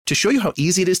To show you how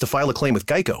easy it is to file a claim with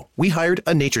Geico, we hired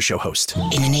a nature show host.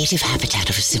 In the native habitat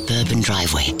of a suburban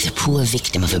driveway, the poor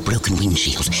victim of a broken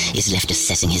windshield is left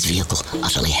assessing his vehicle,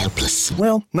 utterly helpless.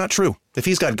 Well, not true. If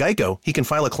he's got Geico, he can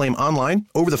file a claim online,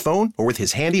 over the phone, or with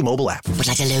his handy mobile app. But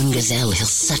like a lone gazelle, he'll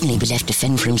suddenly be left to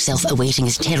fend for himself, awaiting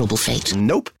his terrible fate.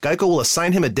 Nope. Geico will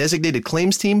assign him a designated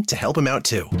claims team to help him out,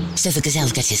 too. So the gazelle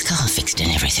gets his car fixed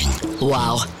and everything.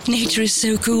 Wow, nature is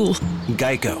so cool.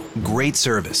 Geico. Great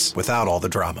service without all the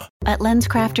drama. At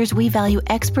LensCrafters, we value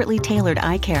expertly tailored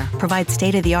eye care, provide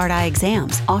state-of-the-art eye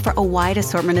exams, offer a wide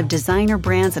assortment of designer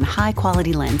brands and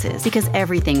high-quality lenses. Because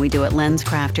everything we do at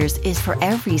LensCrafters is for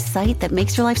every sight that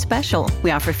makes your life special. We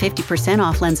offer 50%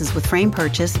 off lenses with frame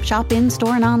purchase, shop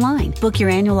in-store and online. Book your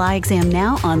annual eye exam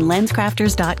now on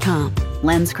LensCrafters.com.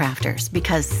 LensCrafters,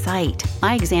 because sight.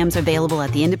 Eye exams are available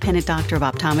at the independent doctor of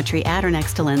optometry at or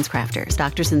next to LensCrafters.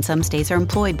 Doctors in some states are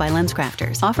employed by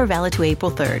LensCrafters. Offer valid to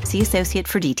April 3rd. See associate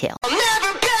for details. I'll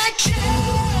never back down.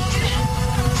 I'll never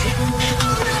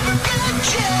back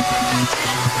down.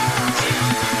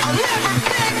 I'll never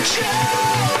back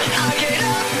down. I'll get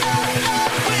up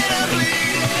when I'm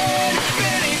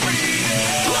bleeding,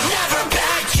 bleeding. I'll never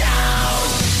back down.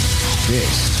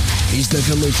 This is the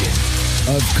collision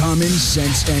of common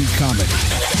sense and comedy.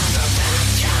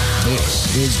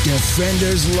 This is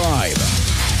Defenders Live.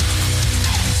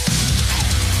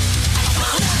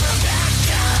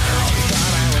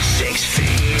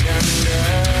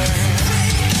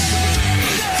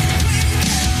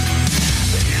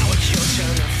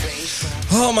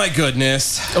 Oh, my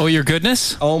goodness. Oh, your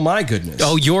goodness? Oh, my goodness.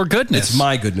 Oh, your goodness. It's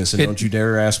my goodness, and don't you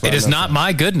dare ask. It is not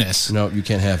my goodness. No, you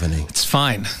can't have any. It's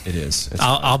fine. It is.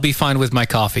 I'll be fine with my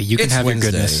coffee. You can have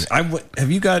Wednesday. your goodness.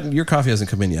 Have you got your coffee? Hasn't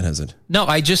come in yet, has it? No,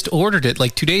 I just ordered it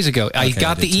like 2 days ago. Okay, I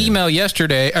got the email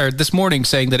yesterday or this morning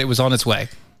saying that it was on its way.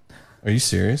 Are you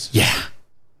serious? Yeah.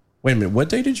 Wait a minute. What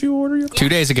day did you order your coffee? 2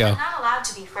 days ago. You're not allowed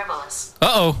to be frivolous.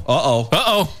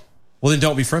 Uh-oh. Well, then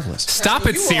don't be frivolous. Stop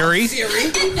it, Siri. I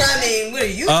mean, what are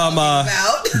you talking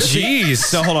about? Jeez.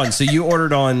 So hold on. So you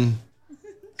ordered on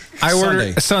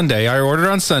Sunday. I ordered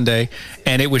on Sunday,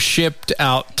 and it was shipped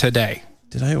out today.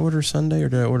 Did I order Sunday or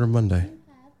did I order Monday?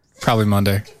 Probably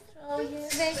Monday.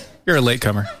 You're a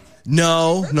latecomer.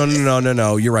 No.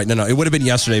 You're right. No. It would have been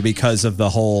yesterday because of the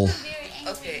whole...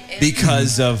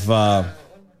 Because of... I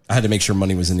had to make sure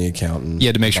money was in the account. And you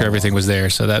had to make sure everything was there,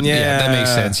 so that that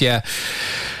makes sense. Yeah.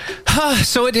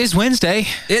 So it is Wednesday.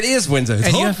 It is Wednesday. It's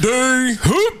hump day.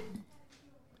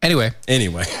 Anyway.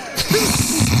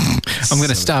 I'm going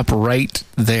to stop right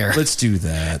there. Let's do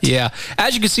that. Yeah.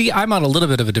 As you can see, I'm on a little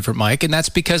bit of a different mic, and that's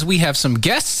because we have some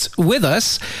guests with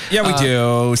us. Yeah, we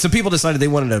do. Some people decided they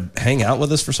wanted to hang out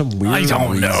with us for some weird reason. I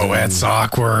don't know. It's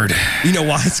awkward. You know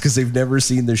why? It's because they've never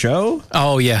seen the show.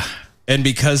 Oh, yeah. And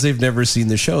because they've never seen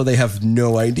the show, they have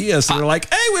no idea. So they're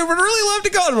like, hey, we would really love to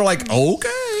go. And we're like, okay.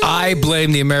 I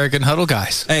blame the American Huddle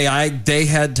guys. Hey, they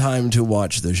had time to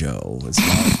watch the show. It's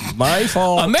not my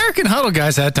fault. American Huddle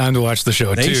guys had time to watch the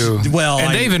show, too.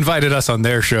 They've invited us on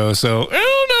their show, so I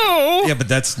don't know. Yeah, but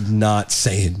that's not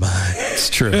saying much. It's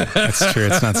true. That's true.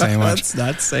 It's not saying much. That's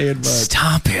not saying much.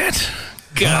 Stop it.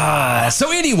 God.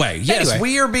 So anyway,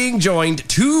 we are being joined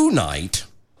tonight.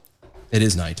 It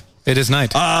is night. It is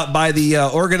night. By the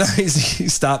Organizing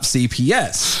Stop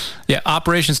CPS. Yeah,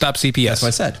 Operation Stop CPS. That's what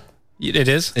I said. It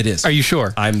is? It is. Are you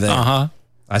sure? I'm there. Uh-huh.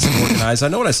 I said organized. I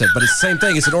know what I said, but it's the same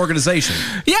thing. It's an organization.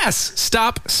 Yes.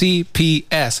 Stop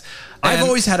CPS. I've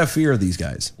always had a fear of these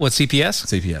guys. What, CPS?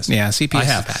 CPS. Yeah,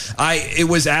 CPS. I have. It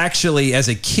was actually, as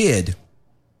a kid,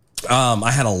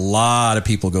 I had a lot of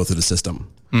people go through the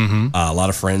system. Mm-hmm. A lot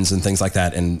of friends and things like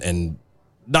that. And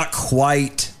not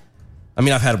quite... I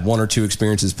mean, I've had one or two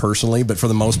experiences personally, but for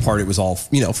the most part, it was all,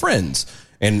 friends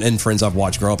and friends I've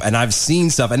watched grow up. And I've seen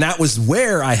stuff. And that was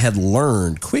where I had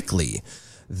learned quickly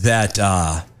that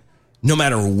no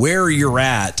matter where you're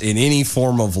at in any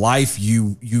form of life,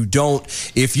 you don't,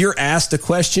 if you're asked a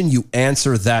question, you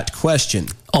answer that question.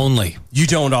 Only. You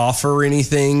don't offer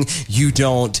anything. You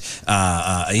don't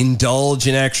indulge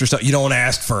in extra stuff. You don't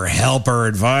ask for help or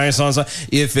advice on stuff.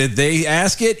 If they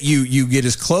ask it, you get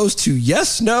as close to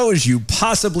yes, no as you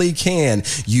possibly can.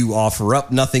 You offer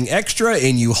up nothing extra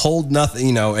and you hold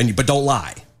nothing, but don't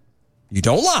lie. You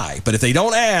don't lie. But if they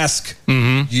don't ask,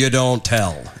 you don't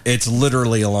tell. It's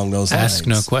literally along those lines. Ask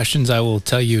no questions. I will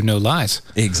tell you no lies.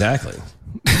 Exactly.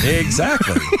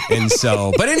 And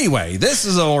so, but anyway, this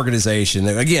is an organization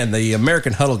that, again, the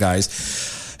American Huddle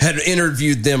guys had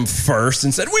interviewed them first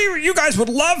and said, you guys would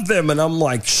love them. And I'm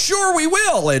like, sure, we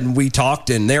will. And we talked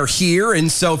and they're here.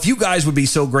 And so if you guys would be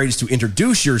so great as to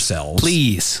introduce yourselves.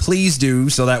 Please do.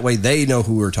 So that way they know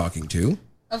who we're talking to.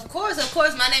 Of course.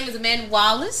 My name is Amanda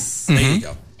Wallace. There you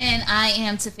go. And I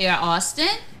am Tafira Austin.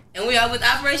 And we are with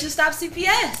Operation Stop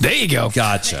CPS. There you go.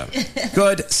 Gotcha.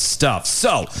 Good stuff.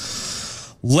 So,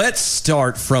 let's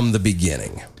start from the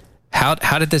beginning. How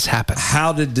did this happen?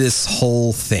 How did this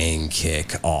whole thing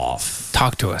kick off?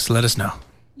 Talk to us. Let us know.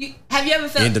 Have you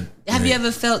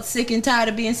ever felt sick and tired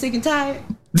of being sick and tired?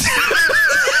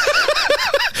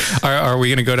 Are we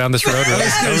going to go down this road?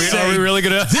 Are we really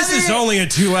going to? This is only a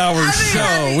 2-hour show.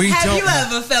 Have you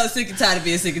ever felt sick and tired of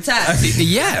being sick and tired?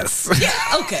 Yes.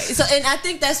 Yeah. Okay. So, and I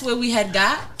think that's where we had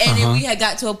got, and then we had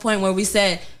got to a point where we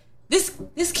said, "This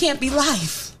can't be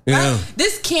life. Yeah. Right?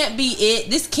 This can't be it.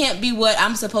 This can't be what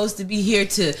I'm supposed to be here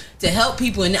to help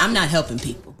people, and I'm not helping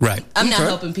people. Right. I'm not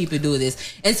helping people do this.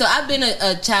 And so I've been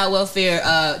a child welfare,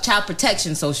 child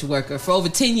protection social worker for over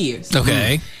 10 years.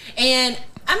 Okay. And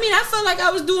I mean, I felt like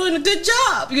I was doing a good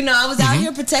job. You know, I was out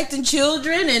here protecting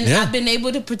children, and I've been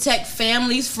able to protect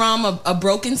families from a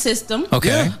broken system.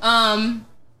 Okay.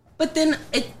 But then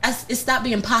it stopped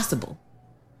being possible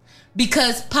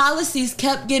because policies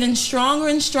kept getting stronger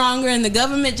and stronger, and the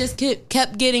government just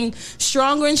kept getting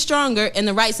stronger and stronger, and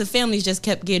the rights of families just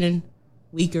kept getting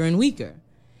weaker and weaker.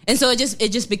 And so it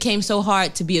just became so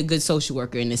hard to be a good social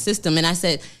worker in this system. And I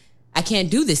said, I can't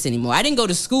do this anymore. I didn't go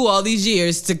to school all these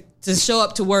years to show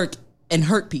up to work and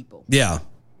hurt people. Yeah,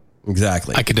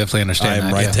 exactly. I could definitely understand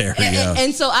I'm right there.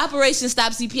 And so Operation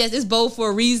Stop CPS is bold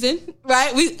for a reason,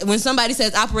 right? When somebody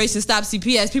says Operation Stop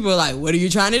CPS, people are like, what are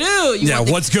you trying to do?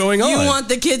 What's going on? You want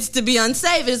the kids to be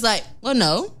unsafe. It's like, well,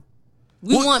 no.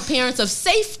 We want parents of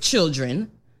safe children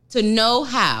to know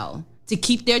how to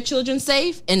keep their children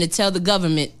safe and to tell the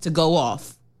government to go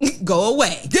off. Go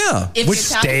away. Yeah.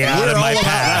 Stay out of my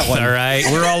path. All right.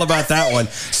 We're all about that one.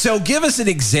 So give us an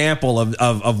example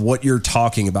of what you're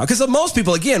talking about. Because most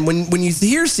people, again, when you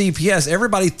hear CPS,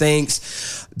 everybody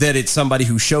thinks that it's somebody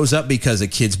who shows up because a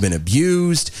kid's been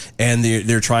abused and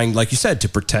they're trying, like you said, to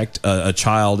protect a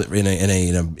child in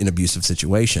an abusive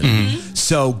situation. Mm-hmm.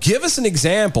 So give us an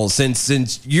example since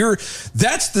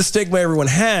that's the stigma everyone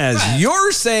has. Right.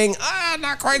 You're saying,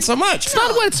 not quite so much. It's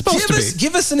not what it's supposed to be.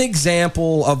 Give us an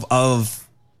example of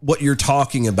what you're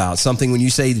talking about. Something when you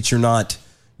say that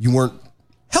you weren't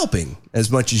helping as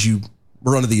much as you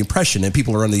were under the impression, and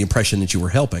people are under the impression that you were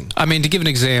helping. I mean, to give an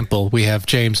example, we have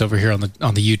James over here on the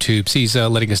YouTubes. He's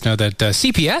letting us know that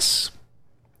CPS,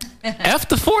 F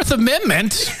the Fourth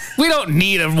Amendment. We don't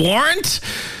need a warrant.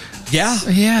 Yeah.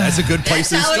 That's a good place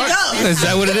to start. Is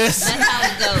that what it is?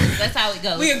 That's how it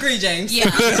goes. We agree, James. Yeah.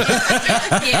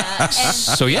 Yeah.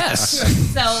 So yes.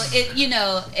 So it,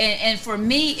 and for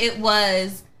me, it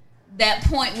was that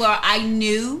point where I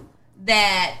knew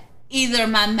that either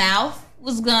my mouth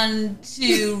was going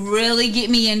to really get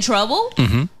me in trouble,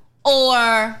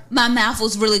 or my mouth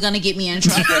was really going to get me in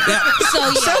trouble.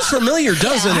 So sounds familiar,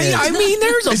 doesn't it? I mean,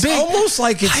 it's almost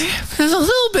like there's a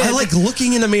little bit. I like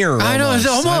looking in a mirror. I know, it's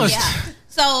almost. Yeah.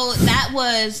 So that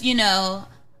was,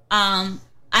 I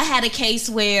had a case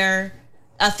where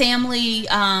a family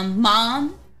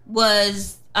mom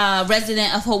was a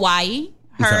resident of Hawaii.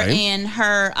 Her and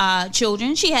her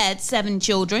children. She had 7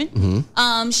 children.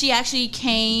 Mm-hmm. She actually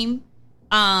came,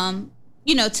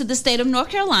 to the state of North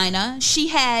Carolina. She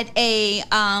had a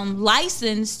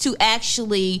license to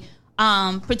actually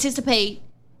participate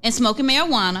in smoking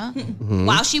marijuana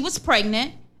while she was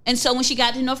pregnant. And so when she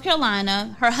got to North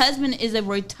Carolina, her husband is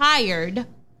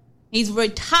he's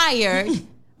retired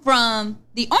from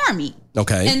the Army.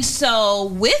 Okay. And so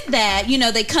with that,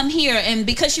 they come here, and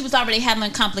because she was already having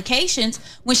complications,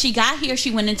 when she got here,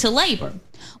 she went into labor.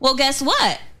 Well, guess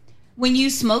what? When you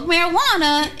smoke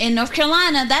marijuana in North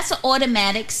Carolina, that's an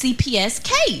automatic CPS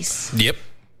case. Yep.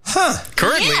 Huh.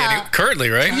 Currently,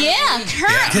 right? Yeah,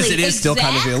 currently. Because it is still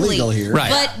kind of illegal here.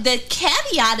 Right. But the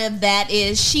caveat of that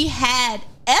is she had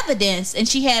evidence, and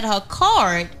she had her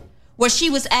card where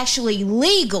she was actually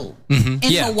legal in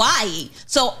Hawaii.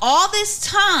 So all this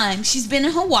time, she's been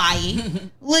in Hawaii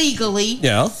legally,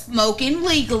 smoking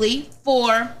legally for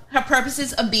her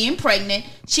purposes of being pregnant.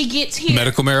 She gets here.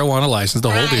 Medical marijuana license, the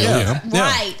whole deal. Yeah.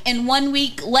 Right. And 1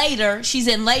 week later, she's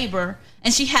in labor,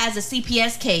 and she has a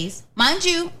CPS case. Mind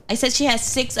you, I said she has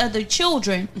 6 other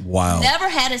children. Wow. Never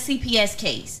had a CPS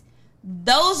case.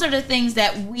 Those are the things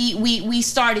that we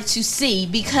started to see,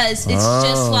 because it's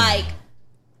just like,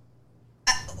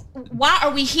 why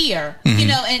are we here?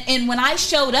 And when I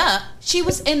showed up, she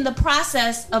was in the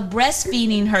process of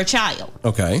breastfeeding her child.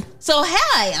 Okay. So,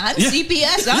 hi, I'm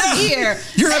CPS. I'm here.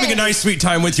 You're having a nice, sweet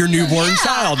time with your newborn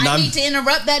child. I need to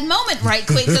interrupt that moment right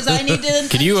quick because I need to.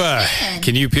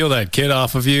 Can you peel that kid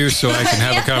off of you so I can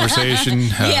have a conversation?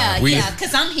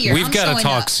 Because I'm here. We've got to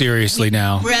talk seriously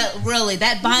now. Really,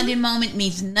 that bonding moment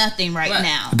means nothing right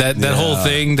now. That whole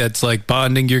thing that's like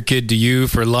bonding your kid to you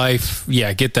for life.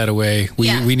 Yeah, get that away.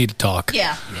 We need to talk.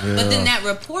 Yeah. But then that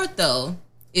report, though,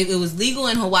 it was legal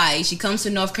in Hawaii. She comes to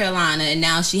North Carolina, and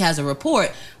now she has a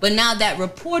report. But now that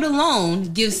report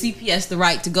alone gives CPS the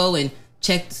right to go and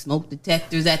check the smoke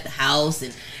detectors at the house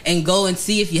and go and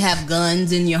see if you have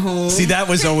guns in your home. See, that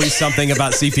was always something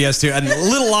about CPS, too. And a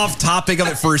little off topic of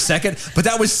it for a second, but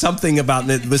that was something about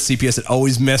with CPS that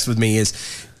always messed with me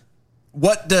is,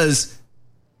 what does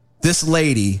this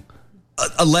lady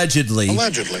allegedly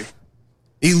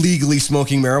illegally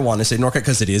smoking marijuana in the state of North Carolina,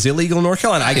 because it is illegal in North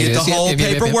Carolina. I get the whole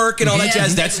paperwork and all that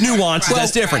jazz. That's nuanced.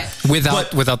 That's different.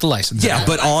 Without the license. Yeah,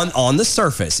 but on the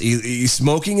surface,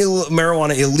 smoking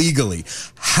marijuana illegally,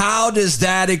 how does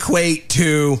that equate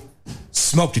to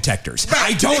smoke detectors?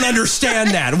 I don't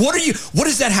understand that. What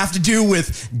does that have to do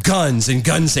with guns and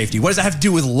gun safety? What does that have to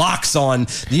do with locks on,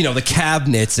 the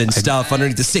cabinets and stuff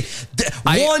underneath the seat?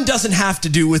 One doesn't have to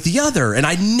do with the other, and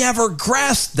I never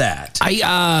grasped that.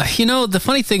 The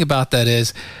funny thing about that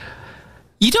is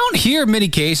you don't hear many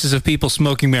cases of people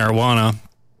smoking marijuana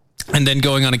and then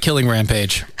going on a killing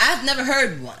rampage. I've never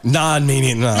heard one.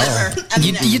 Non-meaning, no.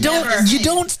 You don't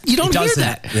hear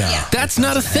that. Yeah. That's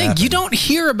not a thing. You don't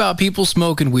hear about people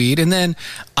smoking weed and then,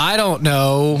 I don't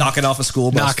know, knocking off a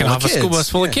school bus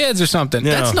full of kids or something.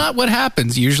 Yeah. That's not what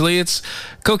happens. Usually it's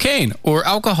cocaine or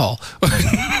alcohol.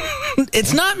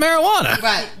 It's not marijuana.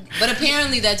 Right. But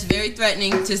apparently that's very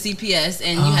threatening to CPS,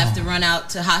 and you have to run out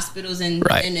to hospitals and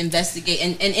investigate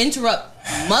and interrupt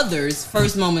mothers'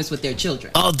 first moments with their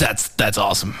children. Oh, that's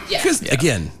awesome. Because,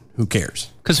 again, who cares?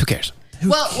 Because who cares?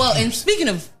 Well, and speaking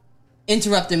of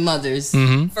interrupting mothers'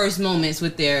 first moments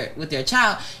with their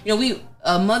child,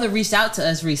 a mother reached out to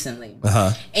us recently,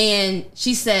 and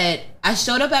she said, I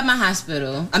showed up at the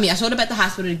hospital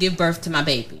to give birth to my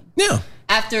baby. Yeah.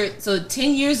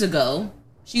 10 years ago,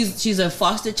 she's a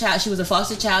foster child. She was a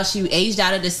foster child. She aged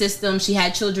out of the system. She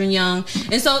had children young.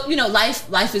 And so,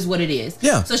 life is what it is.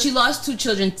 Yeah. So she lost 2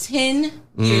 children 10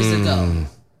 years ago.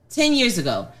 10 years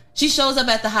ago. She shows up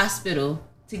at the hospital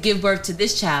to give birth to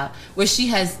this child where she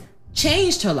has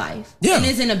changed her life and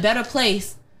is in a better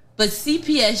place. But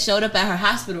CPS showed up at her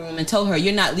hospital room and told her,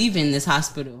 you're not leaving this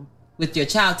hospital with your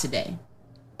child today.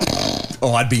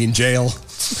 Oh, I'd be in jail.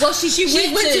 Well, she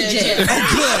went to jail.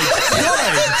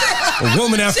 Oh, good. A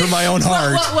woman after my own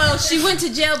heart. Well, she went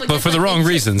to jail, but for the wrong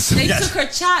reasons. They took her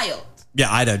child.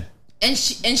 Yeah, I did. And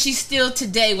she's still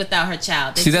today without her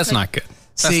child. That's not good.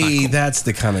 That's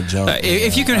the kind of junk.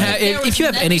 If you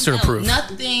have any sort of proof,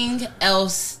 nothing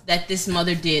else that this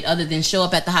mother did other than show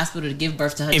up at the hospital to give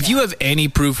birth to her. If you have any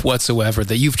proof whatsoever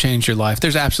that you've changed your life,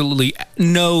 there's absolutely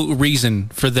no reason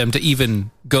for them to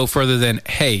even go further than,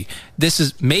 hey, this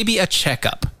is maybe a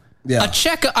checkup. Yeah. A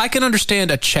checkup. I can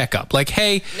understand a checkup. Like,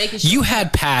 hey, you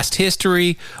had past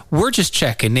history. We're just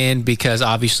checking in because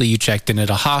obviously you checked in at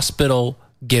a hospital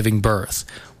giving birth.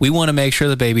 We want to make sure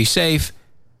the baby's safe.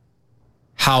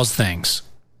 How's things?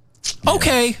 Yeah.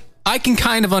 Okay, I can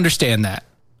kind of understand that.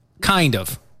 Kind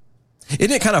of.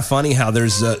 Isn't it kind of funny how there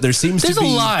seems to be a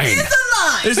line. There's a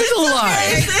line. There's a line.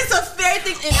 It's a fair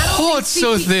thing. And it's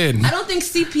so thin. I don't think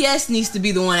CPS needs to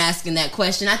be the one asking that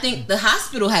question. I think the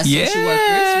hospital has social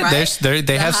workers, right?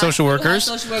 They have social workers.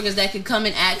 Social workers that can come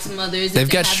and ask mothers. They've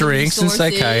got shrinks and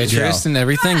psychiatrists and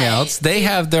everything else. They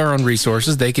have their own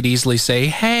resources. They could easily say,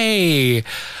 hey,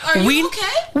 are you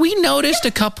okay? We noticed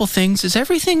a couple things. Is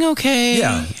everything okay?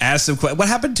 Yeah. Ask them what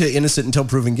happened to innocent until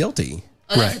proven guilty?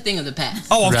 Oh, that's a thing of the past.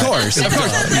 Oh, of course. And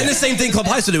the same thing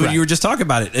applies to when you were just talking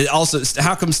about it. Also,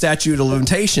 how come statute of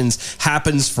limitations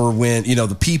happens for when,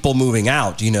 the people moving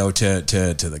out, to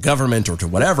the government or to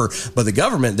whatever. But the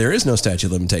government, there is no statute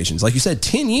of limitations. Like you said,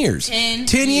 10 years. 10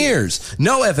 years.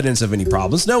 No evidence of any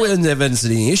problems. No evidence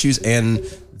of any issues. And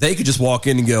they could just walk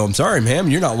in and go, I'm sorry, ma'am,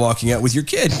 you're not walking out with your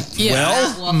kid. Yeah,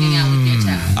 not walking out with your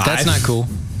child. That's not cool.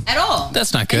 At all.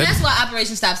 That's not good. And that's why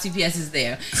Operation Stop CPS is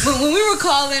there. When we were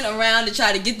calling around to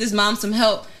try to get this mom some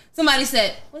help, somebody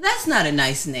said, well, that's not a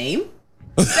nice name.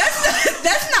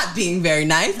 That's not being very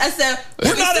nice. I said,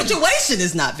 the situation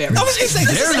is not very nice. I was going to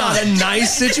say, they're not a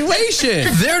nice situation.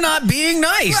 They're not being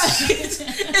nice.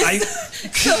 Right.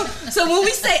 So when we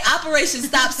say Operation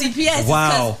Stop CPS,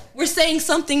 wow, we're saying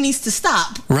something needs to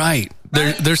stop. Right.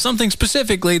 There's something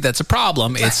specifically that's a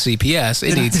problem. It's CPS.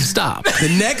 It needs to stop.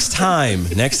 The next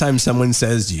time someone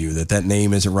says to you that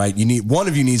name isn't right, one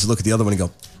of you needs to look at the other one and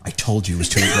go, I told you it was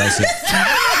too aggressive.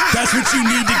 That's what you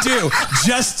need to do.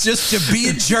 Just to be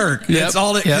a jerk. That's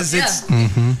all it is. It's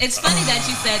funny that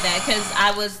you said that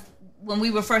because when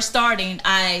we were first starting,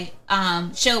 I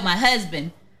showed my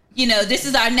husband, this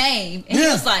is our name. And he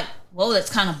was like, whoa, that's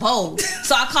kind of bold.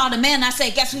 So I called him in and I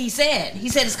said, guess what he said? He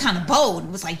said it's kind of bold. It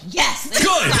was like, yes. And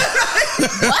good.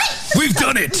 Like, what? We've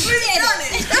done it.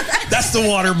 That's the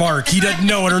watermark. He doesn't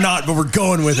know it or not, but we're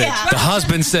going with it. The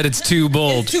husband said it's too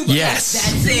bold. It's too bold. Yes.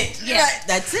 That's it. Yeah,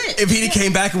 that's it. If he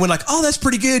came back and went like, oh, that's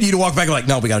pretty good, you'd walk back and like,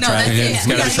 no, we got to try it again.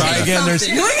 We got to try again.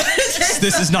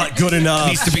 This is not good enough. It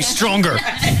needs to be stronger.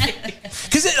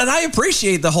 And I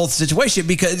appreciate the whole situation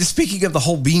because speaking of the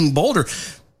whole being bolder,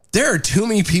 there are too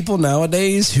many people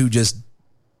nowadays who just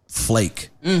flake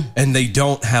and they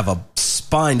don't have a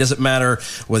spine. Doesn't matter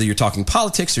whether you're talking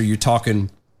politics or you're talking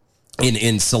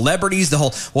in celebrities, the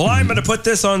whole, well, I'm going to put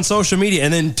this on social media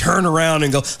and then turn around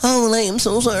and go, oh, I am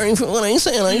so sorry for what I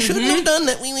said. I shouldn't have done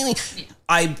that.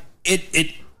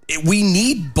 We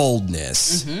need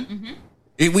boldness.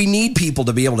 We need people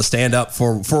to be able to stand up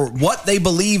for what they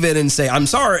believe in and say, I'm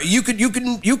sorry, you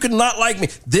could not like me.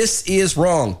 This is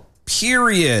wrong.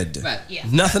 Period. Right. Yeah.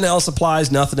 Nothing else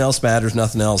applies. Nothing else matters.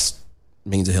 Nothing else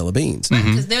means a hill of beans.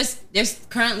 Because there's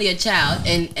currently a child,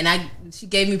 and she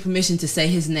gave me permission to say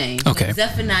his name. Okay.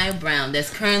 Zephaniah Brown,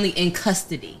 that's currently in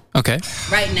custody. Okay.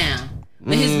 Right now,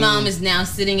 but his mom is now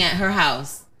sitting at her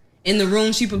house in the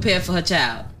room she prepared for her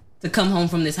child to come home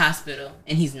from this hospital,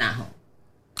 and he's not home.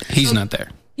 He's not there.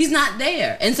 He's not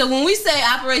there. And so when we say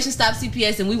Operation Stop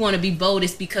CPS and we want to be bold,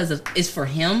 it's because it's for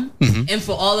him and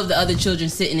for all of the other children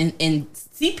sitting in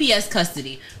CPS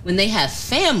custody when they have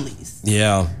families.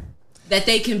 Yeah. That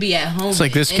they can be at home. It's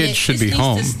like this kid should be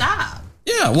home. To stop.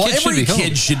 Yeah, well, every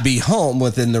kid should be home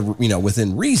within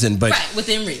within reason, but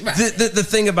within reason. Right. The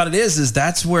thing about it is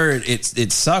that's where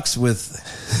it sucks with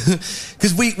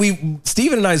because we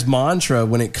Stephen and I's mantra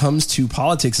when it comes to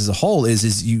politics as a whole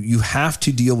is you have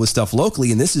to deal with stuff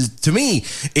locally, and this is to me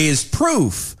is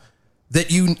proof that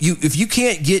you if you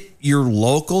can't get your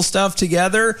local stuff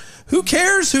together, who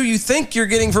cares who you think you're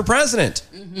getting for president?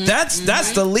 That's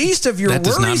the least of your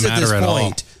worries at this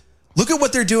point. Look at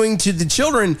what they're doing to the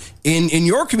children in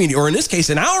your community, or in this case,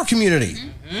 in our community.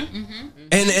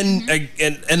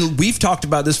 And we've talked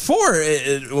about this before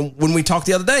when we talked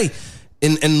the other day.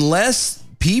 Unless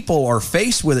people are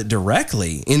faced with it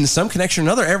directly in some connection or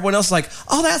another, everyone else is like,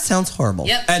 oh, that sounds horrible.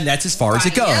 Yep. And that's as far as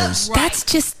it goes. Yep. That's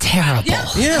just terrible.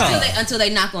 Yeah. Until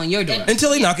they knock on your door.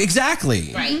 Until they knock,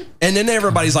 exactly. Right. And then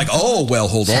everybody's like, oh, well,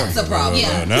 hold on. That's a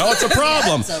problem. No, it's a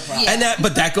problem. That's a problem. And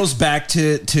that goes back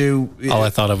to oh,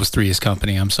 I thought it was Three's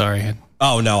Company. I'm sorry.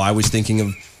 Oh, no, I was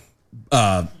thinking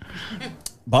of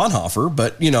Bonhoeffer,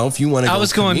 but if you want to go, I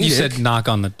was going. comedic, You said knock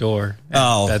on the door.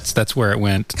 Oh, that's where it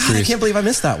went. God, I can't believe I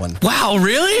missed that one. Wow,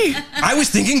 really? I was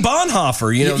thinking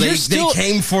Bonhoeffer. They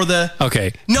came for the.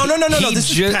 Okay. No.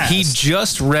 He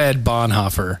just read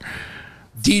Bonhoeffer.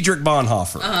 Dietrich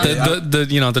Bonhoeffer.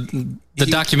 The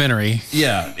documentary.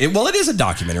 Yeah. It is a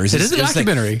documentary. It is a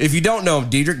documentary. If you don't know,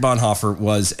 Dietrich Bonhoeffer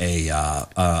was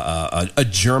a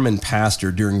German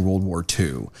pastor during World War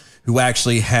II who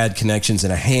actually had connections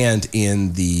and a hand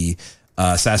in the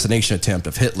assassination attempt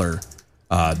of Hitler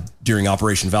during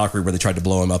Operation Valkyrie, where they tried to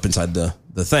blow him up inside the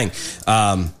thing.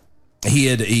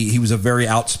 He was a very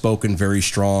outspoken, very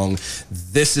strong,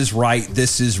 this is right,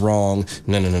 this is wrong,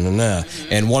 no.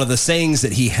 And one of the sayings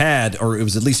that he had, or it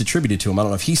was at least attributed to him, I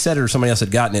don't know if he said it or somebody else had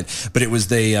gotten it, but it was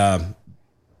to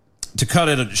cut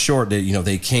it short,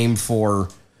 they came for,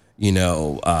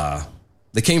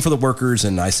 they came for the workers,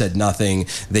 and I said nothing.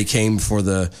 They came for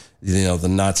the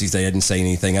Nazis. They didn't say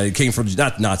anything. I came for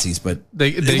not Nazis, but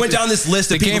they went down this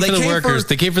list of people. They came for the workers.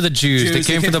 They came for the Jews. They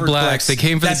came for the blacks. They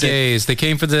came for the gays. They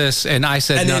came for this, and I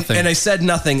said nothing. And I said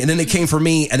nothing, and then they came for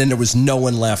me, and then there was no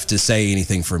one left to say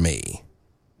anything for me.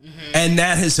 And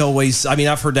that has always,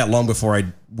 I've heard that long before I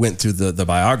went through the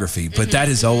biography, but that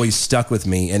has always stuck with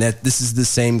me. And this is the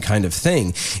same kind of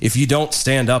thing. If you don't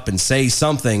stand up and say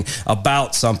something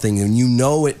about something and you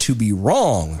know it to be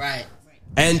wrong, right,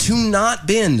 and to not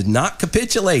bend, not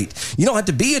capitulate, you don't have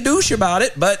to be a douche about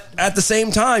it, but at the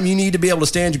same time, you need to be able to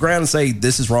stand your ground and say,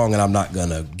 this is wrong and I'm not going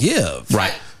to give.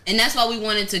 Right. And that's why we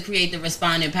wanted to create the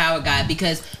Respond Empower Guide,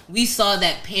 because we saw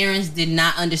that parents did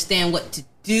not understand what to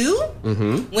do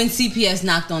when CPS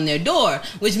knocked on their door,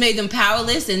 which made them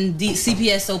powerless and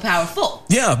CPS so powerful.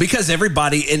 Yeah, because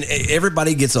everybody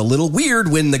gets a little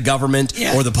weird when the government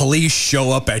or the police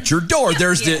show up at your door.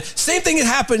 There's the same thing that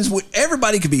happens when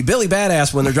everybody could be Billy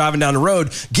Badass when they're driving down the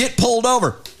road, get pulled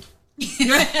over.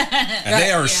 And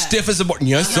they are stiff as a board.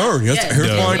 Yes, sir. Yes, here's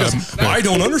why I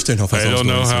don't understand how fast I don't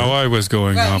know how I was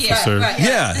going, officer.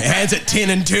 Hands at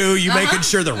 10 and 2. You making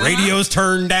sure the radio's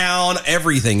turned down,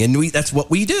 everything, and that's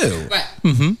what we do. Right.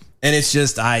 And it's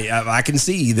just I can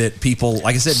see that people,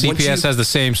 like I said, CPS has the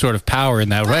same sort of power in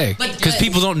that way, because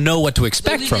people don't know what to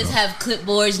expect from them. We them. just have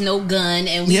clipboards, no gun,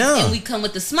 and we come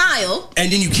with a smile.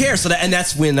 And then you care. So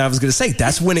that's when I was going to say,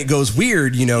 that's when it goes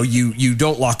weird. You know, you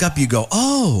don't lock up. You go,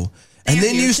 oh. And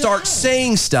then you start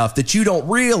saying stuff that you don't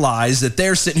realize that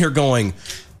they're sitting here going,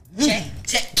 check.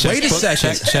 Wait a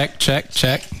second.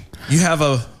 Check. You have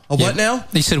a what now?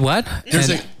 You said what? You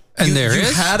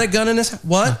had a gun in his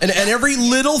what? And every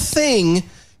little thing,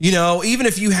 you know, even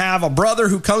if you have a brother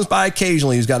who comes by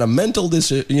occasionally who's got a mental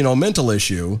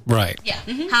issue. Right. Yeah.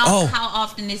 How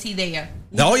often is he there?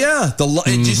 Oh yeah,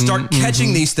 you start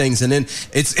catching these things, and then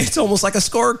it's almost like a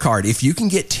scorecard. If you can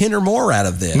get 10 or more out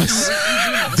of this,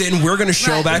 then we're going to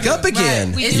show back up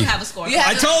again. We do have a scorecard.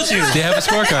 I told you. They have a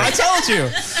scorecard. I told you.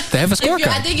 They have a scorecard.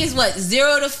 I think it's what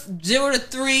 0 to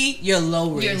 3. You're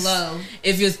low risk. You're low.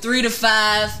 If you're 3 to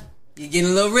 5. You're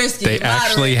getting a little risky. They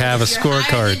actually have a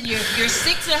scorecard. You're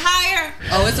 6 or higher.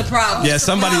 Oh, it's a problem. Yeah,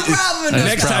 somebody.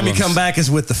 Next time you come back is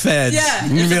with the feds. Yeah,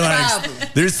 you're it's be a like, problem.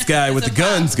 "There's this guy with the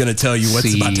gun's going to tell you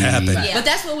what's about to happen." Yeah. But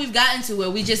that's what we've gotten to, where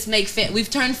we just we've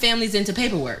turned families into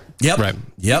paperwork. Yep. Right.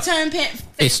 Yep.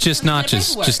 It's just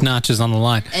notches on the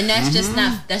line. And that's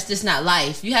just not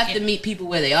life. You have to meet people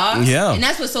where they are. Yeah. And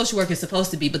that's what social work is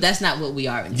supposed to be, but that's not what we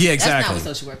are. Yeah, exactly. That's not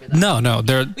what social workers are. No,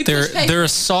 they're a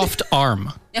soft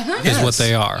arm. Is what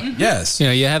they are. Yes. You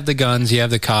know, you have the guns, you have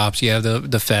the cops, you have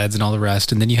the feds and all the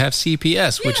rest, and then you have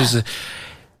CPS, which is a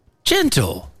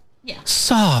gentle,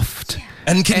 soft,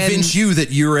 and convince you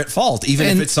that you're at fault, even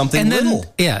if it's something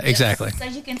little. Yeah, exactly. So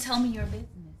you can tell me your business.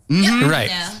 Right.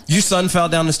 Yeah. Your son fell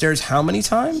down the stairs how many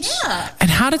times? Yeah. And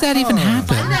how did that even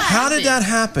happen? How did that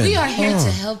happen? We are here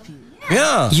to help you.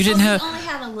 Yeah. You didn't have. You only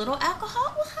had a little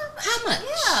alcohol? How much?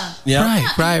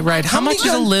 Yeah. Right. How much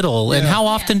is a little, and how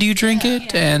often do you drink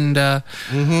it? And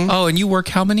and you work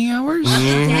how many hours?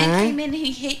 Dad came in and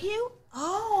he hit you?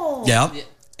 Oh. Yeah.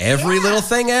 Every little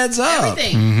thing adds up.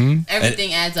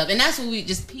 Everything adds up. And that's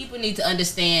what people need to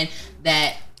understand,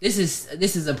 that this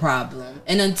is a problem.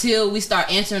 And until we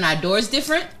start answering our doors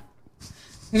different,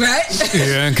 right?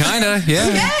 Yeah, kind of. Yeah.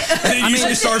 And it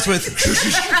usually starts with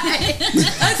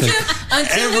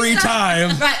every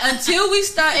time. Right. Until we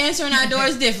start answering our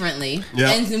doors differently,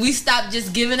 and we stop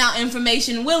just giving out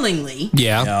information willingly.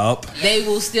 Yeah. They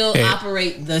will still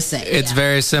operate the same. It's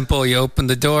very simple. You open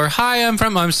the door. Hi,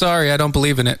 I'm sorry. I don't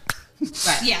believe in it.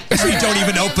 Right. Yeah. You don't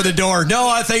even open the door. No,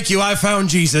 I thank you. I found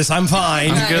Jesus. I'm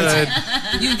fine. I'm good.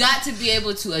 You got to be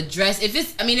able to address if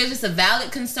it's a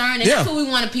valid concern, and that's what we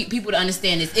want people to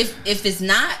understand is if it's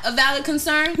not a valid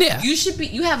concern,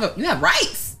 you have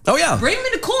rights. Oh yeah. Bring me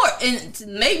to court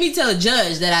and make me tell a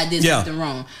judge that I did something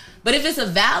wrong. But if it's a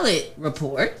valid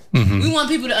report, we want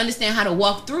people to understand how to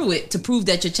walk through it to prove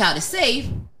that your child is safe.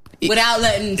 Without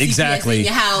letting CPS in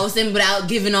your house and without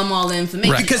giving them all the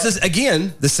information. Right. Because,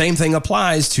 again, the same thing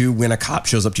applies to when a cop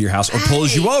shows up to your house or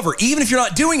pulls you over. Even if you're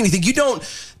not doing anything, you don't,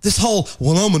 this whole,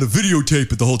 well, I'm going to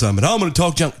videotape it the whole time and I'm going to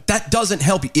talk junk. That doesn't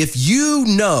help you. If you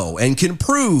know and can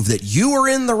prove that you are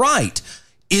in the right,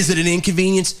 is it an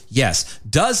inconvenience? Yes.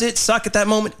 Does it suck at that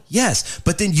moment? Yes.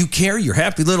 But then you carry your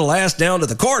happy little ass down to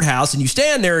the courthouse and you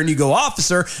stand there and you go,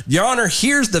 officer, your honor,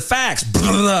 here's the facts,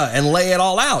 and lay it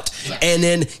all out. Yeah. And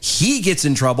then he gets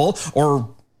in trouble or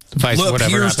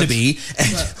appears to be,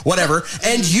 whatever,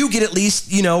 and you get at least,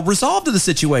 resolved to the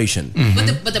situation.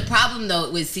 Mm-hmm. But the problem,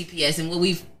 though, with CPS and what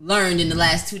we've learned in the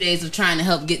last 2 days of trying to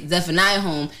help get Zephaniah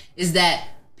home is that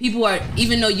people are,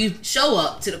 even though you show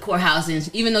up to the courthouse and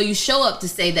even though you show up to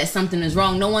say that something is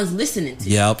wrong, no one's listening to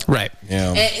you. Yep. Right.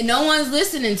 Yeah. And no one's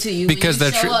listening to you because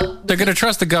they're going to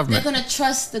trust the government. They're going to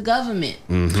trust the government.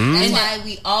 Mm-hmm. That's why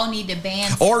we all need to ban.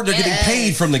 Or they're getting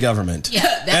paid from the government.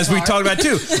 Yeah, as we talked about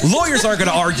too. Lawyers aren't going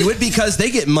to argue it because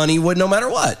they get money no matter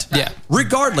what. Yeah.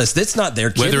 Regardless, that's not their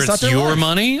kid. Whether it's your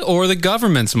money or the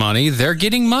government's money, they're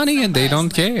getting money and they don't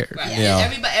care. Right.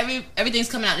 Yeah. Everything's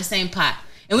coming out the same pot.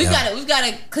 And we've got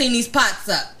to clean these pots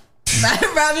up.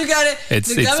 Right? We got to.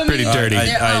 It's pretty dirty.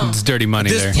 It's dirty money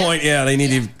there. At this point, they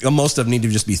need to. Most of them need to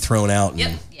just be thrown out.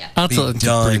 Yep. It's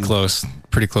pretty close.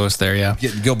 pretty close there, yeah.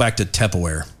 Go back to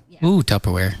Tupperware. Ooh,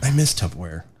 Tupperware. I miss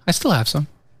Tupperware. I still have some.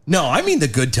 No, I mean the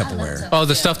good Tupperware. Oh,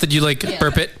 the stuff that you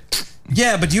burp it?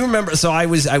 Yeah, but do you remember? So I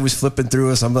was flipping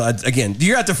through us. Again,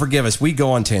 you have to forgive us. We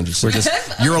go on tangents. So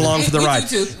you're along for the ride.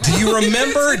 Do you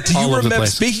remember?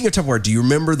 Speaking of Tupperware, do you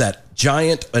remember that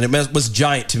giant? And it was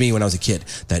giant to me when I was a kid.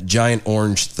 That giant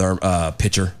orange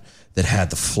pitcher that had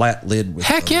the flat lid.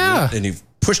 Heck yeah! And you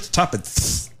pushed the top and.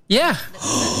 Yeah.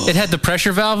 It had the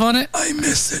pressure valve on it. I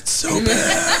miss it so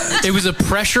bad. It was a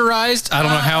pressurized, I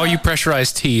don't know how you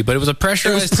pressurized tea, but it was a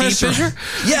pressurized tea pitcher?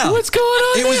 Yeah. What's going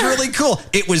on It there? was really cool.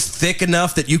 It was thick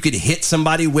enough that you could hit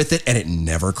somebody with it and it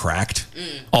never cracked.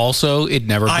 Also, it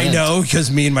never bent. I know, because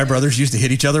me and my brothers used to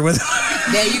hit each other with it.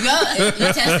 There you go. You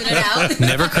tested it out.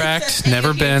 Never cracked,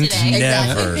 never bent.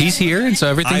 Never. He's here, and so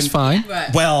everything's fine.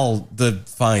 Right. Well, the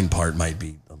fine part might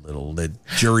be a little, the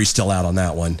jury's still out on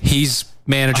that one. He's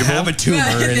manageable. I have a tumor,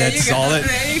 and that's all it.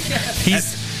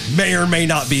 He's may or may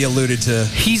not be alluded to.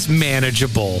 He's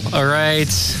manageable. All right.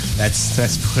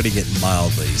 That's putting it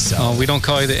mildly. So oh, we don't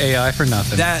call you the AI for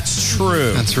nothing. That's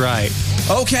true. That's right.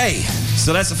 Okay,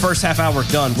 so that's the first half hour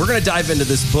done. We're going to dive into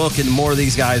this book and more of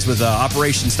these guys with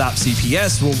Operation Stop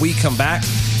CPS when we come back.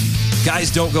 Guys,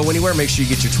 don't go anywhere. Make sure you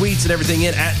get your tweets and everything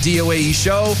in at DOAE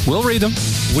Show. We'll read them.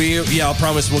 I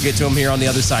promise we'll get to them here on the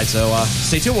other side. So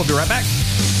stay tuned. We'll be right back.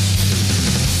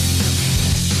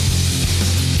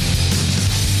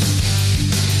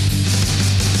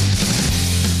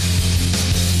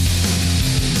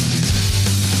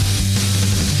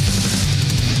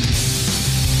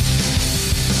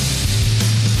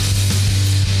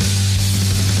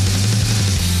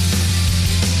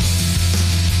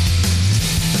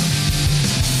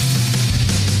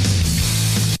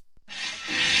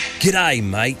 G'day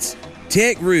mates,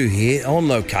 Tech Roo here on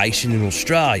location in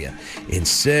Australia in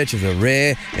search of a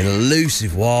rare and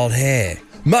elusive wild hare.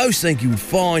 Most think you would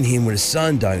find him when the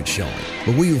sun don't shine,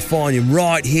 but we will find him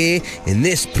right here in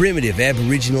this primitive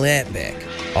Aboriginal outback.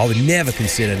 I would never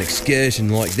consider an excursion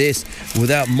like this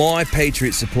without my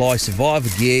Patriot Supply survivor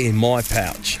gear in my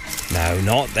pouch. No,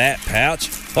 not that pouch.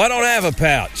 I don't have a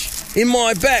pouch. In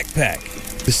my backpack.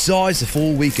 Besides the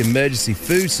 4-week emergency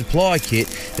food supply kit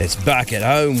that's back at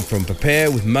home from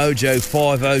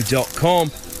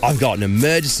preparewithmojo50.com, I've got an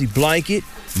emergency blanket,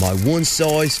 my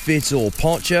one-size-fits-all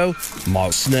poncho,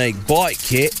 my snake bite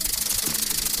kit,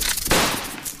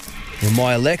 and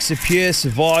my Alexa Pure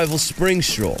Survival Spring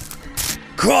Straw.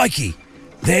 Crikey,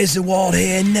 there's the wild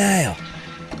hare now.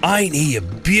 Ain't he a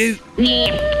beaut?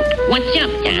 Yeah. What's up,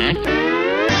 Doc?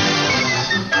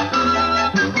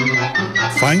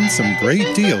 Find some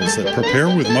great deals at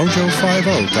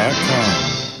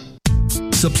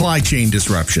preparewithmojo50.com. Supply chain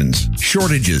disruptions,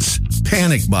 shortages,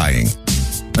 panic buying.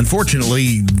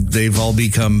 Unfortunately, they've all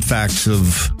become facts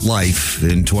of life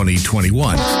in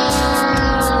 2021.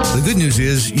 The good news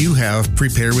is you have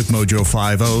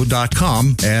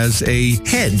preparewithmojo50.com as a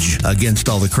hedge against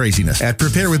all the craziness. At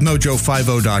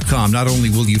preparewithmojo50.com, not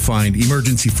only will you find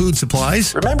emergency food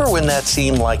supplies. Remember when that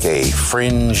seemed like a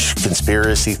fringe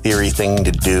conspiracy theory thing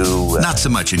to do? Not so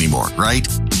much anymore, right?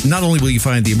 Not only will you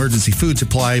find the emergency food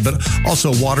supply, but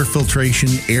also water filtration,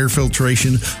 air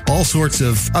filtration, all sorts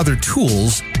of other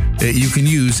tools that you can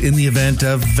use in the event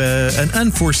of an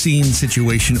unforeseen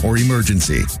situation or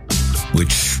emergency,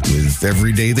 which with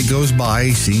every day that goes by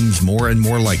seems more and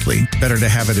more likely. Better to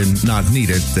have it and not need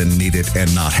it than need it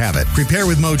and not have it.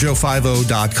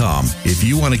 Preparewithmojo50.com. If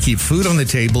you want to keep food on the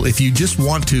table, if you just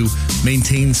want to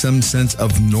maintain some sense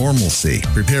of normalcy,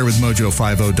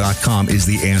 preparewithmojo50.com is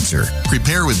the answer.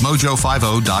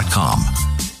 Preparewithmojo50.com.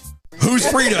 Who's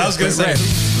freedom? I was going to say.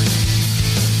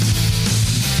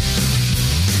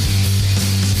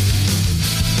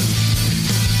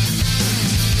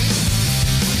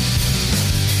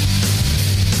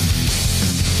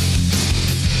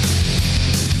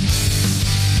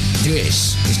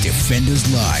 This is Defenders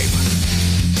Live.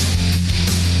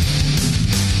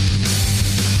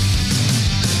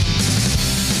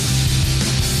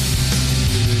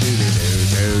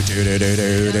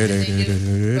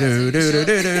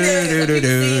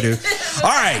 All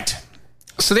right.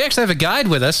 So they actually have a guide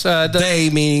with us. They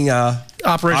meaning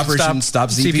Operation Stop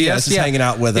CPS is hanging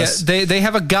out with us. They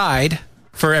have a guide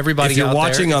for everybody. If you're out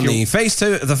watching there, on the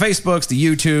Facebooks, the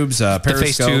YouTubes,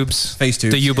 Periscope,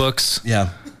 FaceTubes, the U-Books,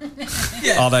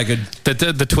 all that good,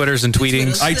 the Twitters and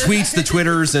tweetings. I tweets the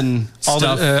Twitters and all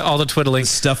stuff, all the twiddling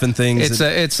stuff and things.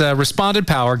 It's a responded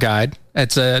power guide.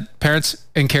 It's a parents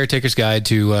and caretakers guide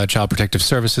to child protective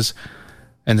services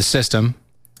and the system.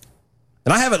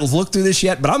 and I haven't looked through this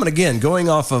yet, but I'm going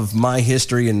off of my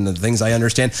history and the things I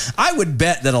understand. I would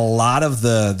bet that a lot of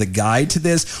the guide to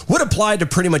this would apply to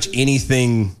pretty much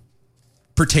anything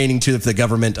pertaining to if the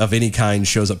government of any kind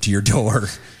shows up to your door.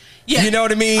 Yeah. You know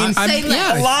what I mean?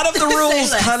 A lot of the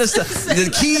rules kind of stuff.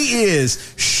 The key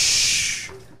is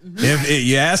shh. If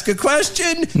you ask a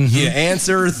question, you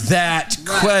answer that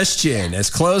question as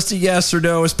close to yes or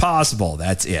no as possible.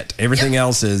 That's it. Everything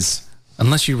else is...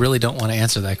 Unless you really don't want to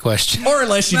answer that question. Or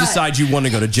unless you decide you want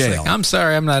to go to jail. I'm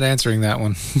sorry, I'm not answering that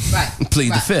one. Right.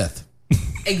 Plead the fifth.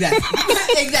 Exactly.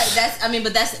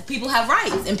 That's people have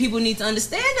rights, and people need to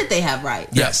understand that they have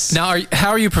rights. Yes. Now,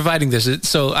 how are you providing this?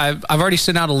 So I've already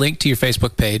sent out a link to your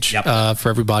Facebook page for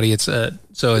everybody. It's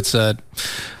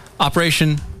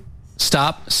Operation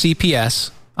Stop CPS.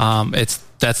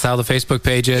 That's how the Facebook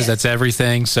page is. Yes. That's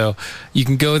everything. So you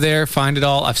can go there, find it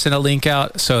all. I've sent a link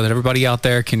out so that everybody out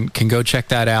there can go check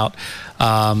that out.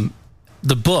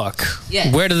 The book,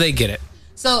 where do they get it?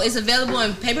 So it's available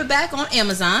in paperback on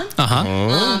Amazon.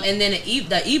 And then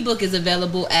the ebook is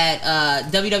available at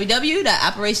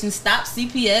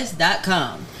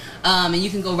www.operationstopcps.com. And you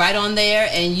can go right on there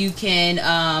and you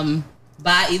can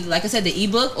buy either, like I said, the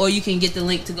ebook, or you can get the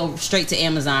link to go straight to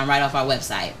Amazon right off our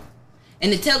website.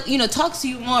 And it talks to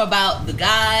you more about the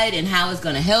guide and how it's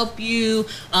going to help you,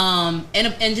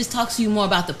 and just talks to you more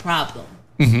about the problem.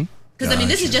 Because,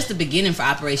 this is just the beginning for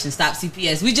Operation Stop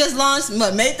CPS. We just launched,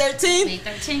 May 13th? May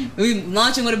 13th. We're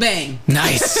launching with a bang.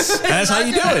 Nice. That's how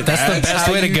you do it. That's the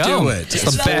best way to go. It's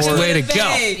the best way to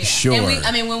go. Sure.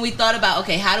 And when we thought about,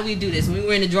 okay, how do we do this? When we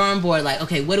were in the drawing board, like,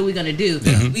 okay, what are we going to do?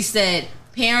 We said,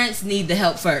 parents need the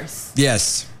help first.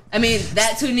 Yes.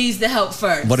 That's who needs the help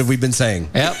first. What have we been saying?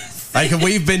 Yep.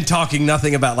 We've been talking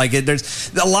nothing about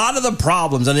there's a lot of the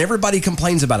problems, and everybody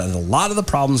complains about it. A lot of the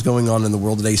problems going on in the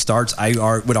world today starts,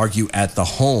 would argue, at the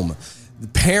home. The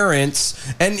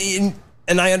parents, and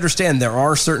I understand there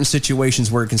are certain situations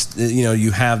where it can,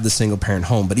 you have the single parent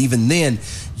home, but even then,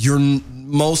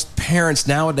 most parents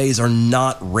nowadays are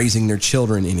not raising their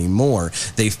children anymore.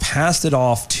 They've passed it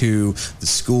off to the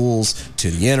schools,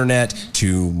 to the internet,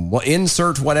 to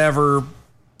insert whatever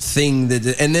thing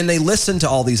and then they listen to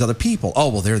all these other people. Oh,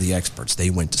 well, they're the experts. They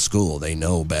went to school. They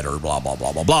know better, blah, blah,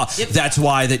 blah, blah, blah. Yep. That's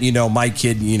why that, my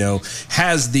kid,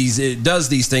 does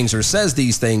these things or says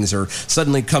these things or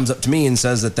suddenly comes up to me and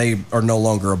says that they are no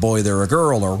longer a boy, they're a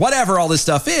girl or whatever all this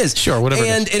stuff is. Sure, whatever.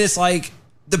 And it's like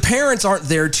the parents aren't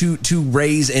there to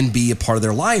raise and be a part of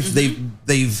their life.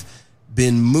 They've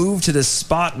been moved to this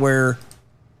spot where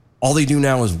all they do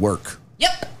now is work.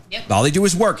 Yep. All they do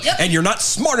is work, and you're not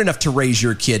smart enough to raise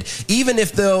your kid. Even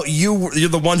if you're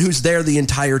the one who's there the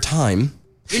entire time,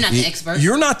 you're not the expert.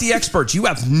 You're not the expert. You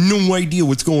have no idea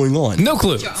what's going on. No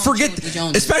clue.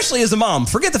 Especially as a mom,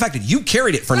 forget the fact that you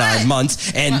carried it for 9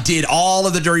 months and did all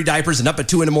of the dirty diapers and up at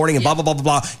 2 a.m. and blah blah blah blah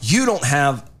blah. You don't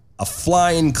have a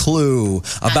flying clue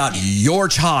about your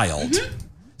child.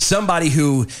 Somebody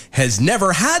who has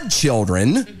never had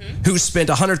children, who spent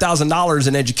 $100,000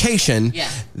 in education,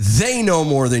 they know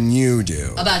more than you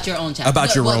do about your own child.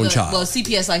 child. Well,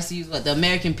 CPS likes to use the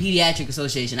American Pediatric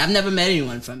Association. I've never met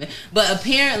anyone from it, but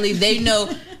apparently they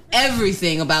know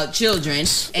everything about children,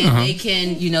 and they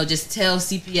can, just tell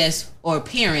CPS or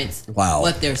parents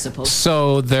what they're supposed to.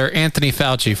 So they're Anthony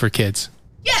Fauci for kids.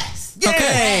 Yes. Yay!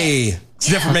 Okay.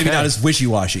 Except for maybe not as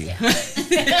wishy-washy.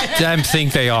 I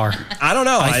think they are. I don't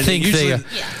know. I think they are.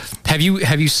 Have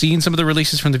you seen some of the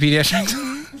releases from the pediatrics?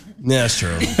 Yeah, that's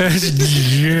true.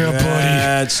 Yeah, buddy.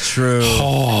 That's true.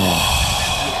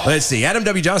 Let's see. Adam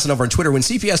W. Johnson over on Twitter. When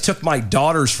CPS took my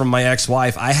daughters from my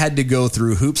ex-wife, I had to go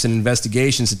through hoops and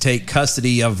investigations to take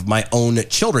custody of my own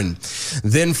children.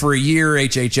 Then for a year,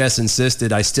 HHS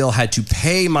insisted I still had to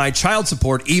pay my child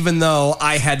support even though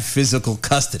I had physical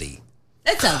custody.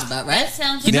 That sounds about right. That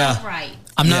sounds about right.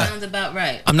 Sounds about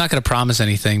right. I'm not going to promise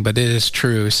anything, but it is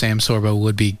true. Sam Sorbo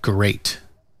would be great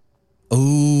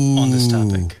on this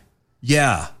topic.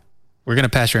 Yeah. We're going to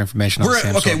pass your information on to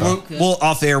Sam Sorbo. We'll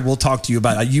off air, we'll talk to you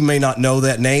about it. You may not know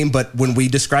that name, but when we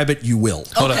describe it, you will.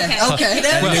 Okay.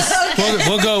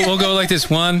 We'll go like this.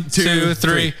 1, 2,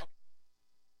 3.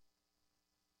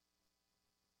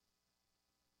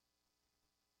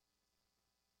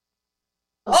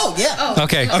 Oh, yeah.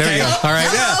 Okay, there you go. All right.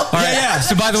 Yeah. All right. Yeah.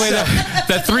 So, by the way,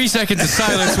 that 3 seconds of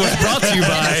silence was brought to you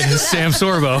by Sam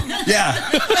Sorbo. Yeah.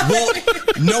 Well,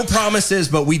 no promises,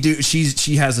 but we do.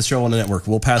 She has a show on the network.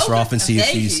 We'll pass her off and see if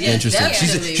she's interested.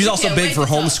 Definitely. She's also big for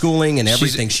homeschooling and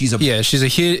everything. She's a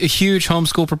huge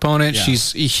homeschool proponent. Yeah.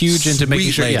 She's huge into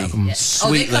making sure. Lady. Yeah.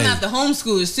 They come after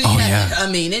homeschoolers too. Oh, yeah.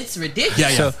 I mean, it's ridiculous.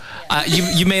 Yeah. So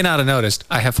you may not have noticed.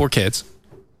 I have 4 kids.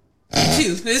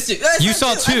 Two. You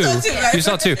saw two. Right? You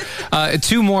saw two.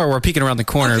 Two more were peeking around the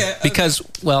corner because,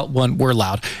 well, one, we're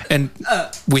loud, and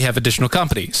we have additional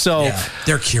company. So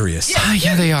they're curious.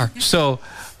 Yeah, they are. So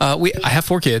I have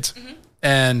 4 kids,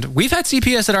 and we've had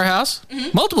CPS at our house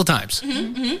multiple times.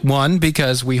 One,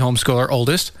 because we homeschool our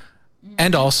oldest,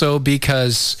 and also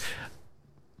because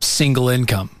single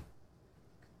income.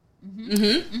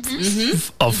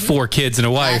 Of 4 kids and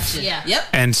a wife. Gotcha. Yep.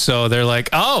 And so they're like,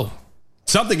 oh,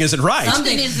 something isn't right.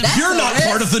 You're not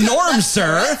part of the norm,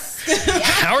 sir.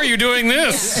 How are you doing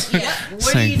this?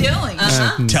 What are you doing?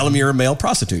 Tell them you're a male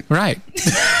prostitute. Right.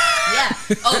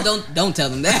 Oh, don't tell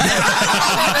them that.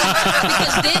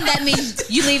 Because then that means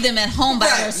you leave them at home by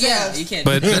themselves. Yeah, you can't.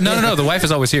 But no, the wife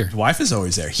is always here. The wife is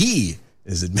always there. He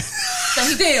is admitted. So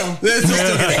he deal.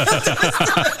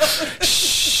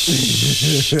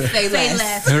 Say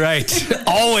less. Right.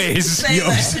 Always.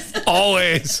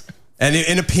 Always. And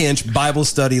in a pinch, Bible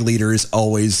study leader is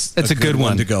always a good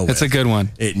one to go with. It's a good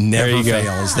one. It never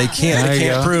fails. They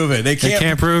can't prove it. They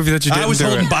can't prove that you didn't do it. I was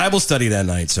holding Bible study that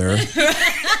night, sir.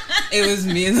 It was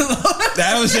me and the Lord.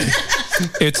 That was it.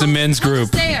 It's a men's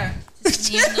group. There.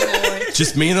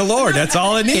 Just me and the Lord. That's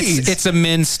all it needs. It's a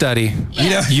men's study.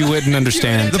 You wouldn't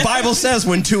understand. The Bible says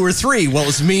when 2 or 3, well,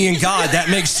 it's me and God. That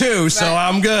makes 2, so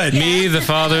I'm good. Me, the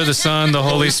Father, the Son, the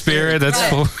Holy Spirit. That's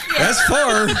 4. That's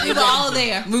 4. We were all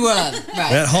there. We were. Right.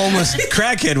 That homeless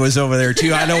crackhead was over there,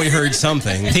 too. I know he heard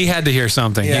something. He had to hear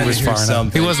something. Yeah, he was far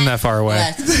enough. He wasn't that far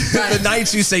away. The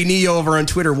nights you say Neo over on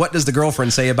Twitter, what does the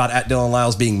girlfriend say about @Dylan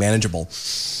Lyles being manageable?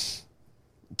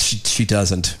 She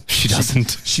doesn't. She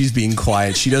doesn't. She's being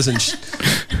quiet. She doesn't.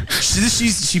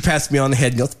 She passed me on the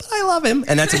head and goes, but I love him.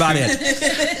 And that's about it.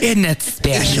 Isn't that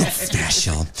special?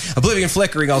 Special. Oblivion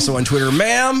Flickering also on Twitter.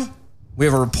 Ma'am, we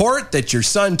have a report that your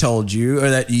son told you,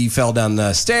 or that he fell down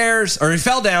the stairs, or he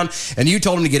fell down, and you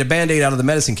told him to get a Band-Aid out of the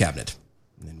medicine cabinet.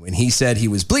 And when he said he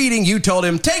was bleeding, you told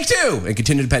him, take 2, and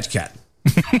continue to pet your cat.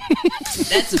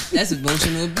 That's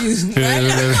emotional abuse.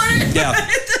 Yeah.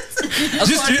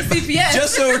 CPS.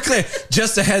 Just so we're clear,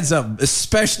 just a heads up,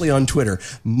 especially on Twitter,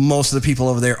 most of the people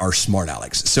over there are smart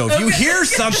Alex. So if you hear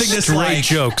something that's great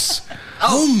jokes.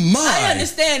 Oh my. I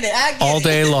understand it. I get all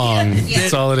day long.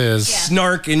 That's all it is.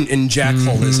 Snark and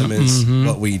jackholism is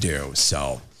what we do.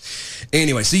 So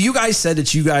anyway, so you guys said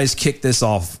that you guys kicked this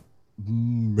off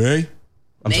May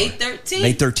 13th.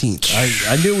 May 13th.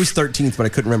 I knew it was 13th, but I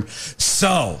couldn't remember.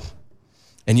 So,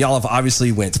 and y'all have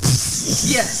obviously went.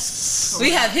 Yes.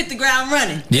 We have hit the ground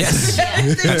running. Yes.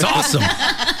 That's awesome.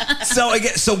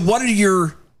 So what are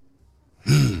your...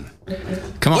 Come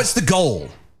on. What's the goal?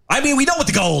 I mean, we know what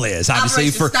the goal is, obviously,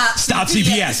 Operation for Stop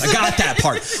CPS. I got that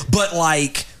part. But,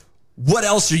 like, what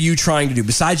else are you trying to do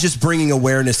besides just bringing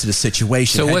awareness to the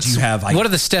situation? So what are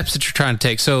the steps that you're trying to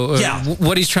take? So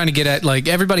what he's trying to get at, like,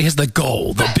 everybody has the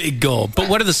goal, the big goal, but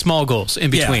what are the small goals in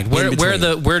between? Where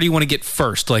do you want to get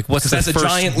first? Like, what's the first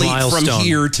giant leap milestone from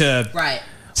here to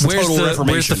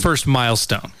where's the first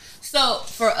milestone? So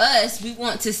for us, we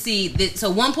want to see that.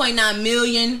 So 1.9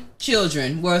 million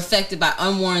children were affected by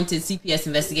unwarranted CPS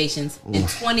investigations in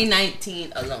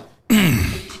 2019 alone.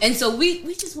 And so we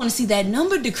just want to see that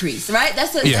number decrease, right?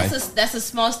 That's a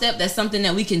small step. That's something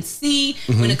that we can see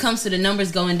when it comes to the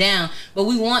numbers going down. But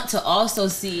we want to also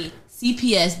see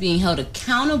CPS being held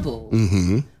accountable,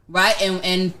 right?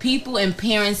 And people and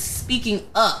parents speaking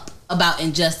up about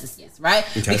injustices, right?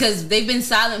 Okay. Because they've been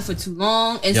silent for too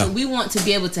long. And so we want to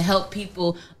be able to help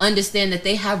people understand that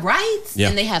they have rights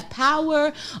and they have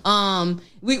power.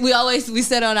 We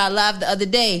said on our live the other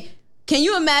day, can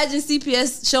you imagine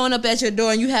CPS showing up at your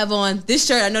door and you have on this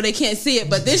shirt? I know they can't see it,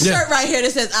 but this shirt right here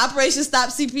that says Operation Stop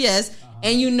CPS,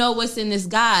 and you know what's in this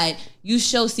guide. You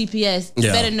show CPS, you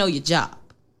better know your job.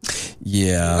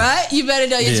 Yeah. Right? You better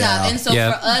know your job. And so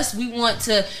for us, we want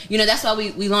to, that's why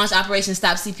we launched Operation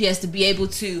Stop CPS, to be able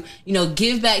to,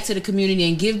 give back to the community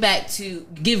and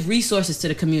give resources to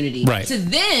the community. Right. To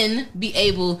then be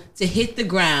able to hit the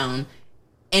ground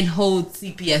and hold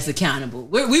CPS accountable.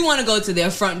 We want to go to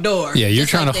their front door. Yeah, you're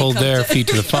trying to hold their feet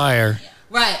to the fire.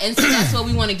 Right, and so that's what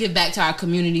we want to give back to our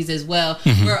communities as well.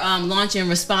 We're launching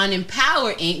Respond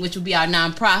Empower Inc., which will be our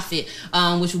nonprofit,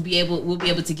 which we'll be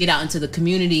able to get out into the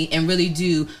community and really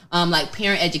do like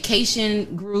parent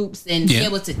education groups and be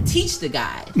able to teach the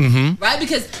guide, right?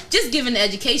 Because just giving the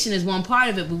education is one part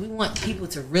of it, but we want people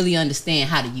to really understand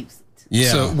how to use it. Yeah.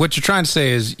 So what you're trying to say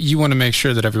is you want to make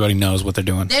sure that everybody knows what they're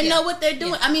doing. They know what they're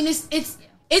doing. I mean,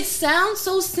 it sounds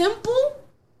so simple.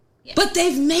 But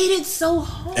they've made it so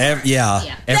hard.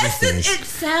 Everything. It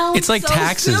sounds. It's like so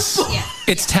taxes. simple.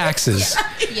 It's taxes.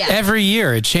 Yeah. Every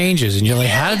year it changes, and you're like,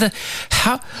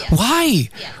 why?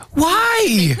 Why?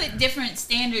 They put different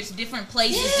standards, different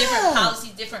places, different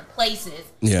policies, different places.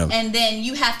 Yeah. And then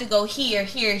you have to go here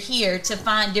to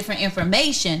find different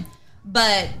information.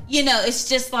 But, it's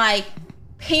just like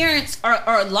parents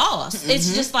are lost.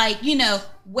 It's just like,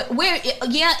 where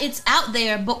it's out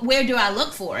there, but where do I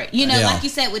look for it? Like you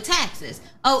said with taxes.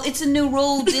 Oh, it's a new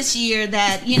rule this year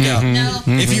that,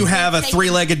 if you have a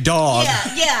three-legged dog.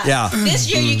 Yeah.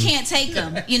 This year you can't take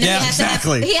him. He has to have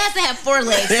 4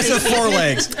 legs. He has to have 4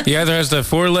 legs. He either has to have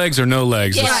 4 legs or no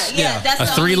legs. That's a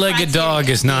 3-legged dog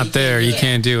is not there. You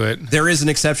can't do it. There is an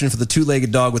exception for the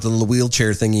 2-legged dog with the little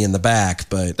wheelchair thingy in the back,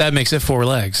 but that makes it 4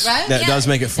 legs. Right? That does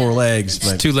make it 4 legs.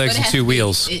 It's 2 legs and 2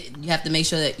 wheels. You have to make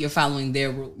sure that you're following their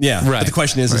rules. Yeah, right. But the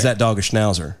question is that dog a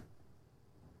schnauzer?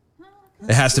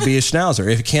 It has to be a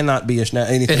schnauzer. If it cannot be a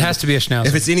schnauzer, it has to be a schnauzer.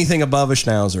 If it's anything above a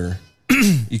schnauzer,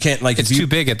 you can't It's too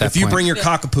big at that point. point. If you bring your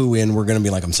cockapoo in, we're going to be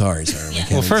like, I'm sorry, sir.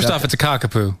 Well, first off, it's a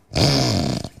cockapoo.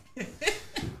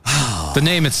 The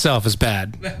name itself is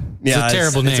bad. It's a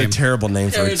terrible name. It's a terrible name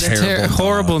for a terrible dog.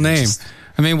 Horrible name.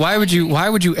 I mean, why would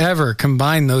you ever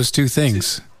combine those two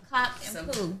things? Cock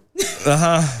and poo.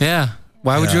 Yeah.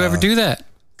 Why would you ever do that?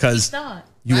 Because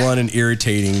you want an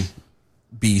irritating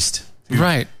beast.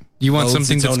 Right. You want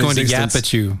something that's going to yap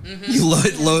at you.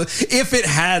 If it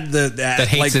had that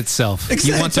hates itself.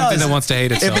 You want something that wants to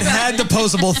hate itself. If it had the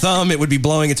opposable thumb, it would be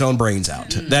blowing its own brains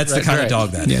out. That's the kind of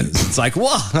dog that is. It's like,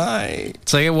 why?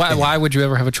 It's like, why would you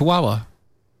ever have a Chihuahua?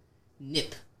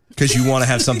 Nip. Because you want to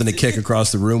have something to kick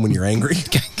across the room when you're angry.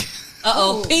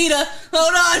 Peter,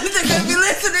 hold on. They're going to be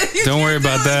listening. Don't worry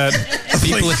about that.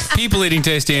 People eating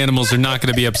tasty animals are not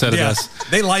going to be upset at us.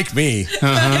 They like me.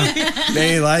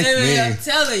 They like me. I'm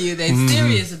telling you, they're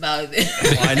serious about it.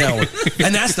 I know.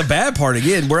 And that's the bad part.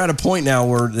 Again, we're at a point now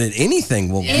where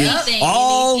anything will anything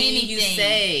you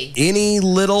say. Any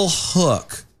little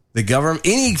hook. The government,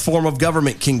 any form of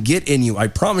government can get in you. I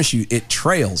promise you, it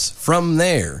trails from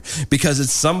there because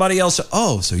it's somebody else.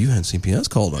 Oh, so you had CPS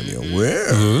called on you?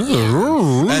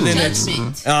 Well, and then it's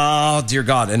oh dear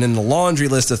God, and then the laundry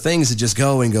list of things that just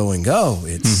go and go and go.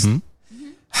 It's it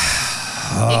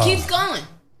keeps going.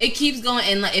 It keeps going,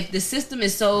 and like if the system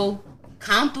is so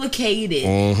complicated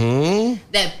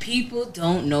that people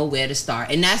don't know where to start,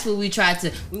 and that's what we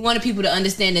wanted people to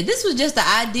understand that this was just the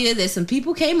idea that some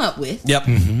people came up with. Yep.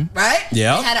 Right.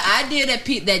 Yeah. They had an idea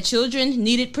that children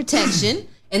needed protection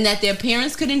and that their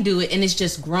parents couldn't do it, and it's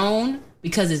just grown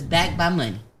because it's backed by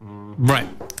money. Right.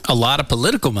 A lot of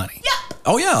political money. Yeah.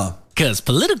 Oh yeah. Because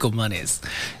political money is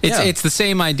it's the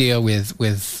same idea with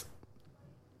pretty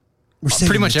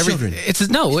much everything. It's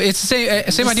the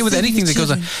same idea with anything that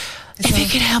goes on. If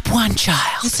it could help one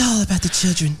child. It's all about the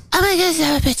children. Oh my God, it's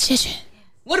all about children.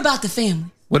 What about the family?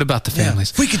 What about the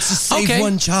families? We could just save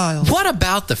one child. What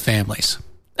about the families?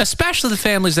 Especially the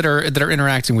families that are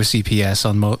interacting with CPS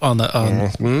on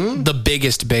the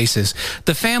biggest basis.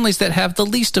 The families that have the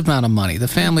least amount of money. The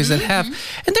families that have,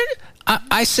 and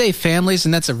I say families,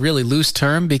 and that's a really loose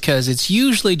term because it's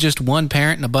usually just one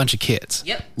parent and a bunch of kids.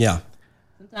 Yep. Yeah.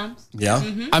 Sometimes. Yeah.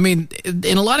 I mean,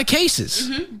 in a lot of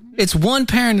cases, it's one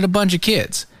parent and a bunch of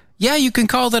kids. Yeah, you can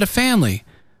call that a family,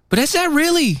 but is that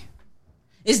really?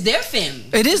 It's their family.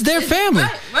 It is their family.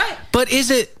 Right. But is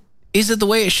it the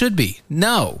way it should be?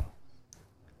 No.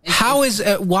 Why is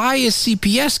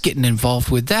CPS getting involved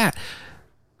with that?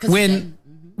 When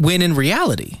in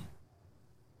reality,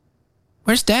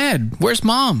 where's dad? Where's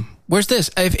mom? Where's this?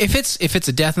 If it's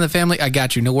a death in the family, I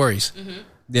got you. No worries.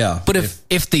 Yeah. But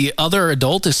if the other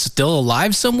adult is still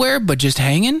alive somewhere but just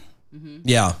hanging,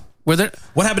 yeah. What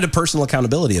happened to personal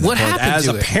accountability? What happened as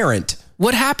a parent?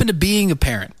 What happened to being a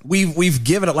parent? We've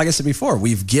given up, like I said before,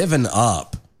 we've given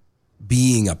up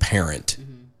being a parent,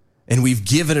 and we've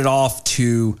given it off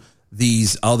to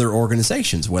these other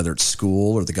organizations, whether it's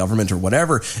school or the government or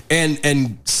whatever.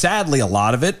 And sadly, a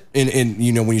lot of it, and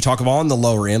when you talk about on the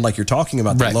lower end, like you're talking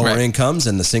about the lower incomes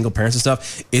and the single parents and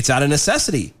stuff, it's out of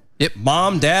necessity. Yep.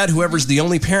 Mom, dad, whoever's the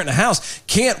only parent in the house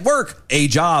can't work a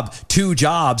job, 2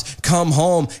 jobs, come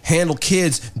home, handle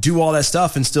kids, do all that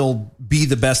stuff and still be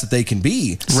the best that they can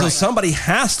be. So somebody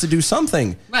has to do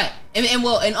something. Right.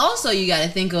 And also you got to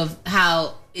think of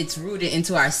how it's rooted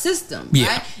into our system,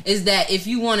 right? Is that if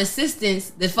you want assistance,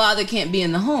 the father can't be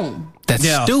in the home. That's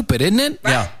stupid, isn't it?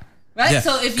 Right. Right, Yeah,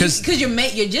 so if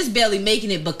you're just barely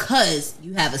making it because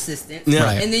you have assistance, Yeah.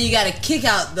 Right. and then you got to kick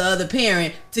out the other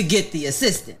parent to get the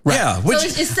assistance. Right. Yeah, so which-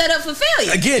 it's set up for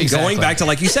failure. Again, going back to,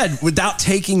 like you said, without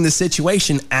taking the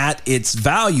situation at its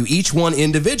value, each one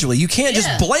individually. You can't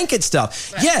just blanket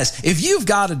stuff. Right. Yes, if you've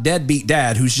got a deadbeat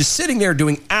dad who's just sitting there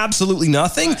doing absolutely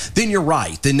nothing, then you're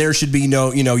right. Then there should be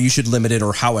no, you should limit it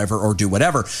or however, or do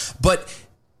whatever. But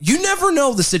you never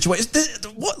know the situation.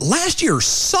 Last year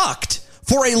sucked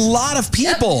for a lot of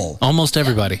people. Almost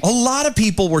everybody. A lot of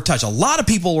people were touched. A lot of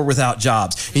people were without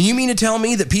jobs. And you mean to tell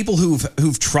me that people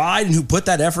who've tried and who put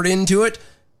that effort into it,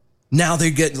 now they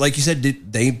get, like you said,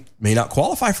 they may not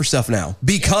qualify for stuff now.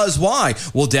 Because why?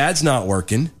 Well, dad's not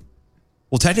working.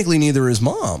 Well, technically neither is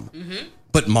mom. Mm-hmm.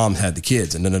 But mom had the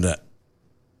kids and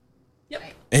Yep.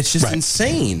 It's just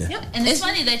insane. Yep. And it's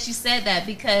funny that you said that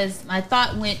because my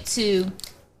thought went to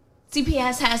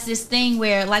CPS has this thing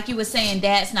where, like you were saying,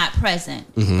 dad's not present,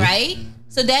 right?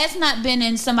 So dad's not been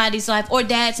in somebody's life or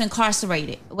dad's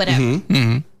incarcerated, whatever.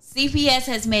 CPS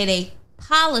has made a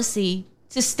policy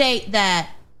to state that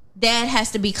dad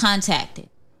has to be contacted.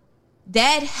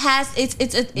 Dad has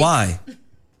it's why?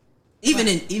 Even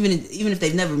if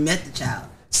they've never met the child.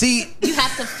 See, you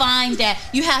have to find dad.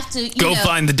 You have to Go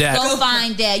find the dad. Go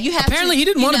find dad. You have Apparently, he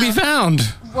didn't want to be found.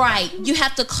 Right. You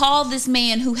have to call this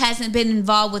man who hasn't been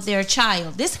involved with their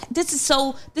child. This is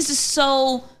so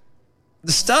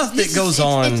the stuff that goes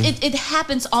on. It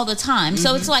happens all the time.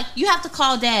 So it's like you have to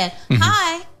call dad.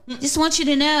 Hi. Just want you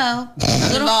to know.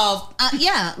 Little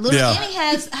Annie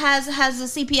has a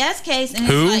CPS case and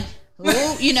Who? it's like,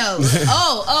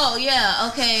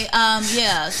 okay,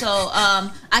 so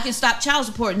I can stop child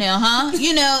support now, huh?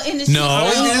 And it's No. I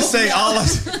was going to say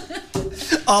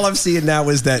all I'm seeing now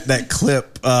is that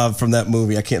clip from that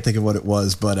movie. I can't think of what it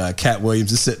was, but Cat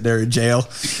Williams is sitting there in jail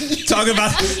talking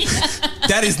about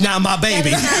that is not my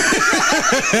baby.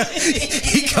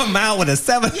 He come out with a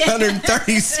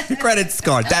 730 credit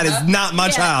score. That is not my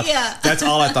child. Yeah. That's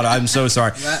all I thought. I'm so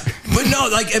sorry. But no,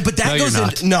 but that goes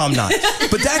into no, I'm not.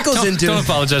 But that goes into Don't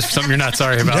apologize for something you're not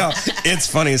sorry about. No, it's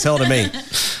funny as hell to me.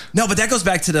 No, but that goes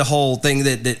back to the whole thing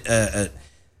that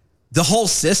the whole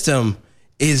system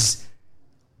is.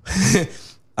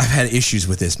 I've had issues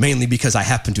with this, mainly because I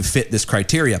happen to fit this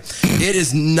criteria. It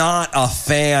is not a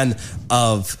fan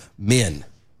of men.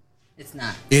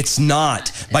 It's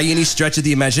not by any stretch of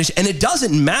the imagination. And it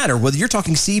doesn't matter whether you're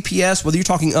talking CPS, whether you're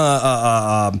talking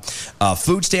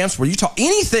food stamps, whether you talk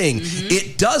anything.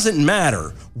 It doesn't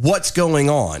matter what's going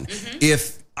on.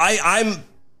 If I'm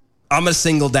a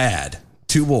single dad,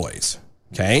 2 boys.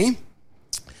 Okay.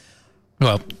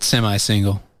 Well,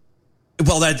 semi-single.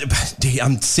 Well,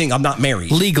 I'm not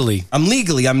married. Legally.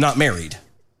 I'm not married.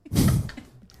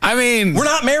 I mean, we're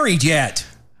not married yet.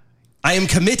 I am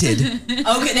committed.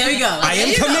 Okay, there we go. I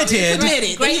am committed.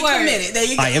 Great word. There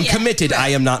you go. I am committed. I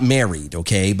am not married,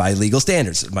 okay, by legal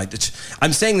standards.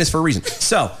 I'm saying this for a reason.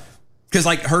 So, because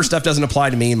like her stuff doesn't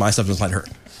apply to me and my stuff doesn't apply to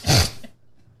her.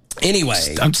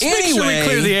 Anyway. I'm just making sure we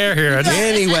clear the air here.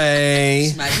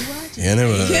 Anyway.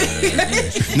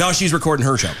 No, she's recording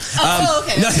her show.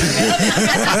 Okay.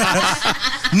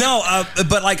 No,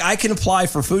 but like I can apply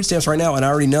for food stamps right now, and I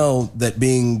already know that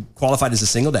being qualified as a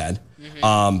single dad,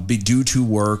 due to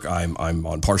work, I'm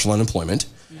on partial unemployment.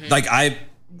 Like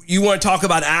you want to talk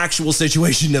about actual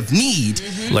situation of need,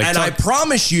 and I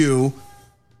promise you,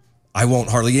 I won't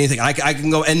hardly get anything. I can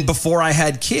go, and before I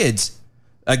had kids.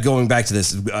 Going back to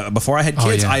this, before I had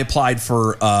kids, I applied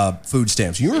for food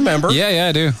stamps. You remember? Yeah,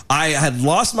 I do. I had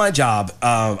lost my job.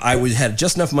 I had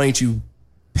just enough money to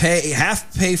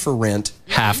half pay for rent.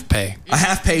 Half pay. I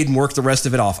half paid and worked the rest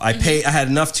of it off. I had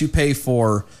enough to pay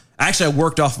for. Actually, I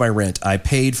worked off my rent. I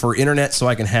paid for internet so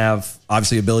I can have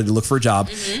obviously ability to look for a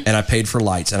job, and I paid for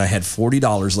lights. And I had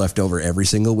 $40 left over every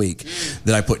single week.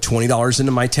 Then I put $20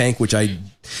 into my tank, which I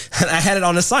had it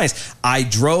on the signs. I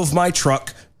drove my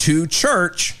truck to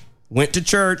church, went to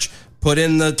church, put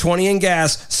in the 20 in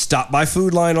gas, stopped by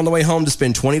Food Line on the way home to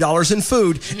spend $20 in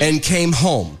food, and came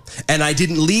home. And I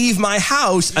didn't leave my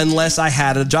house unless I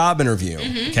had a job interview.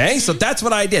 Okay, so that's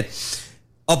what I did.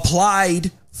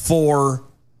 Applied for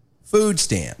food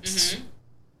stamps.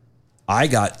 I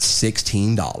got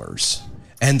 $16.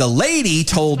 And the lady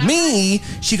told me,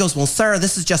 she goes, well, sir,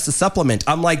 this is just a supplement.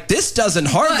 I'm like, this doesn't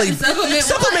hardly...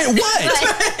 Supplement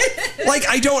what? Like,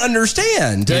 I don't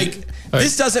understand. Like,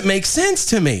 this doesn't make sense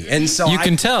to me. And so you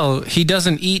can tell he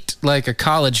doesn't eat like a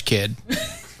college kid.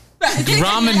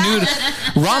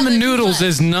 Ramen noodles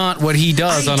is not what he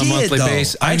does on a monthly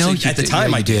basis. I know at the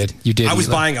time I did. You did. I was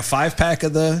buying a 5-pack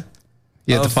of the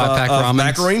 5-pack ramen.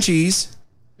 macaroni and cheese.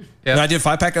 And I did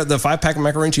 5-pack of the 5-pack of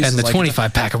macaroni and cheese And the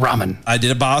 25-pack of ramen. I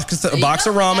did a box of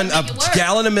ramen, a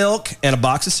gallon of milk, and a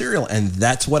box of cereal, and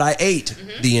that's what I ate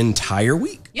the entire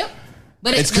week. Yep.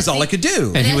 But it's because all I could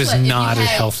do. And he was not as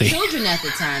healthy. Children at the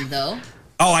time, though.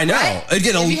 Oh, I know. Right?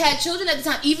 Again, if you had children at the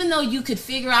time, even though you could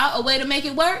figure out a way to make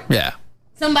it work, yeah,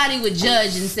 somebody would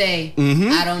judge and say,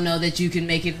 I don't know that you can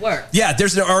make it work. Yeah,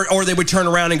 or they would turn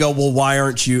around and go, well, why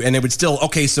aren't you? And they would still,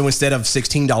 okay, so instead of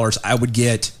 $16, I would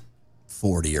get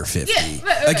 40 or 50. Yeah,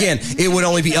 right. Again, it would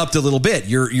only be up to a little bit.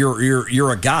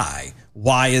 You're a guy.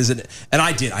 Why is it? And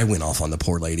I went off on the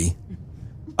poor lady.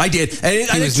 I did. And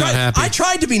He was not happy. I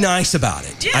tried to be when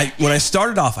I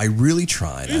started off, I really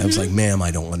tried. I was like, ma'am, I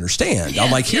don't understand.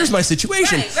 I'm like, here's my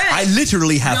situation. Right. I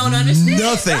literally have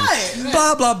nothing. Right.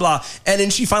 Blah, blah, blah. And then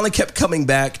she finally kept coming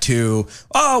back to,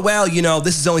 oh, well,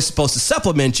 this is only supposed to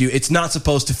supplement you. It's not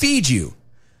supposed to feed you.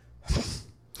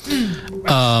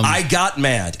 I got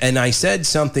mad and I said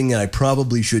something that I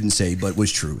probably shouldn't say, but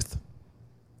was truth.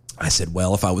 I said,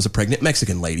 well, if I was a pregnant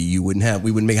Mexican lady, we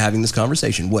wouldn't be having this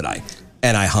conversation, would I?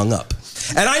 And I hung up.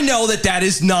 And I know that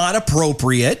is not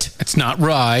appropriate. It's not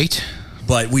right.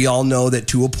 But we all know that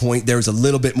to a point, there's a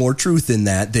little bit more truth in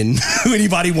that than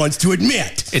anybody wants to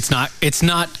admit. It's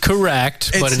not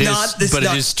correct, but it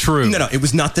is true. No, it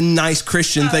was not the nice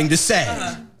Christian thing to say.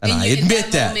 And I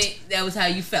admit that. Moment, that was how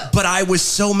you felt. But I was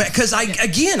so mad because I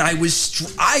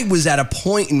was at a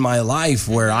point in my life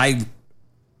where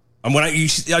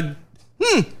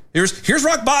here's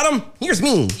rock bottom. Here's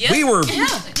me. Yep. We were.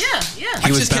 Yeah.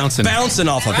 He was bouncing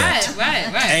off of it.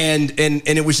 Right. And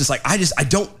it was just like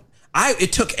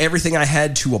it took everything I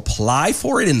had to apply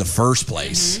for it in the first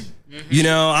place.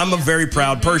 I'm a very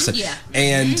proud person. Yeah.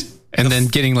 And then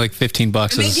getting like $15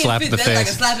 as a slap in the face. Like a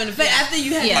slap in the face after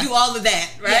you had to do all of that,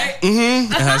 right?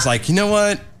 And I was like, you know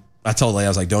what? I told Leigh, I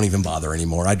was like, don't even bother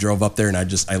anymore. I drove up there and I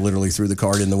literally threw the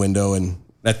card in the window and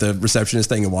at the receptionist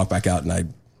thing and walked back out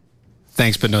and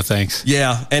thanks, but no thanks.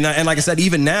 Yeah. And like I said,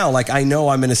 even now, like I know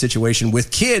I'm in a situation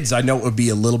with kids. I know it would be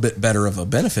a little bit better of a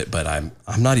benefit, but I'm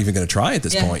not even going to try at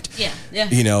this point.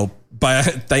 Yeah. But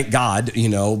thank God,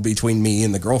 between me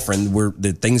and the girlfriend,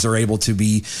 the things are able to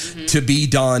be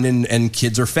done and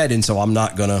kids are fed. And so I'm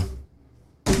not going to.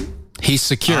 He's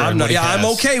secure. I'm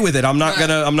okay with it. I'm not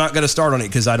gonna start on it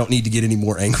because I don't need to get any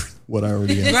more angry. What I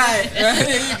already am.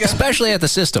 Right. Especially at the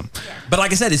system. But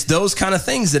like I said, it's those kind of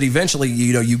things that eventually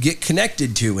you get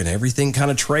connected to, and everything kind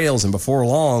of trails. And before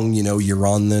long, you're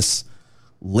on this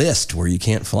list where you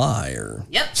can't fly or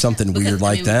something weird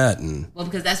like that. And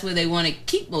because that's where they want to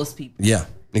keep most people. Yeah.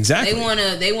 Exactly.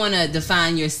 They want to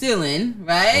define your ceiling,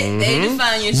 right? Mm-hmm. They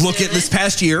define your ceiling. Look at this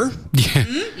past year.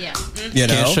 Yeah.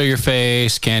 Can't show your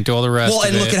face, can't do all the rest of it. Well,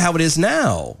 and look at how it is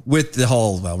now with the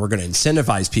whole, we're going to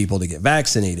incentivize people to get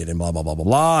vaccinated and blah, blah, blah, blah,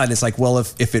 blah. And it's like, well,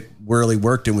 if it really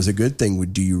worked and was a good thing,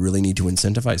 do you really need to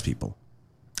incentivize people?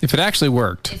 If it actually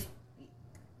worked.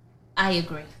 I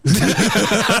agree.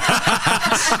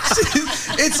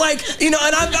 It's like, and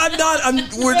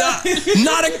we're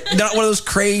not one of those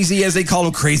crazy, as they call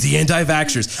them, crazy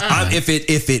anti-vaxxers.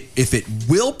 If it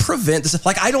will prevent this,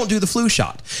 like I don't do the flu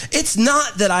shot. It's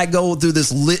not that I go through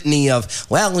this litany of,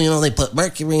 they put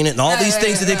mercury in it and all these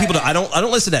things that people do. I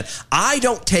don't listen to that. I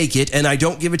don't take it and I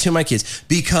don't give it to my kids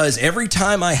because every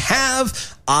time I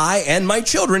and my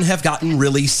children have gotten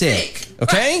really sick.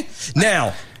 Okay? Right.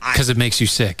 Now, because it makes you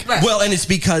sick. Right. Well, and it's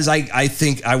because I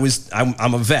think I'm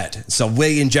a vet. So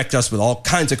they inject us with all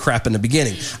kinds of crap in the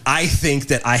beginning. I think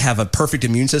that I have a perfect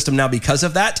immune system now because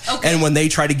of that. Okay. And when they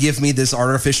try to give me this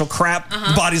artificial crap,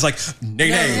 the body's like,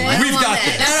 nay, we've got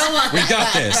this. We've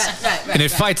got this. Right. And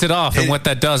it fights it off. And what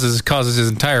that does is it causes his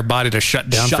entire body to shut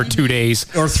down for 2 days.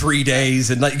 Or 3 days.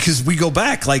 And because we go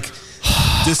back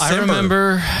December. I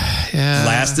remember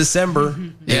last December.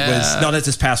 It was not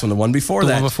this past one, the one before that.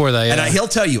 The one before that, yeah. And he'll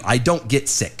tell you, I don't get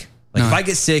sick. If I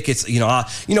get sick, it's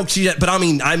but I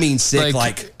mean sick.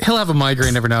 Like he'll have a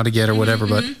migraine every now and again or whatever,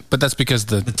 but that's because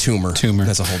the tumor.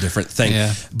 That's a whole different thing.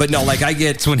 Yeah. But no, I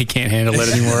get it's when he can't handle it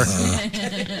anymore.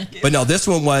 But no, this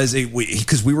one was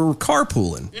because we were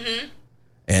carpooling,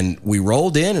 and we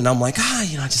rolled in, and I'm like,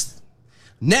 just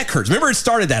neck hurts. Remember, it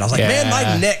started that. I was like, man,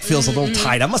 my neck feels a little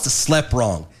tight. I must have slept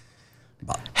wrong.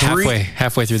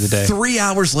 Halfway through the day. 3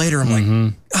 hours later, I'm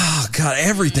like, oh God,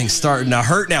 everything's starting to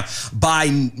hurt now. By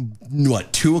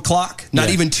 2 o'clock? Not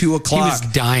even 2 o'clock. He was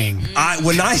dying.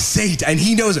 When I say, and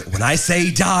he knows it. When I say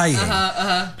dying,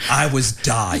 I was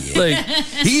dying.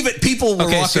 People were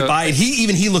walking by, and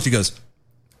he looked and goes,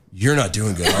 you're not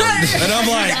doing good, are you? And I'm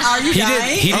like, are you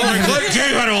dying? He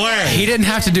didn't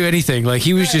have to do anything. Like,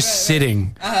 he was just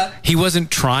sitting. He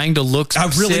wasn't trying to look I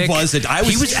really sick. wasn't.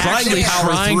 He was actually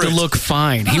trying to look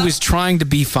fine. He was trying to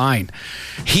be fine.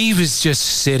 He was just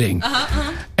sitting,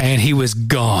 and he was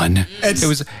gone. It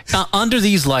was under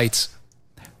these lights.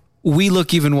 We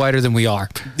look even whiter than we are.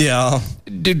 Yeah.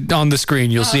 Dude, on the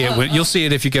screen, you'll see it. You'll see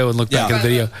it if you go and look back at the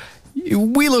video.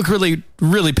 We look really,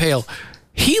 really pale.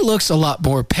 He looks a lot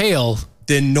more pale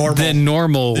than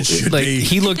normal. Like be.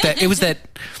 he looked at it was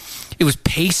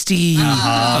pasty,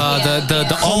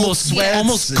 the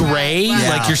almost gray,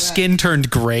 like your skin turned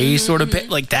gray, sort of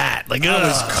like that. Like it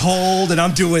was cold, and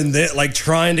I'm doing this, like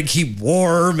trying to keep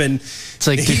warm, and it's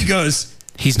like he goes.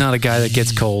 He's not a guy that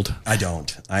gets cold. I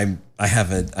don't. I'm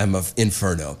of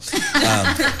inferno.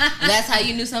 That's how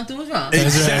you knew something was wrong.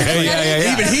 Exactly.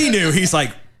 Yeah. Even he knew. He's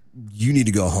like, you need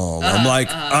to go home. I'm like,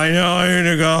 I know I need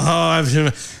to go home.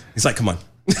 He's like, come on.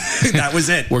 That was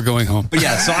it. We're going home. But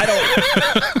yeah, so I don't.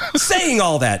 Saying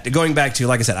all that, going back to,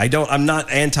 like I said, I'm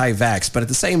not anti-vax, but at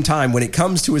the same time, when it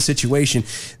comes to a situation,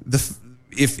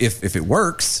 if it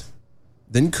works,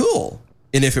 then cool,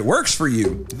 and if it works for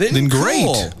you, then great.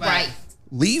 Cool. Right.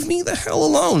 Leave me the hell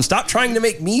alone. Stop trying to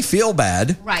make me feel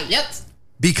bad. Right. Yep.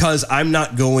 Because I'm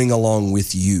not going along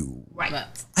with you. Right.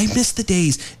 I miss the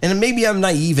days, and maybe I'm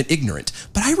naive and ignorant,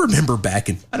 but I remember back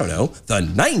in, I don't know, the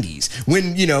 90s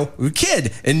when, you know, we were a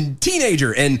kid and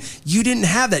teenager, and you didn't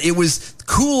have that. It was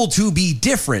cool to be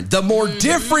different. The more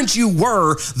different you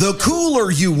were, the cooler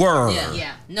you were.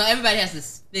 Yeah. No, everybody has to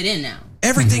fit in now.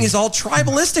 Everything is all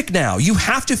tribalistic now. You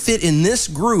have to fit in this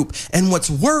group, and what's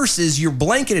worse is you're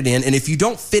blanketed in, and if you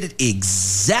don't fit it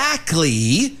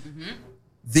exactly,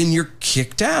 then you're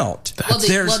kicked out. Well,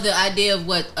 the idea of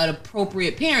what an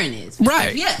appropriate parent is.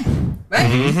 Right. Yeah. Right?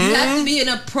 You have to be an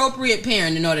appropriate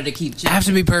parent in order to keep children. Have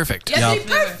to be perfect. You have to be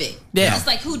perfect. Yeah. It's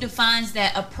like, who defines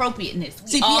that appropriateness?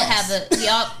 We CPS. all have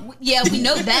we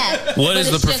know that. What But is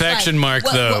the it's just perfection mark,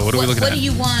 though? What are we looking What at? do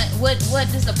you want? What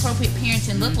does appropriate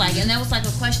parenting look like? And that was like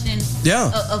a question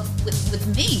with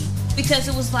me. Because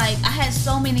it was like, I had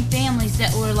so many families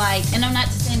that were like, and I'm not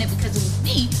just saying it because it was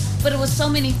me, but it was so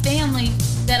many families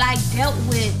that I dealt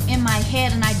with in my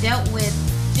head, and I dealt with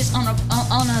just I'm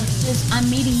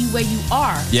meeting you where you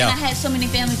are. Yeah. And I had so many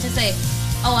families to say,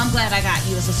 oh, I'm glad I got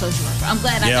you as a social worker. I'm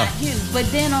glad I got you. But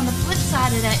then on the flip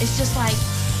side of that, it's just like,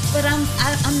 but I'm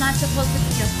not supposed to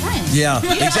be your friend. Yeah,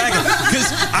 exactly. Because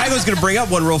I was going to bring up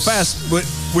one real fast, but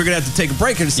we're going to have to take a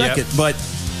break in a second. But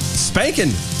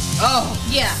spanking. Oh,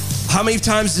 yeah. How many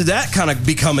times did that kind of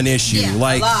become an issue? Yeah,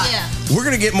 like, a lot. Yeah. We're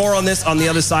going to get more on this on the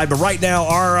other side. But right now,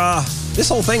 our this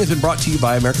whole thing has been brought to you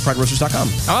by AmericanPrideRoasters.com.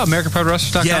 Oh,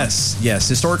 AmericanPrideRoasters.com. Yes.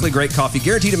 Historically great coffee,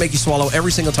 guaranteed to make you swallow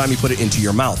every single time you put it into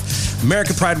your mouth.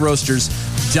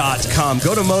 AmericanPrideRoasters.com.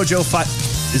 Go to Mojo 5.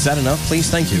 Is that enough? Please,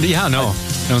 thank you. Yeah, no.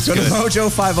 Go to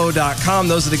Mojo50.com.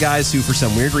 Those are the guys who, for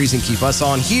some weird reason, keep us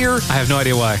on here. I have no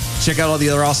idea why. Check out all the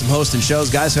other awesome hosts and shows,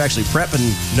 guys who actually prep and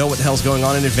know what the hell's going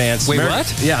on in advance. Wait,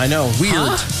 what? Yeah, I know. Weird.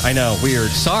 Huh? I know.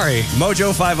 Weird. Sorry.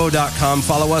 Mojo50.com.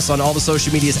 Follow us on all the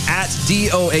social medias at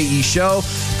DOAE Show.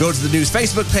 Go to the news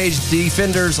Facebook page,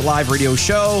 Defenders Live Radio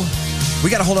Show. We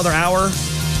got a whole other hour.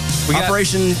 We got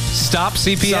Operation Stop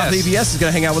CPS. Stop CPS is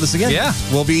going to hang out with us again. Yeah.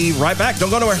 We'll be right back. Don't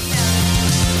go nowhere.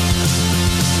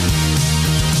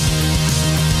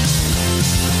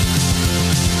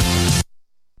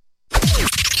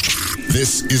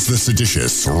 This is the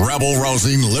seditious,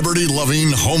 rabble-rousing,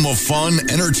 liberty-loving, home of fun,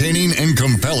 entertaining, and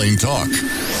compelling talk.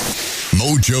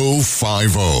 Mojo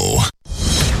 50.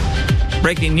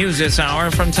 Breaking news this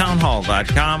hour from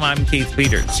townhall.com. I'm Keith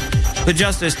Peters. The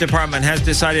Justice Department has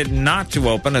decided not to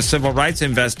open a civil rights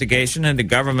investigation into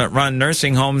government-run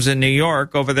nursing homes in New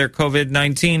York over their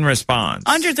COVID-19 response.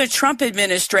 Under the Trump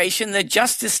administration, the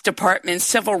Justice Department's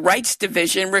Civil Rights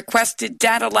Division requested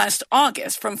data last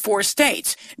August from 4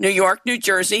 states, New York, New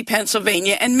Jersey,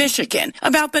 Pennsylvania, and Michigan,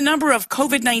 about the number of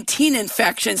COVID-19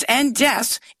 infections and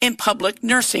deaths in public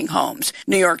nursing homes.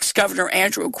 New York's Governor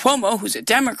Andrew Cuomo, who's a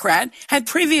Democrat, had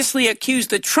previously accused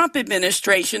the Trump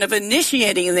administration of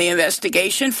initiating the investigation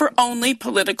for only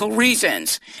political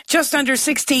reasons. Just under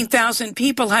 16,000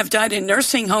 people have died in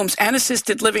nursing homes and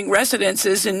assisted living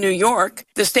residences in New York.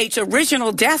 The state's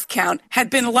original death count had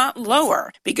been a lot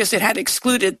lower because it had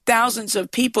excluded thousands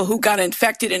of people who got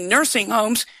infected in nursing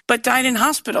homes but died in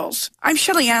hospitals. I'm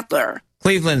Shelley Adler.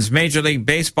 Cleveland's Major League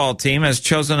Baseball team has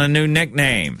chosen a new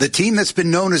nickname. The team that's been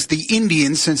known as the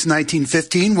Indians since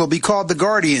 1915 will be called the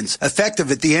Guardians, effective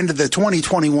at the end of the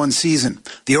 2021 season.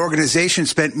 The organization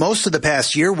spent most of the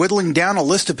past year whittling down a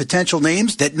list of potential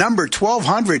names that numbered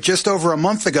 1,200 just over a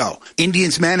month ago.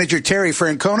 Indians manager Terry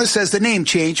Francona says the name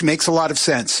change makes a lot of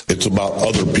sense. It's about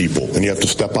other people, and you have to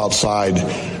step outside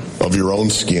of your own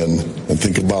skin and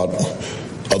think about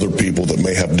other people that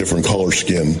may have different color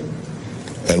skin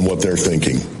and what they're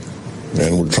thinking.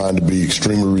 And we're trying to be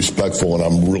extremely respectful, and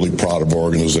I'm really proud of our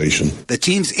organization. The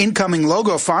team's incoming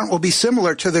logo font will be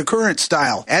similar to the current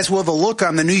style, as will the look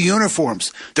on the new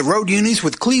uniforms. The road unis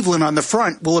with Cleveland on the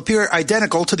front will appear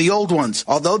identical to the old ones,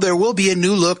 although there will be a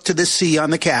new look to the C on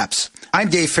the caps.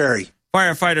 I'm Dave Ferry.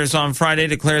 Firefighters on Friday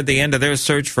declared the end of their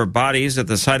search for bodies at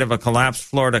the site of a collapsed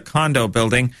Florida condo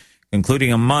building,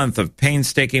 concluding a month of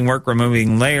painstaking work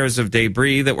removing layers of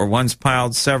debris that were once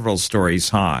piled several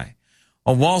stories high.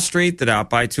 On Wall Street, the Dow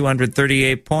by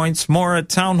 238 points. More at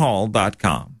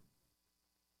townhall.com.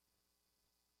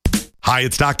 Hi,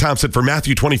 it's Doc Thompson for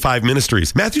Matthew 25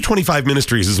 Ministries. Matthew 25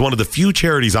 Ministries is one of the few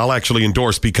charities I'll actually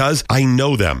endorse because I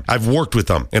know them. I've worked with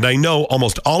them, and I know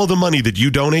almost all of the money that you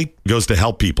donate goes to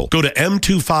help people. Go to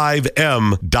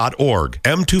m25m.org,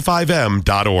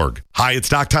 m25m.org. Hi, it's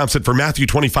Doc Thompson for Matthew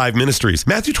 25 Ministries.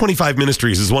 Matthew 25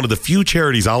 Ministries is one of the few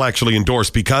charities I'll actually endorse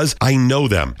because I know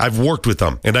them. I've worked with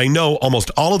them, and I know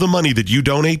almost all of the money that you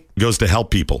donate goes to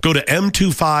help people. Go to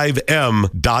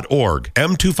m25m.org,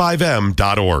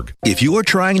 m25m.org. If you're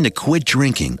trying to quit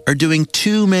drinking or doing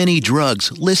too many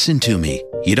drugs, listen to me.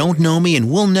 You don't know me and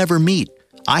we'll never meet.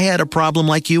 I had a problem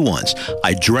like you once.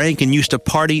 I drank and used to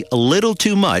party a little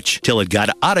too much till it got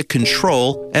out of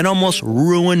control and almost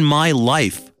ruined my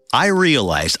life. I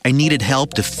realized I needed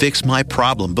help to fix my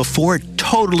problem before it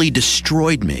totally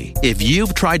destroyed me. If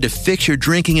you've tried to fix your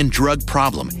drinking and drug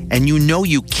problem and you know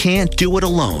you can't do it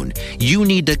alone, you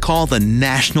need to call the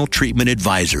National Treatment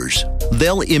Advisors.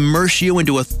 They'll immerse you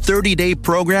into a 30-day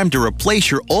program to replace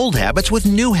your old habits with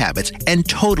new habits and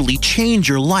totally change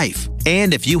your life.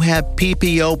 And if you have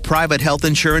PPO private health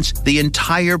insurance, the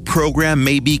entire program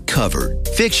may be covered.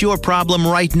 Fix your problem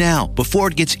right now before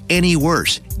it gets any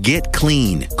worse. Get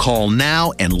clean. Call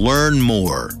now and learn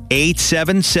more.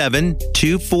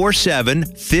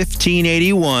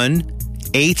 877-247-1581.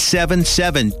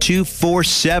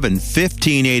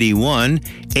 877-247-1581.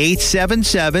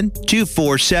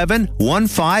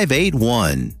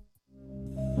 877-247-1581.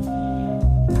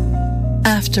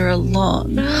 After a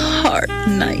long, hard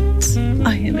night,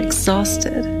 I am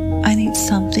exhausted. I need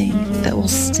something that will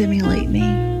stimulate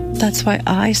me. That's why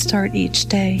I start each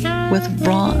day with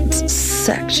Ron's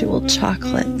sexual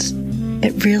chocolate.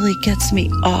 It really gets me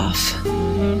off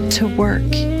to work.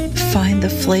 Find the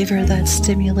flavor that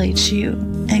stimulates you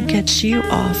and gets you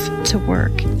off to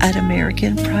work at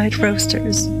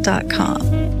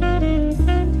AmericanPrideRoasters.com.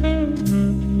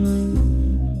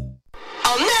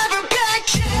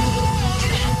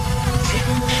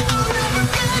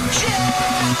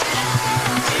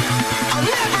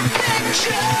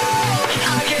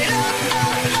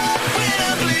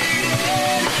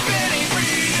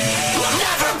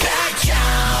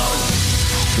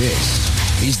 This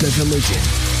is the collision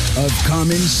of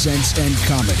common sense and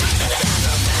comedy.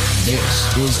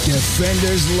 This is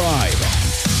Defenders Live.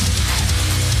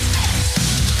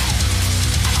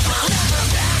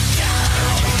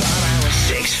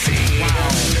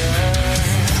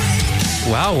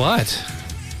 Wow, what?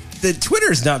 The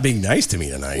Twitter's not being nice to me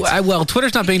tonight. Well,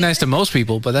 Twitter's not being nice to most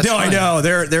people, but that's fine. I know. I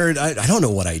don't know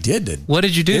what I did. What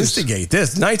did you do? Instigate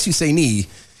this. Knights Who Say Knee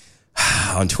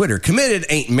on Twitter. Committed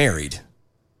ain't married.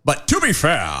 But to be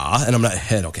fair, and I'm not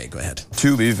ahead. Okay, go ahead.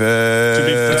 To be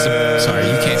fair. Sorry,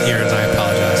 you can't hear it. I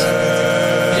apologize.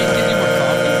 I didn't get any more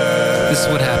coffee. This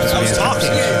is what happens when you have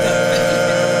conversation.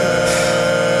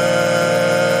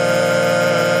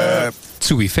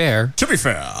 To be fair. To be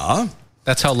fair.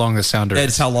 That's how long the sounder is.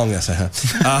 It's how long this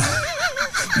is.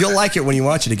 You'll like it when you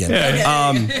watch it again.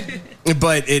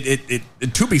 But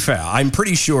to be fair, I'm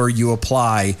pretty sure you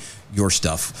apply your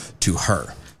stuff to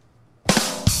her.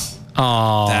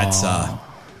 Oh, that's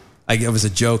it was a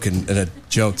joke and a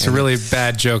joke. It's a really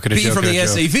bad joke and a joke. From the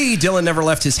SAV, Dylan never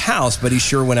left his house, but he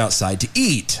sure went outside to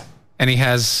eat. And he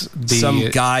has some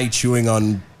guy chewing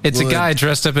on. It's wood. A guy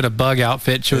dressed up in a bug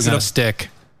outfit chewing on a stick.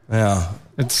 Yeah,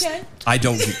 it's. Okay. I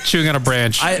don't chewing on a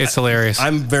branch. It's hilarious.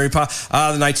 I'm very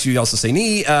the Knights Who Also Say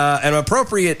Knee. An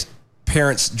appropriate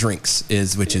parents' drinks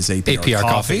which is APR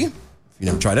coffee. If you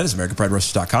never tried it, it's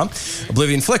AmericanPrideRoasters.com.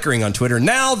 Oblivion Flickering on Twitter.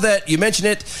 Now that you mention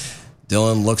it,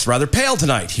 Dylan looks rather pale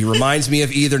tonight. He reminds me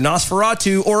of either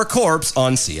Nosferatu or a corpse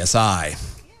on CSI.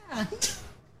 Yeah.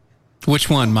 Which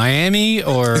one, Miami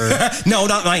or? No,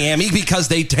 not Miami, because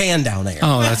they tan down there.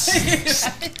 Oh,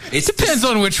 it depends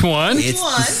on which one. It's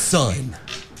the sun.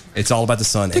 It's all about the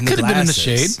sun. It could have been in the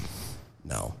shade.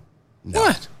 No.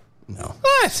 What? No.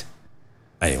 What?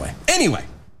 Anyway.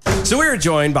 So we were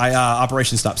joined by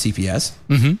Operation Stop CPS.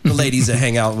 The ladies that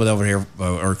hang out with over here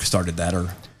or started that, or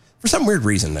for some weird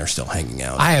reason they're still hanging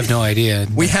out. I have no idea.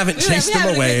 We haven't chased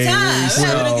them away.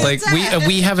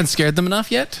 We haven't scared them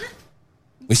enough yet.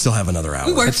 We still have another hour.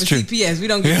 We work for CPS. We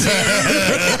don't get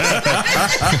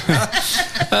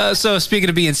scared. So speaking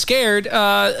of being scared,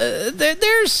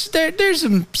 there's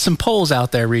some polls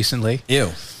out there recently.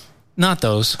 Ew. Not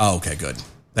those. Oh, okay, good.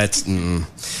 That's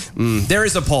there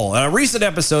is a poll. A recent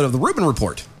episode of the Rubin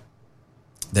Report.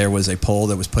 There was a poll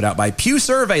that was put out by Pew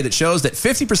Survey that shows that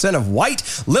 50% of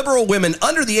white liberal women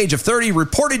under the age of 30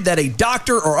 reported that a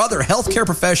doctor or other healthcare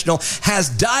professional has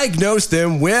diagnosed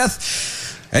them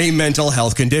with a mental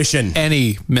health condition.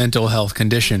 Any mental health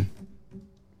condition.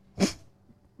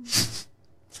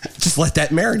 Just let that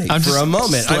marinate for a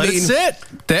moment. Let it sit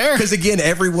there. Because again,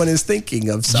 everyone is thinking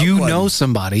of someone. You know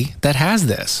somebody that has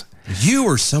this. You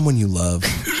or someone you love.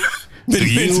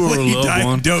 You or a loved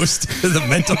one diagnosed with a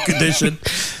mental condition.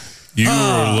 You or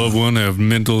a loved one have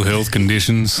mental health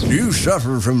conditions. You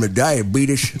suffer from the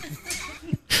diabetes.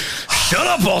 Shut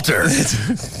up, Walter.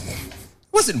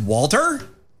 Wasn't Walter?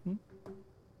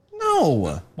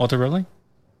 No. Walter Rowley?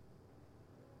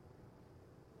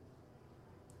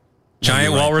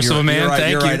 Giant walrus of a man. Thank you.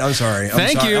 You're right. I'm sorry.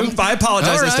 Thank you. I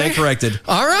apologize. I stand corrected.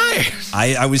 All right.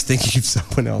 I was thinking of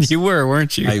someone else. You were,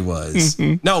 weren't you? I was.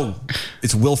 No,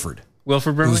 it's Wilford.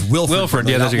 Wilford Brimley? It was Wilford.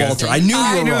 Yeah, that's Walter. good. I knew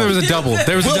there was a double.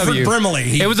 There was Wilford a W.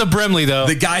 Brimley. It was a Brimley, though.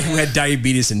 The guy who had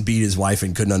diabetes and beat his wife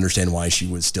and couldn't understand why she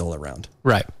was still around.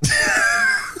 Right.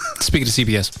 Speaking of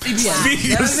CPS.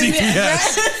 Speaking of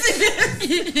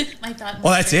CPS.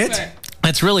 Well, that's it.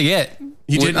 That's really it.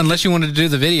 Unless you wanted to do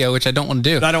the video, which I don't want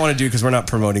to do. I don't want to do because we're not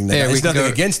promoting that. There's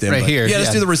nothing against them. Right here. Yeah,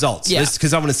 let's do the results. Yeah.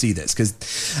 Because I want to see this.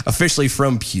 Because officially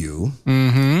from Pew,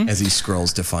 as he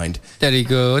scrolls to find. There you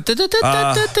go.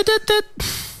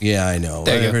 Yeah, I know.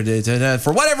 There you go.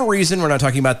 For whatever reason, we're not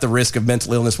talking about the risk of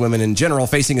mental illness women in general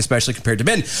facing, especially compared to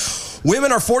men.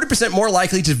 Women are 40% more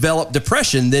likely to develop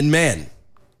depression than men.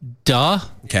 Duh.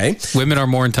 Okay. Women are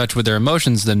more in touch with their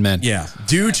emotions than men. Yeah.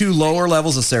 Due to lower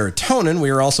levels of serotonin, we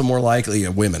are also more likely,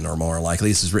 women are more likely,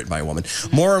 this is written by a woman,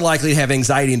 more likely to have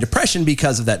anxiety and depression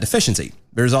because of that deficiency.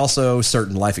 There's also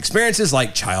certain life experiences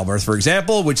like childbirth, for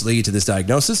example, which lead to this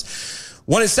diagnosis.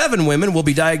 1 in 7 women will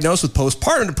be diagnosed with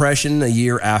postpartum depression a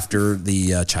year after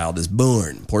the child is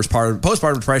born.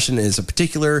 Postpartum depression is a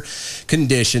particular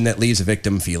condition that leaves a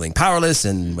victim feeling powerless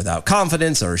and without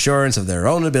confidence or assurance of their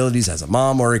own abilities as a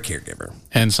mom or a caregiver.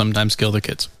 And sometimes kill their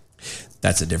kids.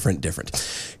 That's a different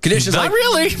conditions. Not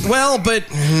really. Well, but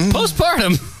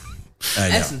postpartum. I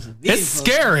know. It's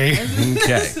scary.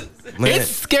 Okay. It's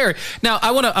scary. Now,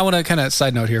 I want to kind of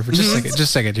side note here for just a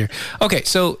second here. Okay,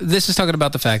 so this is talking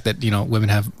about the fact that, women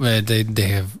have they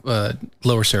have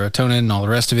lower serotonin and all the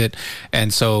rest of it,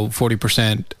 and so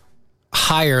 40%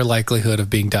 higher likelihood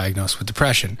of being diagnosed with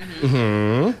depression.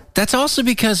 Mm-hmm. That's also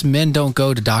because men don't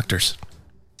go to doctors.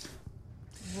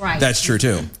 Right. That's true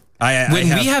too.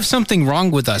 We have something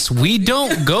wrong with us, we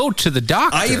don't go to the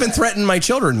doctor. I even threaten my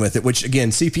children with it, which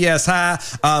again, CPS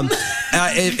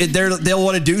they'll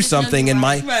want to do something, and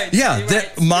my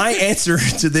answer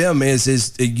to them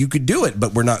is you could do it,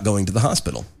 but we're not going to the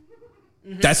hospital.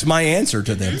 That's my answer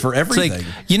to them for everything. Like,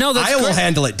 that's I will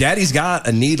handle it. Daddy's got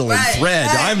a needle and thread.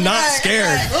 I'm not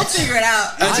scared. We'll figure it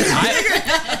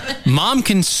out. Mom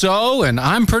can sew, and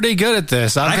I'm pretty good at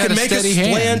this. I can make a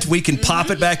splint. We can pop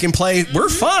it back in play. We're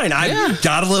fine. I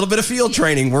got a little bit of field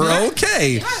training. We're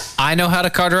okay. I know how to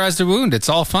cauterize the wound. It's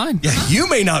all fine. Yeah, you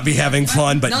may not be having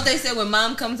fun, but don't they say when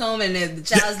mom comes home and the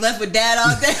child's left with dad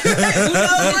all day? Who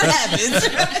knows what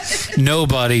happens?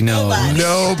 Nobody knows.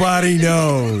 Nobody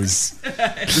knows.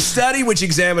 The study, which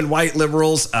examined white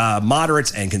liberals,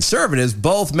 moderates, and conservatives,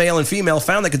 both male and female,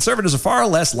 found that conservatives are far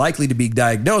less likely to be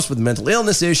diagnosed with mental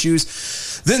illness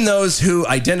issues than those who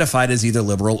identified as either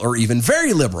liberal or even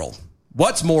very liberal.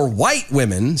 What's more, white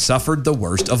women suffered the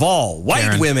worst of all.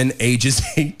 White women ages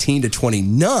 18 to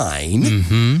 29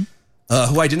 who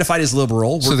identified as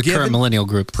liberal were the current millennial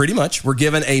group. Pretty much. Were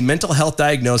given a mental health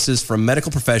diagnosis from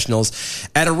medical professionals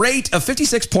at a rate of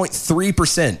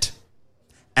 56.3%.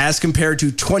 as compared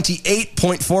to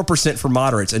 28.4% for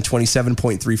moderates and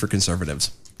 27.3% for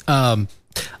conservatives.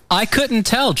 I couldn't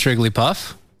tell,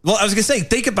 Trigglypuff. Well, I was gonna say,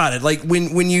 think about it. Like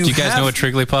when you. Do you guys know what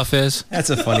Trigglypuff is? That's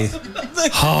a funny.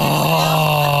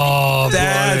 Oh,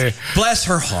 boy. Bless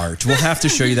her heart. We'll have to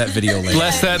show you that video later.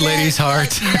 Bless that lady's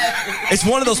heart. It's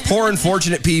one of those poor,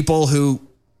 unfortunate people who,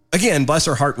 again, bless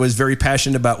her heart, was very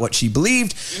passionate about what she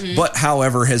believed, but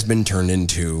however has been turned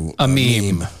into a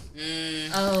meme.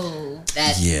 Oh,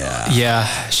 that.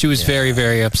 Yeah. She was very,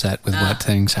 very upset with what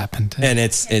things happened. And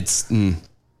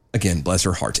again, bless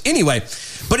her heart. Anyway,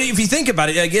 but if you think about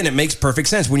it, again, it makes perfect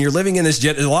sense. When you're living in this,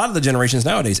 a lot of the generations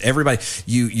nowadays, everybody,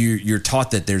 you're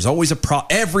taught that there's always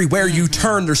everywhere you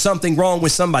turn, there's something wrong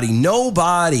with somebody.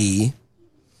 Nobody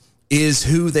is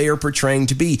who they are portraying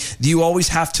to be. You always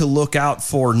have to look out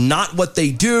for not what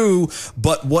they do,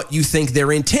 but what you think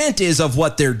their intent is of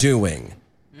what they're doing.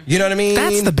 You know what I mean?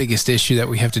 That's the biggest issue that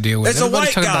we have to deal with. It's a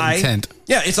white guy.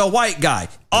 Yeah, it's a white guy.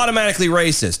 Automatically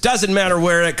racist. Doesn't matter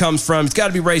where it comes from. It's got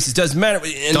to be racist. Doesn't matter.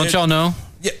 And don't y'all know?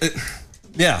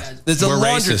 Yeah. There's We're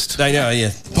laundry. racist. I know,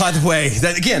 yeah. By the way,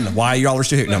 that again, why y'all are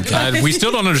still here. No, I'm kidding. We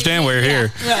still don't understand why you're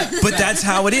here. But that's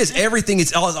how it is. Everything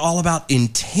is all about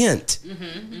intent.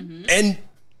 And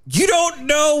you don't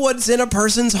know what's in a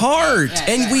person's heart.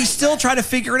 And we still try to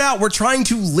figure it out. We're trying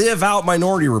to live out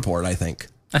Minority Report, I think.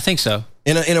 I think so.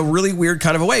 In a really weird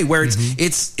kind of a way where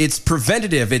it's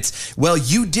preventative. It's, well,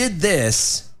 you did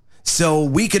this, so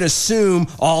we can assume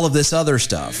all of this other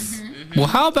stuff. Well,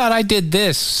 how about I did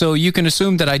this, so you can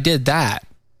assume that I did that?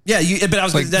 Yeah, but I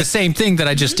was like the same thing that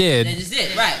I just did.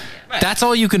 Right. That's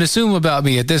all you can assume about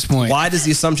me at this point. Why does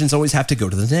the assumptions always have to go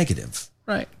to the negative?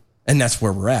 Right. And that's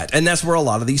where we're at. And that's where a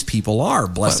lot of these people are.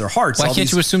 Bless their hearts. Why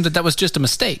can't you assume that was just a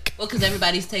mistake? Well, because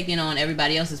everybody's taking on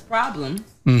everybody else's problems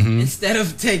instead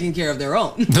of taking care of their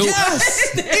own.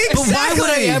 Yes, exactly. But why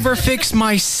would I ever fix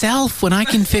myself when I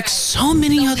can fix so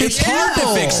many other people? Hard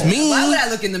to fix me. Why would I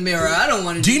look in the mirror? I don't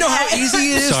want to. Do you know how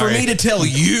easy it is for me to tell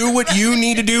you what you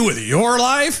need to do with your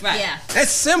life? Right. Yeah. It's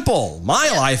simple.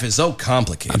 My life is so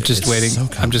complicated. I'm just waiting.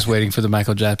 I'm just waiting for the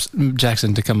Michael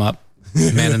Jackson to come up.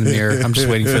 Man in the mirror. I'm just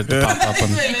waiting for it to pop up.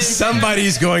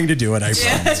 Somebody's going to do it. I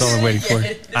promise. That's all I'm waiting for.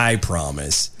 I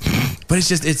promise. But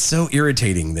it's so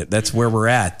irritating that's where we're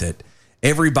at, that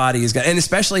everybody is got, and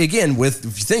especially again if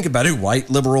you think about it, white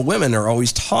liberal women are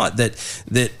always taught that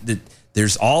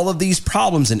there's all of these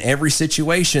problems in every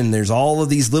situation. There's all of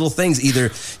these little things. Either,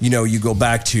 you go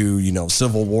back to,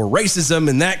 Civil War racism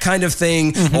and that kind of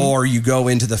thing, or you go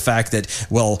into the fact that,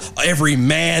 well, every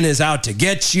man is out to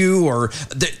get you, or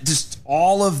just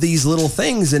all of these little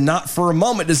things. And not for a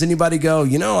moment does anybody go,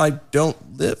 I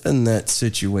don't live in that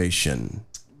situation.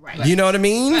 Right. You know what I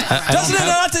mean?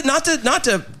 Not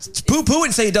to poo-poo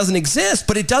and say it doesn't exist,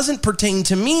 but it doesn't pertain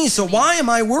to me. So why am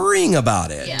I worrying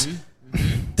about it? Yeah.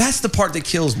 That's the part that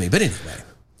kills me. But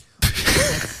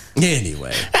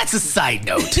anyway. That's a side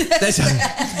note. That's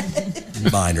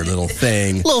a minor little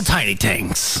thing. Little tiny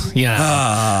things.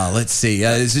 Yeah. Let's see.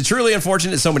 It's truly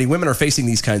unfortunate so many women are facing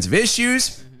these kinds of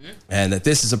issues, and that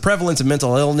this is a prevalence of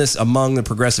mental illness among the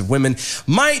progressive women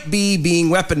might be being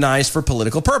weaponized for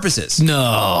political purposes.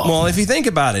 No. Well, if you think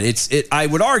about it, I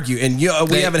would argue, and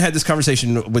we haven't had this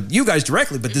conversation with you guys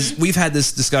directly, but we've had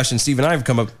this discussion. Steve and I have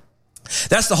come up.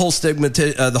 That's the whole stigma,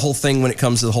 the whole thing when it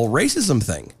comes to the whole racism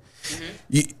thing.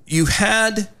 You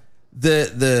had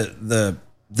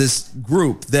this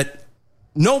group that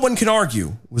no one can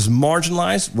argue was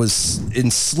marginalized, was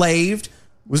enslaved,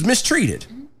 was mistreated.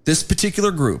 This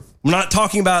particular group. I'm not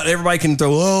talking about everybody can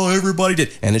throw, everybody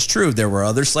did. And it's true, there were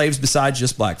other slaves besides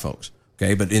just black folks.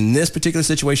 Okay, but in this particular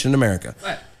situation in America,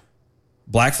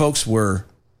 black folks were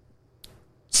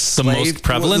the most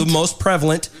prevalent. The most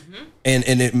prevalent, and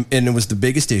it was the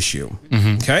biggest issue.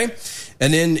 Okay,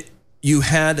 and then you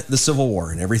had the Civil War,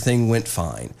 and everything went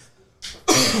fine.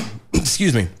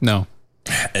 Excuse me. No.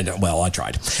 And I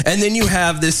tried. And then you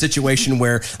have this situation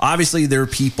where obviously there are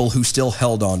people who still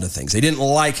held on to things. They didn't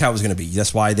like how it was going to be.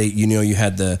 That's why you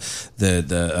had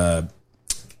the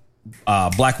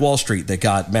Black Wall Street that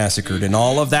got massacred and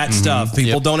all of that stuff.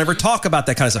 People don't ever talk about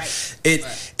that kind of stuff.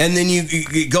 And then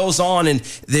it goes on, and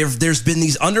there's been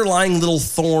these underlying little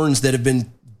thorns that have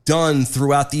been done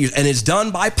throughout the years, and it's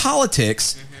done by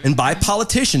politics and by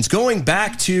politicians, going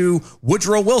back to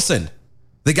Woodrow Wilson,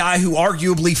 the guy who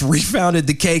arguably refounded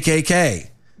the KKK.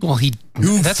 Well,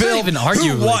 that's not even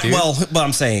arguably, dude. Well,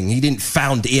 I'm saying he didn't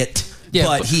found it,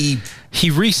 but he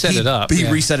reset it up. He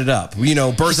reset it up.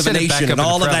 Birth of a Nation and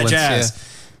all of that jazz.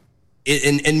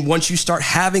 Yeah. And once you start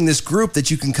having this group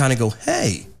that you can kind of go,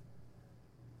 hey,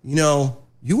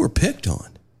 you were picked on.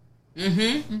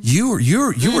 You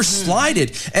were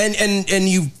slighted, and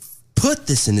you put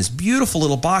this in this beautiful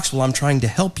little box while I'm trying to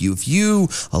help you. If you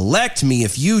elect me,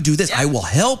 if you do this, I will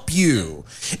help you.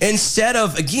 Instead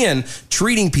of, again,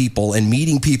 treating people and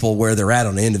meeting people where they're at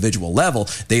on an individual level,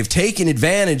 they've taken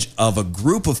advantage of a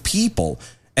group of people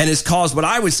and has caused what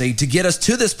I would say to get us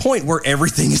to this point where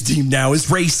everything is deemed now as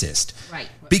racist. Right.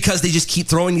 Because they just keep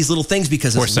throwing these little things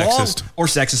because it's sexist. or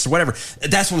sexist or whatever.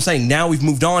 That's what I'm saying. Now we've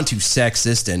moved on to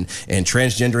sexist and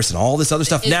transgenderist and all this other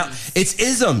stuff. Now it's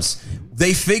isms.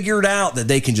 They figured out that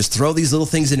they can just throw these little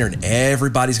things in there and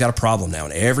everybody's got a problem now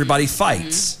and everybody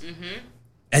fights.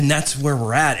 And that's where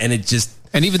we're at. And it just...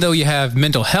 And even though you have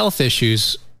mental health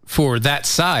issues for that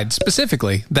side,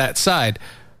 specifically that side,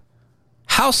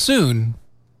 how soon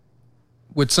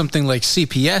would something like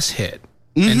CPS hit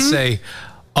and say,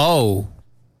 oh,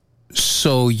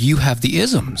 so you have the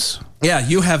isms? Yeah,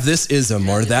 you have this ism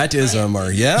or that ism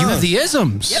or you have the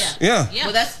isms. Yeah.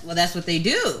 Well, that's what they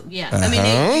do. Yeah. I mean,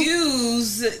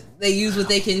 they use what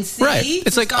they can see. Right.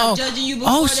 It's like, judging you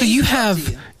before so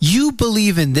you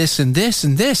believe in this and this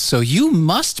and this, so you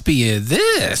must be a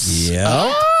this. Yep.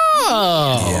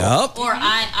 Oh. Yep. Or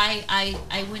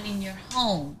I went in your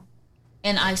home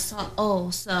and I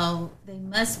saw, so they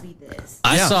must be this.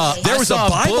 There was a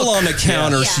Bible on the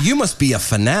counter, so you must be a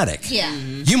fanatic. Yeah.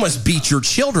 You must beat your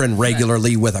children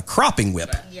regularly with a cropping whip.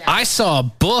 I saw a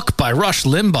book by Rush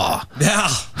Limbaugh.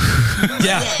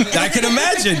 Yeah, I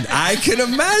can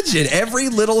imagine every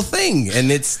little thing,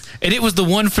 and it was the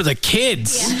one for the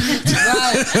kids.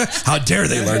 How dare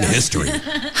they learn history?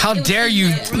 How dare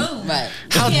you?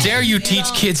 How dare you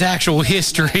teach kids actual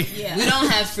history? We don't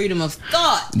have freedom of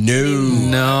thought. No.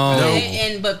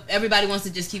 But everybody wants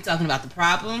to just keep talking about the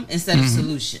problem instead of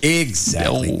solution.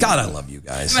 Exactly. God, I love you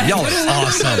guys. Y'all are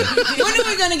awesome. When are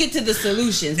we going to get to the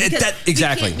solutions?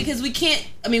 Exactly. Because we can't.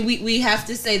 I mean, we have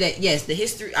to say that yes,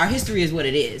 our history is what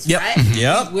it is. Yep. Right.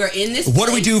 Yep. We're in this. What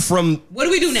do we do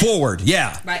now? Forward.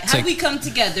 Yeah. Right. How do we come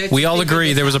together? We all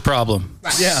agree there was a problem.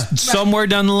 Right. Yeah. Somewhere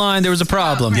down the line there was a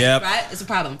problem. Yep. Right. It's a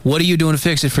problem. What are you doing to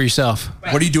fix it for yourself?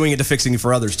 Right. What are you doing it to fixing it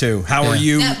for others too? How are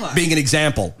you being an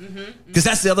example? Because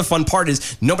that's the other fun part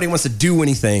is nobody wants to do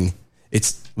anything.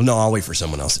 I'll wait for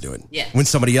someone else to do it. Yeah. When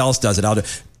somebody else does it, I'll do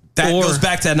it. That goes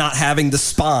back to not having the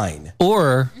spine.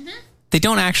 Or they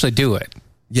don't actually do it.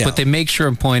 Yeah. But they make sure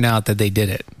and point out that they did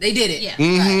it. They did it. Yeah.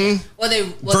 Right.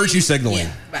 Virtue signaling.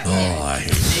 Yeah, right. I hate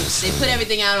this. They put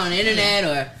everything out on the internet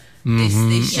or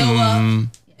they show up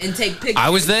and take pictures. I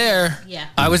was there. Yeah.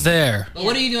 I was there. But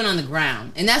what are you doing on the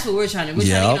ground? And that's what we're trying to do. We're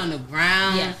trying to get on the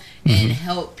ground and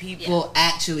help people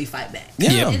actually fight back.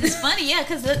 Yeah. It's funny,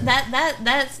 because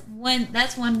that's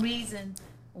one reason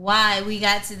why we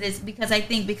got to this, because I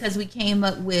think because we came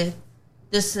up with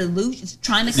the solution,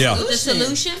 trying to come up with the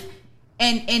solution,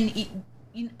 and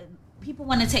people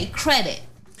want to take credit.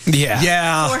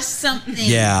 Yeah. For something.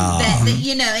 Yeah. That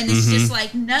and it's just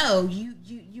like, no, you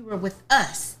were with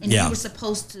us, and you were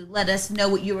supposed to let us know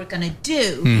what you were going to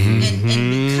do,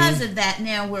 and because of that,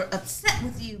 now we're upset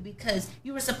with you because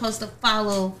you were supposed to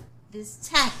follow this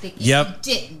tactic. And you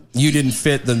didn't. You didn't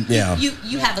fit the. Yeah.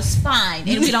 You have a spine,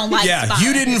 and we don't like. spine.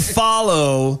 You didn't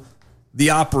follow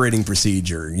the operating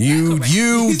procedure. You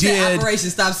did. Operation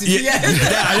Stop CPS. Yeah,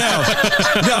 I know.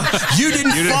 No, you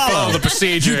didn't follow the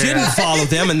procedure. You didn't follow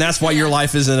them, and that's why your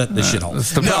life is in a shithole.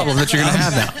 That's the problem that you're going to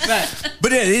have now. Right.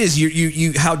 But it is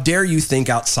you. How dare you think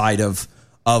outside of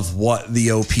what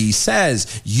the OP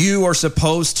says? You are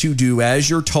supposed to do as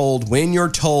you're told, when you're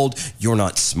told. You're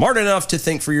not smart enough to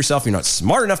think for yourself. You're not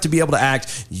smart enough to be able to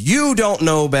act. You don't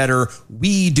know better.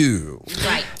 We do.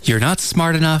 Right. You're not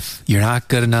smart enough. You're not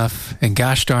good enough. And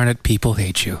gosh darn it, people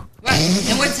hate you. Right.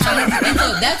 And we're tired. And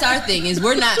so that's our thing is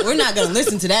we're not going to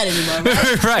listen to that anymore.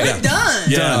 Right. Right. We're done.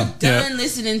 Yeah. Done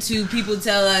listening to people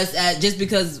tell us just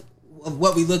because of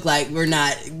what we look like, we're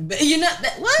not. You're not.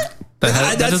 What?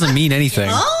 That doesn't mean anything.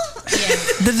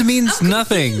 That means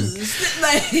nothing.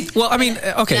 Well, I mean,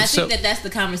 okay. And I think that's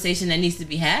the conversation that needs to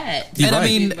be had. And I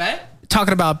mean,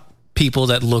 talking about people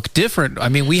that look different. I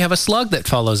mean, we have a slug that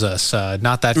follows us.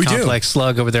 Not that complex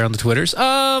slug over there on the Twitters.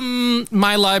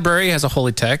 My library has a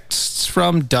holy text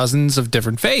from dozens of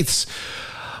different faiths.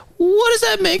 What does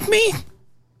that make me?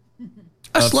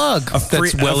 A slug. A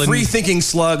free-thinking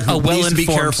slug who needs to be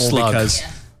careful because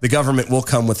the government will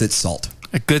come with its salt.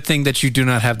 A good thing that you do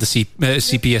not have the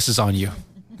CPSs on you.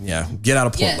 Yeah, get out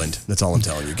of Portland. Yes. That's all I'm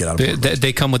telling you. Get out of Portland.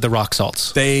 They come with the rock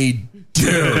salts. They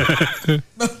do.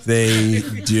 They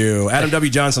do. Adam W.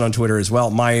 Johnson on Twitter as well.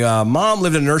 My mom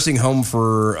lived in a nursing home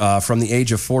from the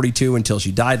age of 42 until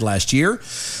she died last year.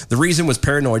 The reason was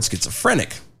paranoid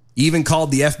schizophrenic. Even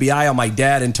called the FBI on my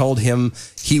dad and told him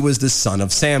he was the son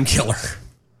of Sam Killer.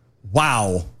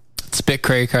 Wow. It's a bit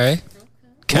cray-cray.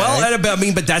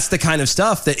 Well, but that's the kind of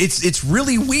stuff that it's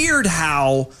really weird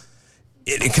how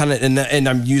it kind of, and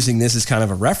I'm using this as kind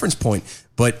of a reference point,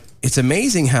 but it's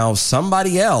amazing how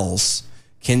somebody else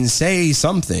can say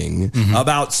something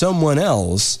about someone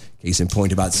else. Case in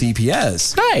point about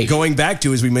CPS. Right. Going back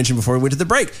to, as we mentioned before we went to the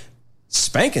break,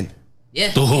 spanking.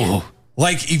 Yeah. Oh.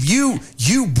 Like if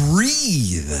you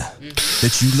breathe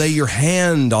that you lay your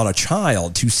hand on a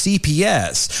child to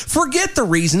CPS, forget the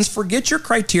reasons, forget your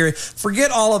criteria,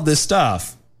 forget all of this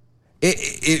stuff.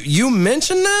 You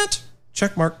mention that,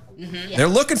 check mark. They're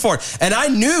looking for it. And I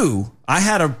knew I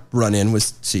had a run-in with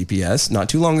CPS not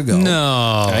too long ago.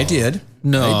 No. I did.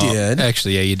 No. I did.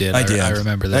 Actually, yeah, you did. I did. I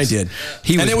remember this. I did.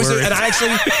 He was worried. And I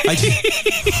actually,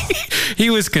 he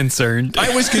was concerned.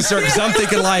 I was concerned because I'm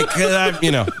thinking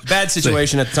bad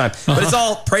situation at the time. But it's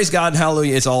all, praise God and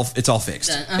hallelujah, it's all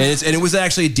fixed. And it was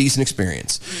actually a decent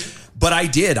experience. But I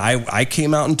did. I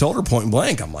came out and told her point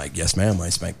blank. I'm like, yes, ma'am, I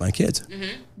spanked my kids.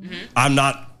 I'm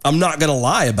not going to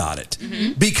lie about it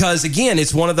because again,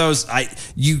 it's one of those,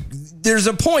 there's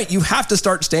a point you have to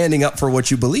start standing up for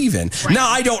what you believe in. Right. Now,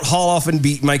 I don't haul off and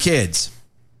beat my kids.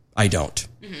 I don't.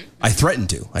 I threaten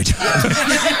to. I don't.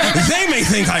 They may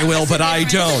think I will, but I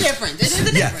don't. This is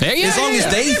the difference. As long as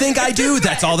they think I do,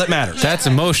 that's all that matters. That's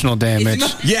emotional damage.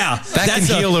 Yeah. That can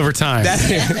heal over time. That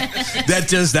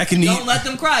can Don't let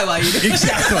them cry while you do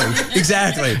it.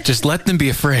 Exactly. Just let them be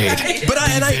afraid. But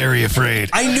I'm very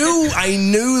afraid. I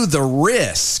knew the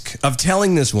risk of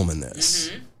telling this woman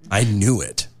this. I knew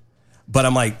it. But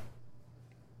I'm like,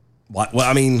 what? Well,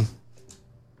 I mean,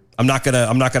 I'm not gonna,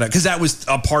 because that was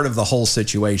a part of the whole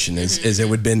situation. Is it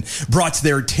would been brought to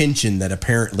their attention that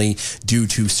apparently, due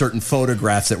to certain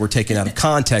photographs that were taken out of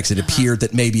context, it appeared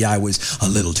that maybe I was a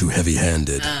little too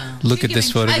heavy-handed. Look at this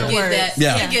photograph. I get that.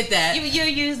 Yeah. I get that. You're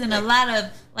using a lot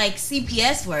of like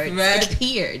CPS words. Right. It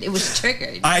appeared. It was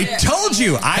triggered. I told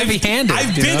you, heavy-handed.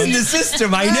 I've been in the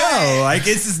system. I know, like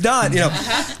this is not,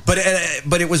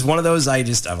 but it was one of those.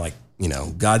 I'm like,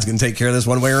 God's going to take care of this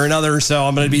one way or another. So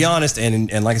I'm going to be honest. And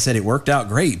like I said, it worked out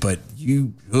great, but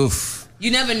you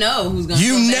never know who's going to.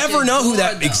 You never know who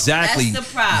that exactly. That's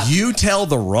the problem. You tell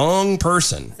the wrong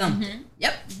person.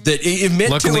 Yep. That it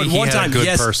meant Luckily, to at one time. A good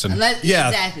yes, person.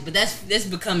 Exactly. But that's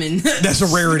becoming. That's a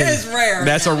rarity. That's rare.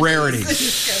 That's a rarity.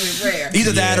 It's becoming rare.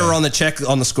 Either that or on the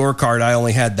scorecard, I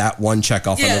only had that one check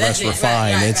off, and the rest were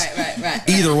fine. Right.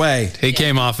 Either way, he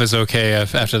came off as okay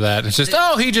after that. It's just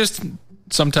he just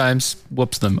sometimes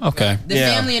whoops them. Okay. The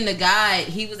family and the guy,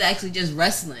 he was actually just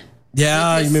wrestling.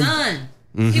 Yeah, with his son.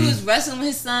 He was wrestling with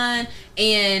his son,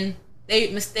 and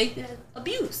they mistaken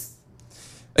abuse.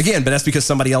 Again, but that's because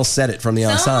somebody else said it from the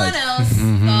outside. Someone else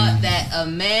thought that a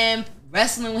man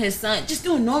wrestling with his son, just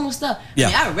doing normal stuff.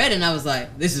 Yeah. I read it and I was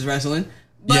like, this is wrestling.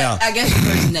 But I guess the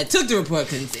person that took the report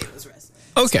couldn't say it was wrestling.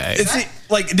 Okay.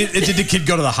 Did the kid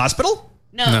go to the hospital?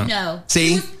 No.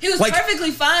 See? He was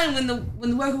perfectly fine when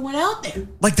the worker went out there.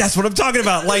 Like, that's what I'm talking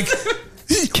about. Like,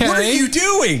 what are you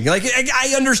doing? Like,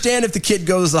 I understand if the kid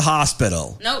goes to the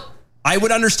hospital. Nope. I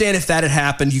would understand if that had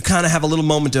happened. You kind of have a little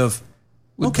moment of,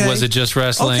 okay. Was it just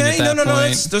wrestling at that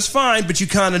point? That's fine, but you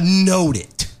kind of note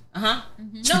it.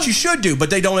 That's what you should do, but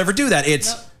they don't ever do that.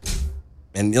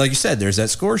 And like you said, there's that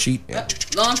score sheet.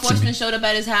 Law enforcement showed up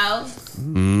at his house,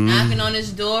 knocking on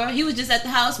his door. He was just at the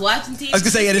house watching TV. I was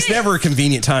going to say, and it's never a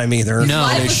convenient time either. No.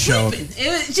 They was show.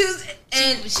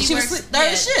 She worked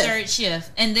third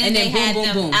shift. And then they had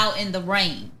them out in the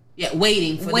rain. Yeah,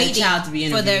 waiting for their child to be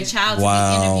interviewed. For their child to be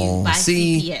interviewed by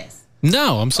CPS.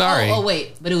 No, I'm sorry. Oh,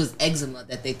 wait. But it was eczema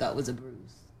that they thought was a bruise.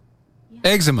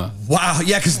 Eczema. Wow.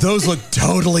 Yeah, because those look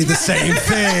totally the same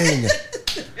thing.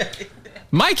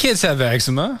 My kids have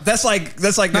eczema. That's like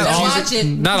not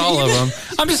all of them.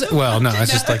 I'm just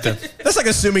it's just like that. That's like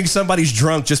assuming somebody's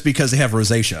drunk just because they have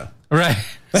rosacea. Right.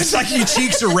 That's like your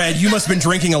cheeks are red. You must have been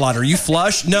drinking a lot. Are you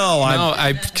flush? No,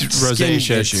 I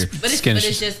rosacea issue. But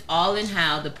it's just all in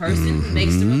how the person who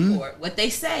makes the report, what they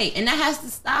say, and that has to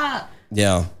stop.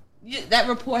 Yeah. That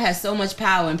report has so much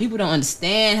power, and people don't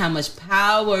understand how much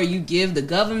power you give the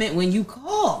government when you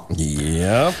call.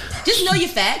 Yep. Just know your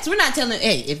facts. We're not telling,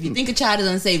 hey, if you think a child is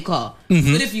unsafe, call.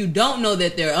 But if you don't know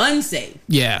that they're unsafe,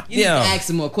 you need to ask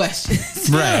some more questions.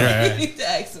 Right. You need to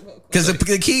ask some more questions. Because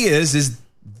the key is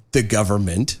the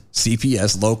government,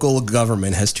 CPS, local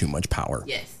government has too much power.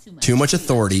 Yes. Too much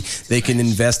authority. They can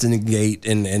investigate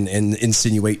and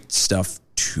insinuate stuff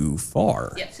too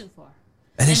far. Yep, too far.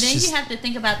 And then you have to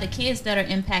think about the kids that are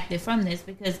impacted from this,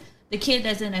 because the kid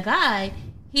that's in a guide,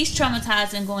 he's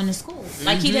traumatized and going to school.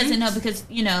 Like he doesn't know because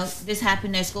this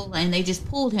happened at school and they just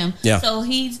pulled him. Yeah. So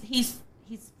he's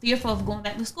fearful of going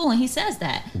back to school, and he says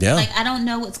that. Yeah. Like, I don't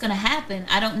know what's going to happen.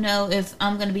 I don't know if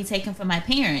I'm going to be taken from my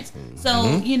parents.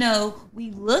 So, you know,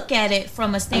 we look at it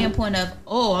from a standpoint of,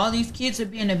 oh, all these kids are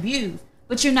being abused.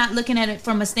 But you're not looking at it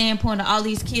from a standpoint of all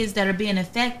these kids that are being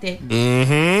affected.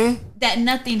 That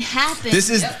nothing happened. This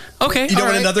is okay. You know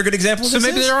what another good example of So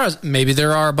this maybe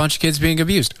there are a bunch of kids being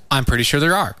abused. I'm pretty sure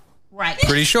there are. Right.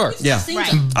 Pretty sure. Yeah.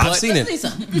 Right. I've seen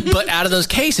it. But out of those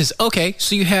cases, okay,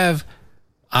 so you have,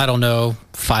 I don't know,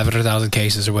 500,000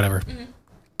 cases or whatever.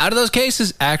 Out of those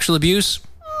cases, actual abuse,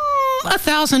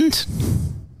 1,000.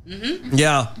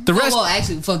 Yeah. The rest, well,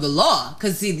 actually, for the law,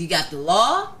 because see, you got the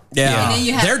law. Yeah. And then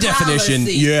you have their definition.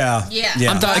 policy. Yeah.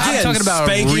 I'm talking about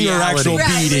spanking reality. or actual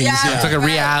beatings. I'm talking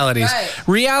realities. Right.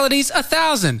 Realities,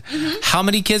 1,000. How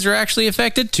many kids are actually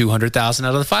affected? 200,000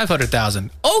 out of the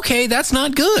 500,000. Okay, that's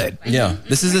not good. Yeah.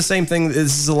 This is the same thing.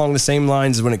 This is along the same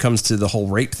lines as when it comes to the whole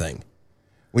rape thing.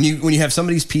 When you have some of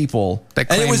these people that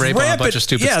claim rape on a bunch of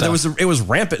stupid stuff. It was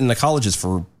rampant in the colleges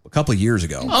for a couple of years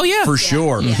ago. Oh yeah, for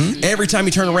sure. Every time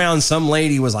you turn around, some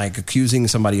lady was like accusing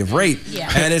somebody of rape,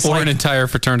 and it's or like an entire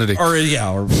fraternity,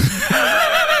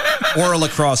 or a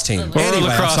lacrosse team. Or a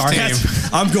lacrosse team.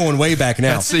 I'm going way back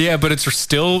now. But it's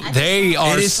still they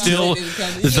are still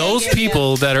those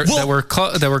people that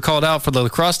were called out for the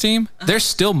lacrosse team. They're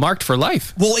still marked for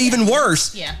life. Well, even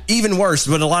worse. Even worse.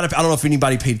 But I don't know if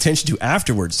anybody paid attention to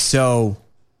afterwards. So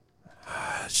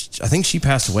I think she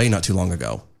passed away not too long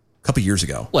ago, a couple years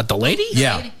ago. What, the lady?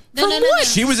 Yeah. No.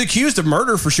 She was accused of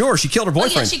murder for sure. She killed her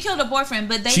boyfriend. Oh, yeah, she killed her boyfriend,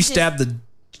 but she stabbed the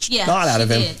snot out of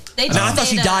him. I thought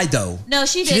she died though. No,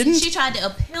 she didn't. She tried to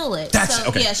appeal it.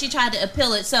 Okay. Yeah, she tried to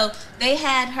appeal it. So they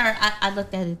had her. I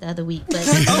looked at it the other week, but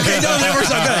okay, no, that works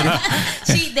out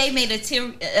good. They made a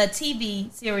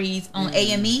TV series on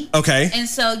AME. Okay. And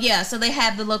so so they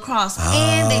have the lacrosse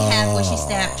and they have where she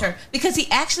stabbed her because he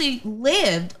actually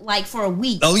lived like for a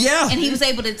week. Oh yeah. And he was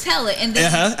able to tell it, and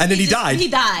then and then he died. He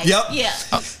died. Yep. Yeah.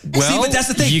 Well, see, but that's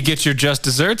the thing. You get your just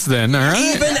desserts then, all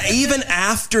right? Even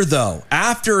after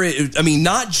it, I mean,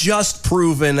 not just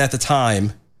proven at the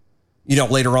time, you know,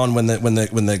 later on when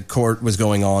the court was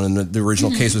going on and the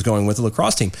original case was going with the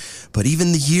lacrosse team, but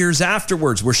even the years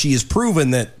afterwards where she is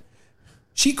proven that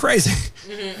she crazy.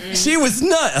 She was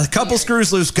nuts. A couple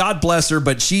screws loose, God bless her,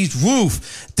 but she's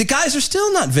woof. The guys are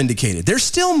still not vindicated. They're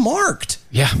still marked.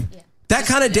 Yeah. That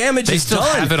kind of damage they is still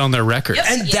done. have it on their record.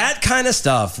 And that kind of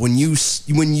stuff, when you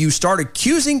start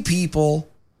accusing people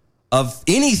of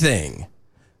anything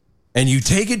and you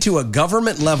take it to a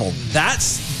government level,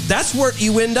 that's what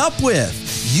you end up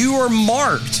with. You are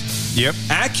marked. Yep.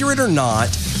 Accurate or not,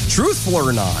 truthful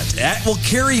or not, that will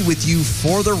carry with you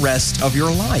for the rest of your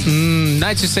life.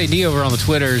 Nice to say D over on the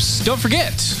Twitters. Don't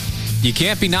forget, you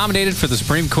can't be nominated for the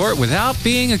Supreme Court without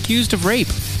being accused of rape.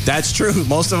 That's true.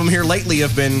 Most of them here lately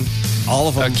have been, all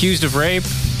of them. Accused of rape,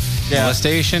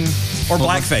 molestation. Or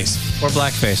blackface. Or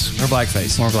blackface. Or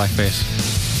blackface. Or blackface.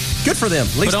 Good for them.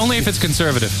 But only if it's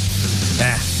conservative.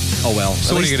 Oh, well.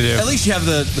 So what are you going to do? At least you have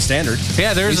the standard.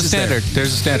 Yeah, there is a standard.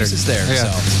 There's a standard. It's there.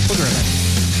 Yeah. So we'll do it.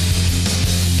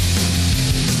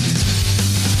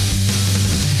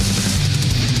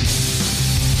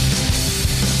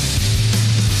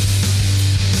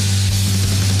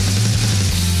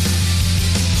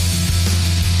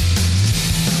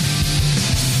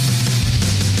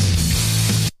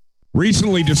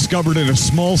 Recently discovered in a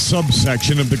small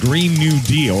subsection of the Green New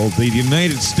Deal, the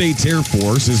United States Air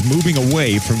Force is moving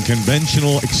away from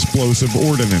conventional explosive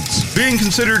ordnance. Being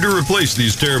considered to replace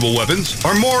these terrible weapons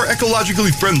are more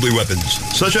ecologically friendly weapons,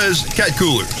 such as cat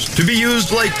coolers, to be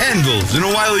used like anvils in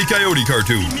a Wile E. Coyote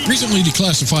cartoon. Recently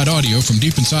declassified audio from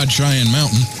deep inside Cheyenne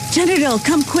Mountain. General,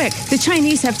 come quick. The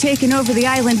Chinese have taken over the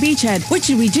island beachhead. What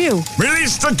should we do?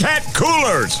 Release the cat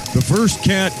coolers! The first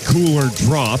cat cooler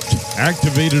dropped,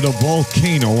 activated a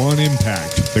volcano on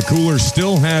impact. The cooler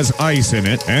still has ice in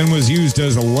it and was used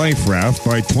as a life raft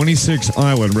by 26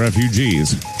 island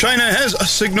refugees. China has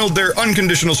signaled their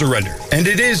unconditional surrender, and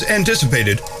it is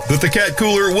anticipated that the cat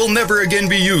cooler will never again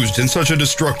be used in such a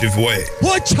destructive way.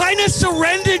 What? China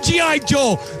surrendered, G.I.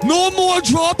 Joe! No more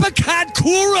drop a cat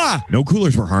cooler! No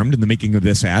coolers were harmed in the making of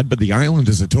this ad, but the island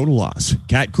is a total loss.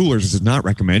 Cat Coolers does not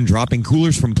recommend dropping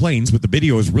coolers from planes, but the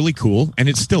video is really cool, and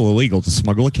it's still illegal to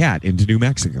smuggle a cat into New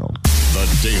Mexico.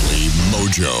 The Daily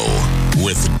Mojo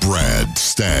with Brad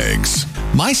Staggs.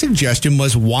 My suggestion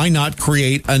was, why not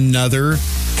create another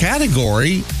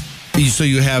category? So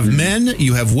you have men,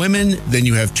 you have women, then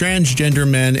you have transgender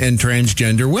men and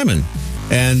transgender women.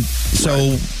 And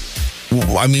so,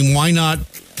 I mean, why not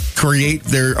create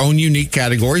their own unique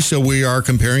category so we are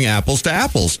comparing apples to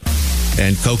apples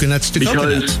and coconuts to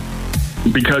coconuts?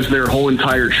 because their whole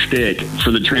entire shtick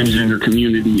for the transgender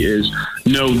community is,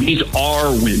 no, these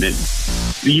are women.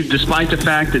 Despite the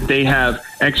fact that they have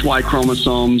XY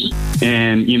chromosomes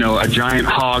and, a giant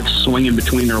hog swinging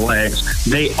between their legs,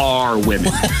 they are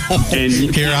women. And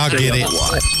here, I'll get it.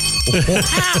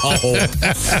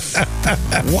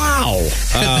 Wow.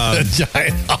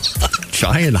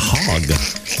 Giant hog.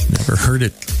 Never heard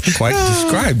it quite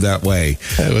described that way.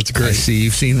 That's great. I see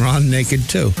you've seen Ron naked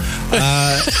too.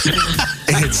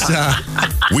 It's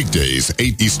weekdays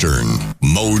 8 Eastern,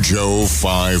 Mojo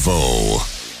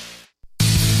 50.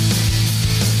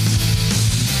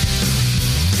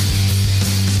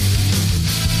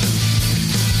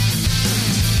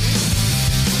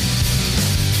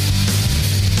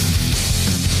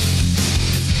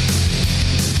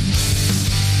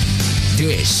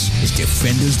 This is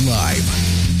Defenders Live.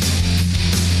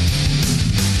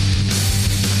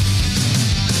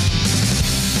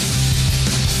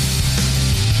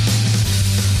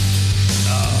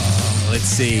 Let's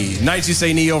see. Nights You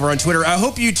Say Knee over on Twitter. I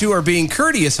hope you two are being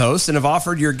courteous hosts and have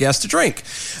offered your guests a drink.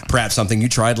 Perhaps something you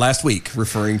tried last week,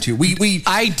 referring to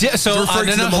I did. So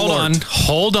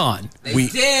hold on. We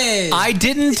did. I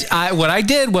didn't. What I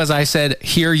did was I said,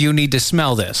 "Here, you need to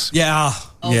smell this." Yeah.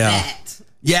 That.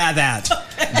 Yeah,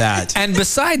 that. And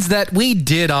besides that, we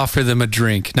did offer them a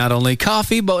drink, not only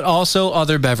coffee, but also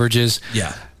other beverages.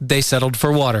 Yeah. They settled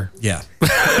for water. Yeah. No.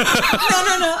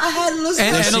 I had a little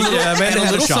and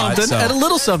a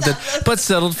little something, but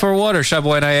settled for water. Shy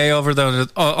Boy and IA over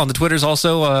on the Twitters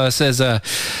also says, at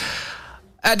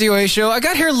DOA Show, I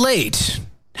got here late.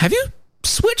 Have you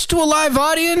switched to a live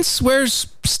audience? Where's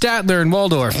Statler and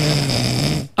Waldorf?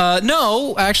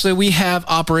 No, actually, we have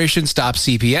Operation Stop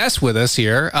CPS with us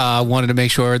here. Wanted to make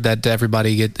sure that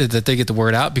everybody get the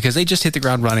word out because they just hit the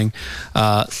ground running.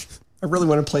 I really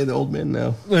want to play the old men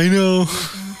now. I know.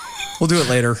 We'll do it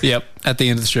later. Yep, at the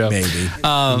end of the show. Maybe.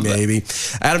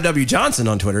 Adam W. Johnson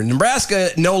on Twitter. Nebraska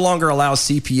no longer allows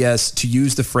CPS to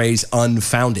use the phrase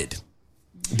unfounded.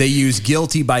 They use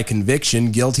guilty by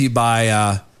conviction, guilty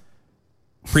by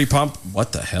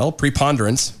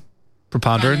preponderance.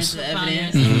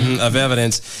 Of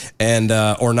evidence, and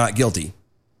or not guilty.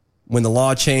 When the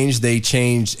law changed, they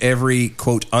changed every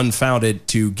quote unfounded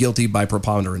to guilty by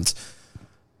preponderance.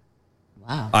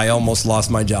 Wow! I almost lost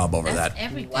my job over that.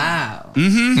 Wow.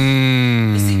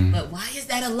 But why is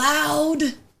that allowed?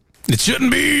 It shouldn't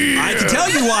be. I can tell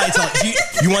you why it's allowed.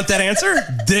 You want that answer?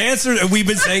 The answer, we've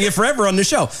been saying it forever on the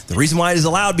show. The reason why it is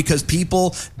allowed because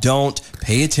people don't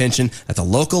pay attention at the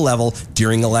local level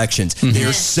during elections. Mm-hmm.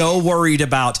 They're so worried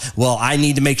about, well, I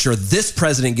need to make sure this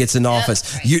president gets in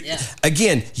office. Right.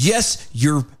 Again, yes,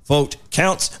 your vote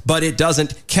counts, but it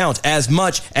doesn't count as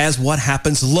much as what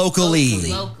happens locally.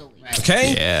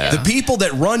 Okay? Yeah. The people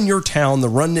that run your town, that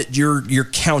run your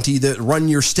county, that run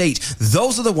your state,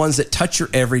 those are the ones that touch your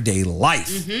everyday life.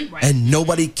 Mm-hmm. Right. And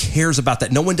nobody cares about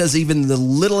that. No one does even the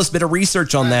littlest bit of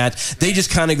research on that. They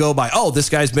just kind of go by, oh, this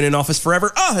guy's been in office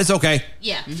forever. Oh, it's okay.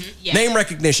 Yeah. Mm-hmm. Yeah. Name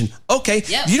recognition. Okay.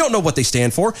 Yep. You don't know what they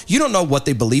stand for. You don't know what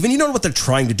they believe in. You don't know what they're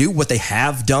trying to do, what they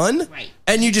have done. Right.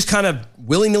 And you just kind of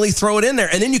willy-nilly throw it in there.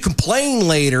 And then you complain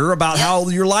later about how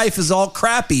your life is all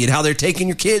crappy and how they're taking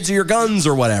your kids or your guns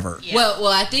or whatever. Yeah. Well,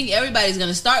 I think everybody's going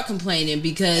to start complaining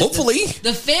because hopefully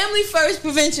the Family First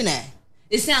Prevention Act.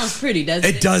 It sounds pretty, doesn't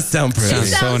it? It does sound pretty.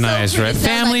 Sounds so nice, right?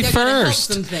 Family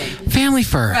first. Family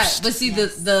first. Right, but see,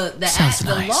 the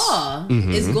law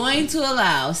is going to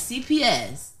allow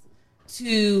CPS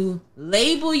to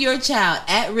label your child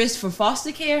at risk for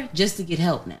foster care just to get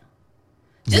help now.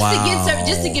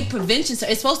 Just to get prevention. So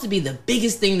it's supposed to be the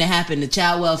biggest thing to happen to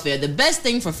child welfare. The best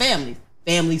thing for families.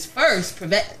 Families First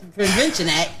Prevention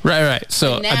Act. Right.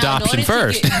 So adoption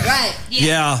first. Right.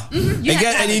 Yeah.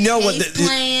 Mm-hmm. And you know what? The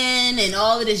plan and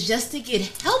all of this just to get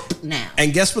help now.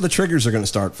 And guess where the triggers are going to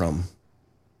start from?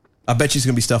 I bet you it's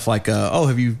going to be stuff like,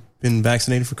 have you been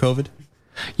vaccinated for COVID?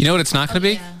 You know what it's not going to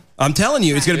be? Yeah. I'm telling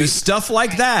you, it's going to be stuff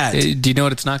like that. Do you know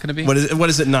what it's not going to be? What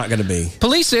is it not going to be?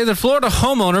 Police say the Florida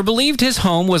homeowner believed his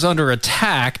home was under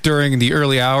attack during the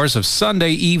early hours of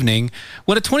Sunday evening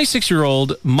when a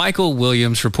 26-year-old Michael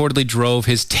Williams reportedly drove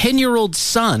his 10-year-old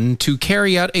son to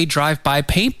carry out a drive-by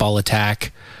paintball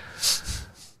attack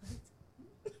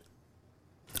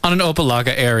on an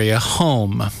Opalaga area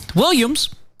home.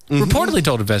 Williams reportedly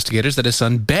told investigators that his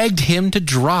son begged him to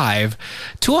drive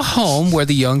to a home where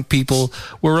the young people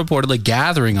were reportedly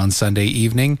gathering on Sunday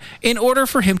evening in order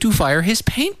for him to fire his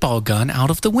paintball gun out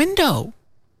of the window.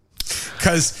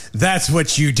 Because that's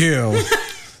what you do.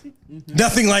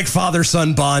 Nothing like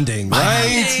father-son bonding,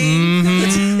 right?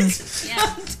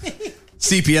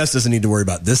 CPS doesn't need to worry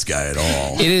about this guy at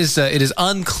all. It is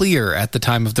unclear at the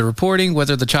time of the reporting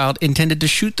whether the child intended to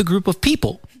shoot the group of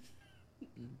people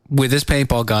with his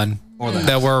paintball gun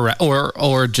that were around,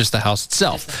 or just the house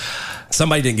itself.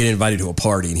 Somebody didn't get invited to a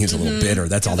party and he was a little bitter.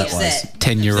 That's all that was.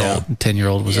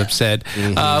 10-year-old was upset.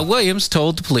 Williams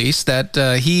told the police that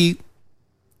he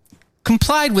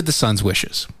complied with the son's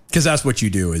wishes. Because that's what you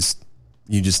do, is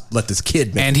you just let this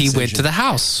kid make And a he decision. went to the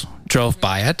house, drove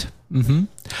by it,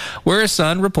 where his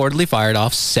son reportedly fired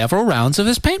off several rounds of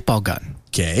his paintball gun.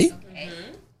 Okay.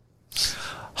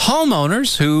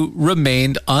 Homeowners who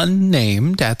remained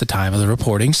unnamed at the time of the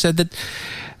reporting said that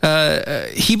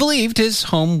he believed his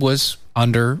home was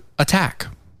under attack.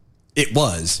 It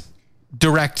was.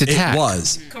 Direct attack. It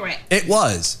was. Correct. It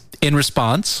was. In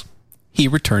response, he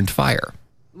returned fire.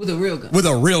 With a real gun. With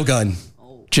a real gun.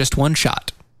 Just one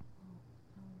shot.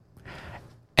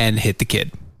 And hit the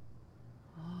kid.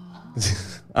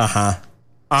 Uh-huh.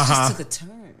 Just took a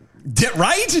turn.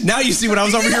 Right? Now you see what I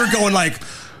was over here going like,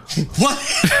 what?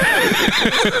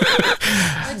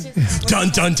 Dun,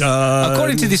 dun, dun.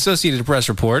 According to the Associated Press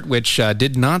report, which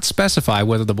did not specify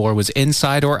whether the boy was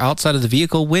inside or outside of the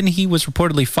vehicle when he was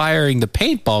reportedly firing the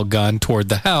paintball gun toward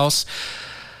the house,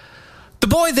 the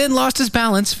boy then lost his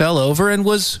balance, fell over, and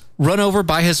was run over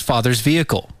by his father's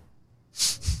vehicle.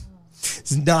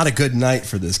 It's not a good night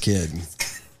for this kid.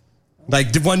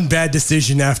 Like one bad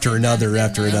decision after another.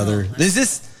 Is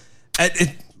this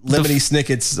Lemony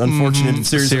Snicket's unfortunate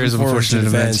series of unfortunate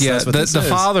events? Yeah, That's what this the is.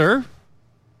 father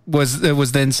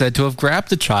was then said to have grabbed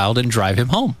the child and drive him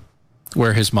home,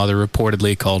 where his mother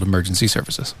reportedly called emergency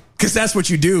services. Because that's what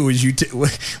you do. Is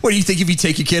what do you think if you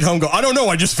take your kid home? And go, I don't know.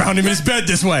 I just found him in his bed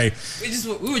this way. We were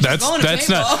just going to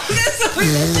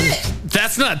paintball.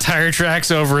 That's not tire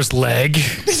tracks over his leg.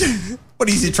 What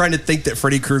is he trying to think that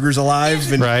Freddy Krueger's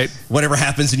alive and whatever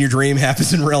happens in your dream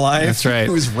happens in real life? That's right.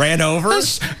 Who was ran over?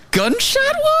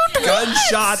 Gunshot wound?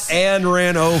 Gunshot and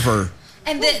ran over.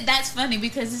 And that's funny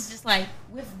because it's just like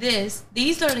with this,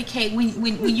 these are the case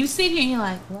when you sit here and you're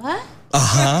like, what?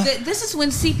 This is when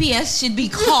CPS should be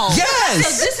called. Yes.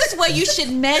 So this is where you should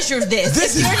measure this.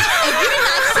 If you're not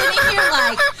sitting here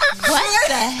like, what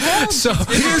the hell? So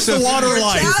here's the water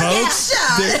line, folks.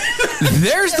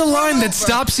 There's the line that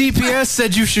Stop CPS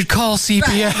said you should call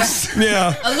CPS. Right.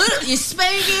 Yeah. A little, you're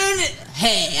spanking.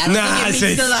 Hey, I don't think it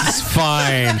means a lot. It's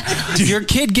fine. Did your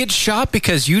kid get shot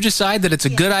because you decide that it's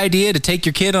a good idea to take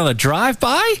your kid on a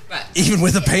drive-by? Right. Even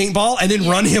with a paintball and then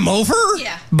run him over?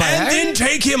 Yeah. And then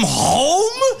take him home?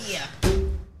 Yeah.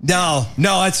 No,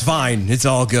 that's fine. It's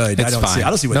all good. It's fine. I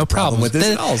don't see what's no the problem with this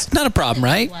at all. Not a problem,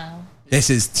 right? Wow.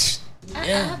 This is...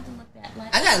 Yeah.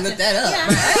 I gotta look that up.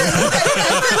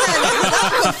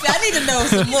 I need to know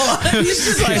some more. It's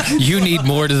just like, You need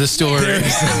more to the story.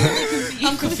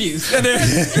 I'm confused.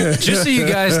 Just so you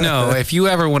guys know, if you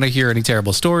ever want to hear any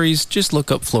terrible stories, just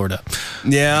look up Florida.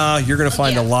 Yeah, you're going to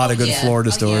find a lot of good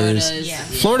Florida stories.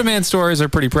 Florida man stories are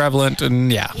pretty prevalent,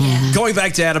 and Going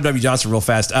back to Adam W. Johnson real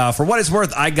fast. For what it's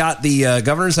worth, I got the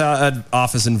governor's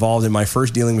office involved in my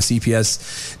first dealing with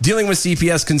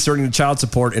CPS concerning the child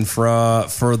support, and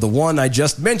for the one I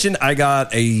just mentioned, I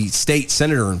got a state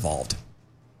senator involved.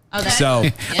 Okay. So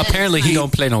apparently he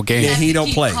don't play no games. Yeah, he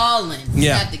don't play. Calling. Yeah.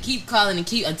 You have to keep calling and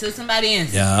keep until somebody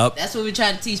answers. Yep. That's what we're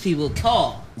trying to teach people.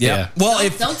 Call. Yeah. Well,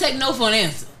 don't take no for an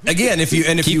answer. Again, if you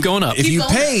keep going up. If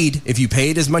you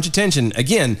paid as much attention,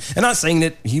 again, and not saying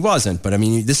that he wasn't, but I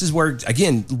mean, this is where,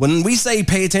 again, when we say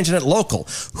pay attention at local,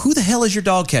 who the hell is your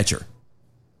dog catcher?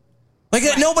 Like,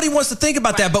 nobody wants to think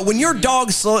about that, but when your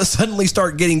dogs suddenly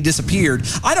start getting disappeared,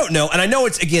 I don't know, and I know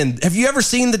it's, again, have you ever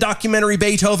seen the documentary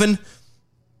Beethoven?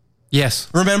 Yes.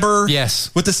 Remember?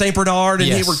 Yes. With the St. Bernard,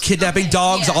 and they were kidnapping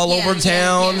dogs all over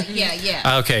town.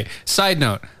 Yeah. Okay. Side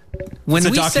note. When It's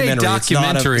a we say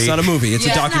documentary, It's not a movie. It's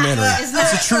a documentary.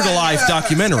 It's a true to life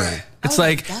documentary. It's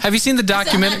like, have you seen the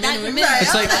documentary?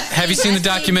 It's like, have you seen the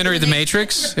documentary The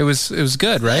Matrix? It was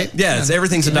good, right? Yes,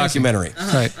 everything's a documentary.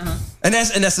 Right. And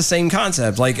that's the same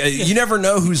concept. Like you never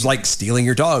know who's like stealing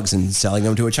your dogs and selling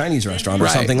them to a Chinese restaurant or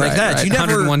something like that. Right. You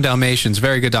never. 101 Dalmatians,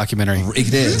 very good documentary.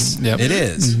 It is. Yep. It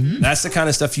is. That's the kind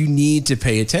of stuff you need to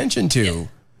pay attention to.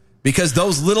 Because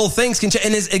those little things can change.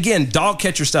 And again, dog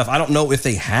catcher stuff, I don't know if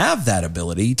they have that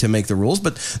ability to make the rules,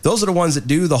 but those are the ones that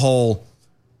do the whole,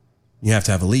 you have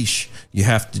to have a leash. You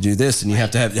have to do this, and you have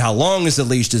to have, how long is the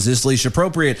leash? Is this leash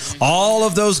appropriate? All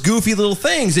of those goofy little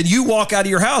things. And you walk out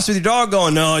of your house with your dog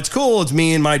going, no, it's cool. It's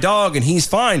me and my dog, and he's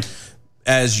fine.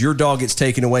 As your dog gets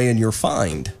taken away and you're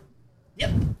fined.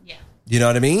 Yep. Yeah. You know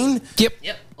what I mean? Yep.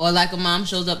 Or like a mom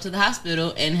shows up to the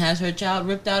hospital and has her child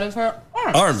ripped out of her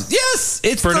arms. Yes,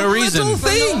 it's for no reason. For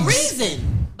no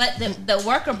reason. But the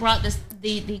worker brought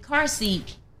the car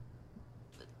seat.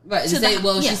 Right. She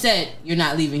said you're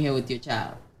not leaving here with your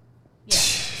child. Yeah.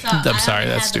 So I'm sorry,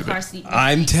 that's stupid.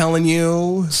 I'm telling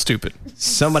you, stupid.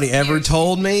 Somebody ever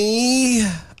told me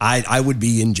I would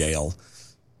be in jail,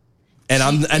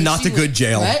 and not the good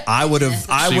jail. Right? I would have.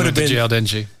 I would have been to jail, didn't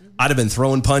she? I'd have been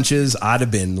throwing punches. I'd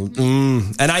have been,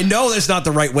 and I know that's not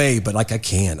the right way, but like I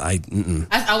can't. I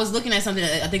was looking at something.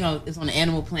 I think it's on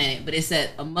Animal Planet, but it said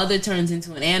a mother turns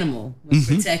into an animal when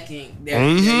protecting their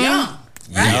young.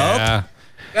 Right? Yeah.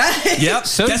 Right? Yep.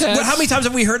 So how many times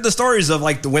have we heard the stories of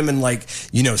like the women like,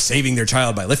 saving their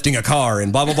child by lifting a car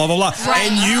and blah, blah, blah, blah, blah.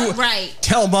 Right. And you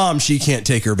tell mom she can't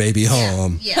take her baby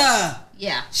home. Yeah.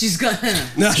 Yeah. She's gonna.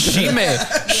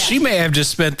 She may have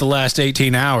just spent the last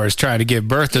 18 hours trying to give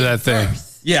birth to that thing.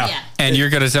 Yeah. And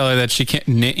you're going to tell her that she can't.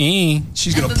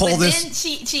 She's going to pull this. Then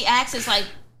she acts as like,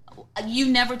 you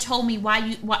never told me why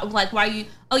you.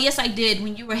 Oh, yes, I did.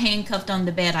 When you were handcuffed on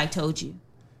the bed, I told you.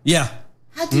 Yeah.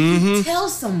 How did you tell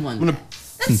someone?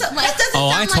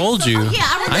 I told you.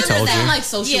 I told sound you. like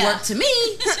social work to me.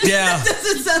 Yeah. That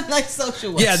doesn't sound like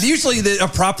social work. Yeah, usually a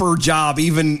proper job,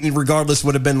 even regardless,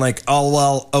 would have been like, oh,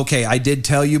 well, okay, I did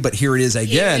tell you, but here it is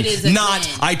again. Not,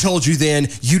 I told you then,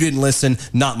 you didn't listen,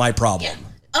 not my problem. Yeah.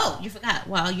 Oh, you forgot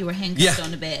while you were handcuffed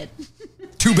on the bed.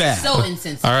 Too bad. So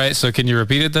insensitive. All right, so can you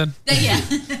repeat it then? Yeah.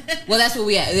 Well, that's what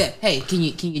we had. Hey, can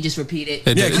you just repeat it?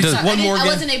 I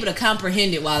wasn't able to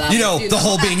comprehend it while I was the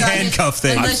whole being handcuffed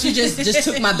thing. Unless you just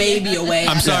took my baby away.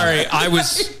 I'm sorry. I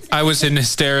was in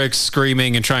hysterics,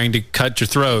 screaming and trying to cut your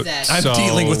throat. Exactly. I'm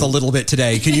dealing with a little bit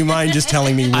today. Can you mind just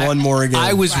telling me one more again?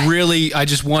 I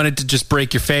just wanted to just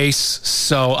break your face,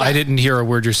 so I didn't hear a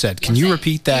word you said. Can you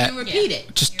repeat that? Can you repeat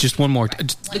it? Just one more.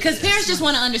 Because parents just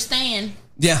want to understand.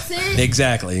 Yeah,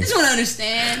 exactly. They just want to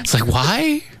understand. It's like,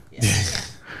 why?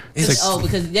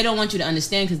 Because they don't want you to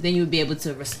understand, because then you would be able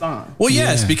to respond. Well,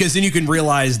 yes, because then you can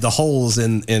realize the holes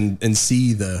and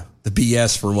see the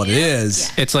BS for what it is.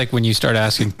 Yeah. It's like when you start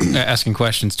asking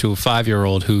questions to a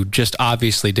 5-year-old who just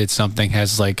obviously did something,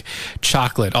 has like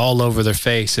chocolate all over their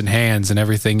face and hands and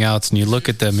everything else, and you look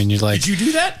at them and you're like, did you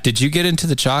do that? Did you get into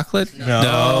the chocolate?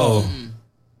 No.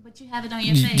 But you have it on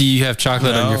your face. Do you have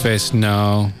chocolate on your face?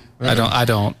 No. I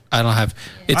don't have.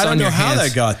 It's I don't on know your how hands.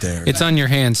 that got there. It's on your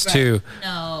hands too.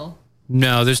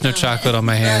 No, there's no chocolate on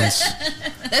my hands.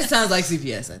 That sounds like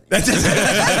CPS.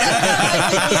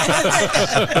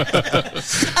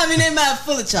 I mean, they're not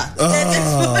full of chocolate.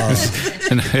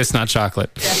 And it's not chocolate.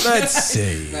 Let's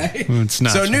see. It's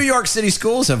not. So, New York City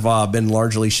schools have been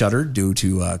largely shuttered due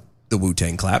to the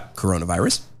Wu-Tang clap,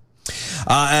 coronavirus.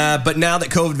 But now that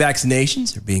COVID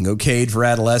vaccinations are being okayed for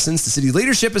adolescents, the city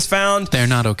leadership has found they're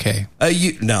not okay.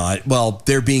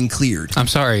 They're being cleared. I'm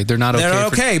sorry, they're not okay. They're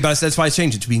not okay, but that's why I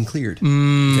changed it to being cleared.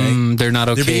 Okay? They're not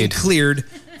okay. They're being cleared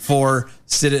for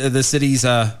the city's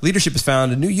leadership has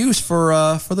found a new use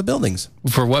for the buildings.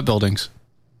 For what buildings?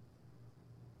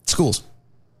 Schools.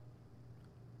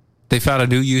 They found a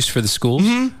new use for the schools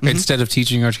instead of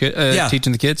teaching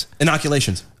teaching the kids?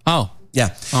 Inoculations. Oh.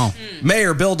 Yeah. Oh.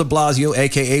 Mayor Bill de Blasio,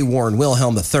 a.k.a. Warren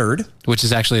Wilhelm III. Which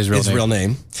is actually his real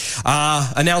name.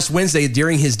 Announced Wednesday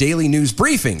during his daily news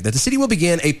briefing that the city will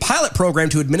begin a pilot program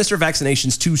to administer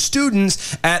vaccinations to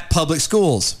students at public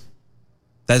schools.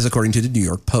 That is according to the New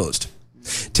York Post.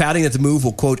 Touting that the move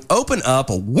will, quote, open up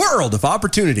a world of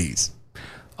opportunities.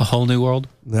 A whole new world?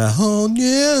 A whole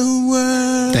new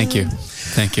world. Thank you.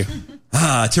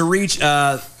 To reach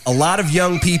a lot of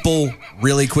young people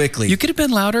really quickly. You could have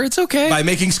been louder. It's okay. By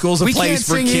making schools a place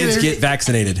where kids get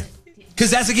vaccinated.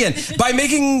 Because that's, again, by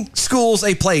making schools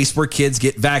a place where kids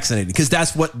get vaccinated. Because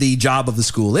that's what the job of the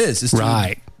school is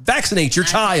to vaccinate your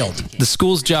child. The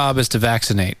school's job is to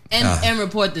vaccinate. And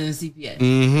report to the CPS.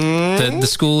 Mm-hmm. The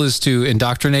school is to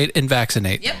indoctrinate and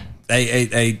vaccinate. Yep.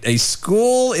 A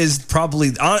school is probably,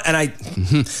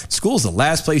 school is the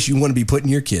last place you want to be putting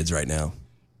your kids right now.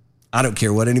 I don't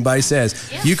care what anybody says.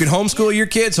 Yeah. You can homeschool your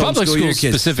kids, homeschool your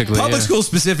kids. Public schools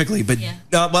specifically. But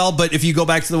but if you go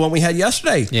back to the one we had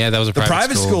yesterday. Yeah, that was a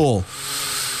private school.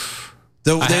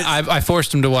 I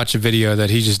forced him to watch a video that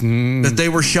he just... that they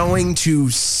were showing to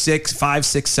 5,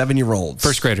 6, 7-year-olds.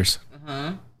 First graders.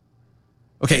 Uh-huh.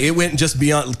 Okay, it went just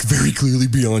beyond, very clearly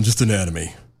beyond just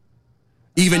anatomy.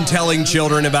 Even telling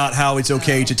children about how it's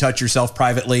okay to touch yourself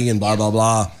privately and blah, blah,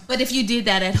 blah. But if you did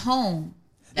that at home...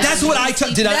 That's what I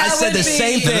did. I said the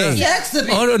same thing.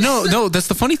 Oh, no. That's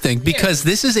the funny thing, because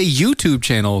this is a YouTube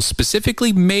channel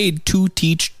specifically made to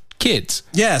teach kids.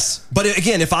 Yes, but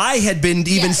again, if I had been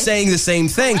even saying the same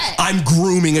thing, I'm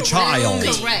grooming a child.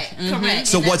 Correct.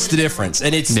 So what's the difference?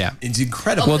 And it's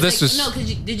incredible. Well, this was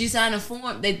did you sign a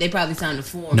form? They probably signed a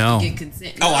form No. to get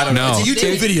consent. Oh, I don't know. It's a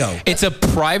YouTube video. It's a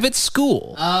private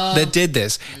school that did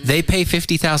this. They pay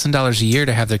 $50,000 a year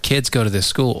to have their kids go to this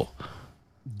school.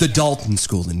 The Dalton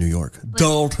School in New York.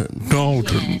 Dalton.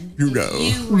 You know.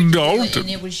 You were doing it, and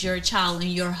it was your child in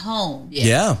your home.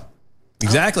 Yeah.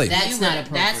 Exactly. That's not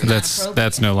appropriate.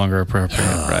 That's no longer appropriate.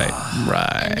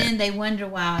 Right. And then they wonder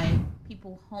why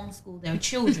people homeschool their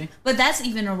children. But that's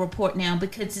even a report now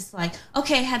because it's like,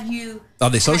 okay, have you...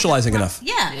 Are they socializing enough?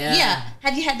 Yeah.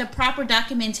 Have you had the proper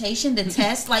documentation, the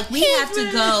test? Like, we have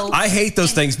to go... I hate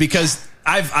those things because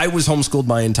I was homeschooled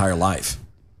my entire life.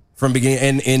 From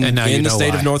beginning in the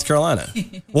state of North Carolina.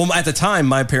 Well, at the time,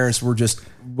 my parents were just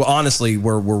honestly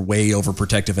were way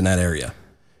overprotective in that area.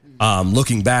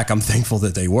 Looking back, I'm thankful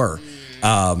that they were.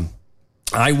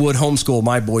 I would homeschool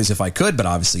my boys if I could, but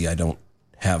obviously I don't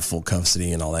have full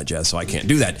custody and all that jazz, so I can't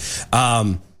do that.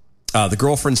 The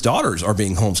girlfriend's daughters are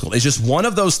being homeschooled. It's just one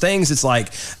of those things. It's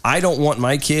like, I don't want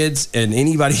my kids and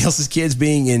anybody else's kids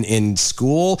being in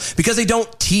school because they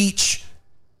don't teach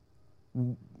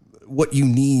what you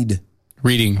need.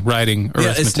 Reading, writing,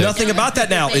 arithmetic. It's nothing about that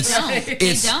now. It's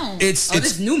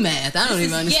this new math. I don't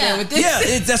even understand what this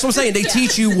is. That's what I'm saying. They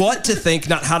teach you what to think,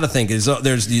 not how to think.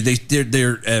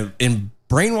 They're in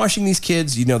brainwashing these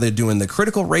kids. You know, they're doing the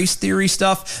critical race theory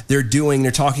stuff. They're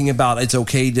talking about it's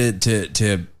okay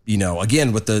to you know,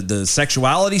 again with the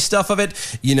sexuality stuff of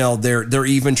it. You know, they're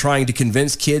even trying to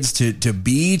convince kids to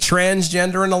be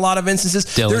transgender in a lot of instances.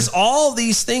 Dylan. There's all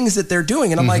these things that they're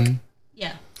doing, and I'm like,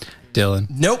 Dylan.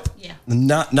 Nope. Yeah.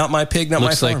 Not my pig, not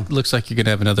my farm. Looks like you're going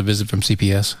to have another visit from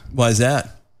CPS. Why is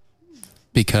that?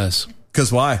 Because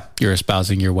why? You're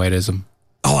espousing your whiteism.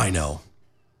 Oh, I know.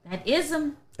 That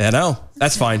ism. I know.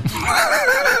 That's fine.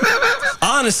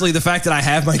 Honestly, the fact that I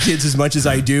have my kids as much as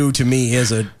I do to me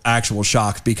is an actual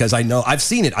shock because I know I've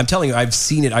seen it. I'm telling you, I've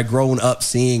seen it. I've grown up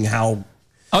seeing how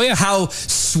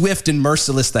swift and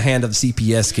merciless the hand of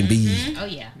CPS can be. Oh,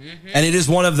 yeah. And it is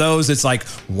one of those, it's like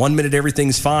 1 minute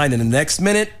everything's fine, and the next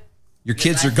minute your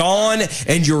kids are gone,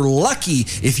 and you're lucky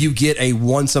if you get a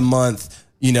once a month,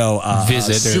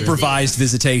 visit, supervised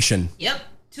visitation. Yep.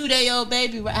 2-day-old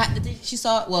baby. She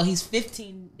saw. Well, he's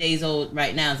 15 days old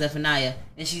right now, Zephaniah,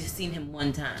 and she's seen him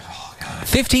one time. Oh God.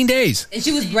 15 days. And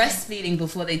she was breastfeeding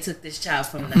before they took this child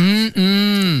from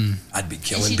the. I'd be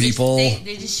killing people.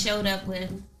 They just showed up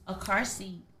with a car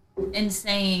seat and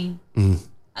saying,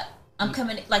 "I'm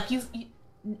coming." Like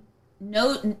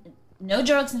no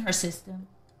drugs in her system.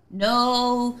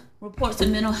 No reports of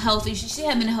mental health issues. She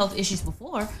had mental health issues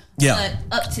before. Yeah.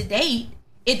 But up to date,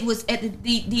 it was at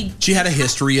the she had a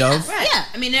history of. Right. Yeah.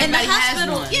 I mean, in the everybody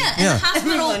hospital. has one. Yeah. In the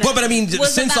hospital. Well, but I mean,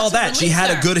 since all that, she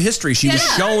had a good history. She was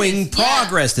showing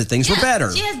progress that things were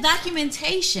better. She has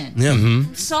documentation. Yeah.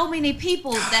 From so many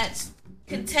people that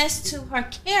contest to her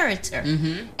character,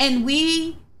 and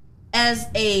we, as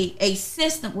a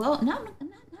system, well, not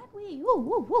we.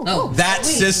 That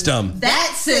system.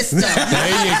 That system.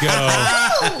 There you go.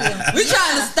 We're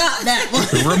trying to stop that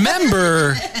one.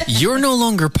 Remember, you're no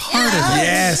longer part of it.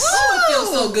 Yes. Oh, it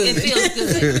feels so good. It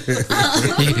feels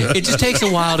good. It just takes a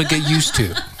while to get used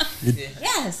to.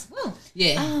 Yes. Well,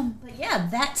 yeah. But yeah,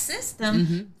 that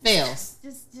system fails.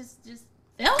 Just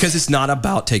fails. Because it's not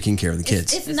about taking care of the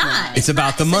kids. It's not. It's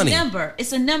about the money.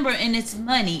 It's a number, and it's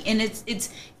money, and it's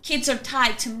kids are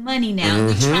tied to money now.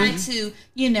 They're trying to,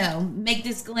 make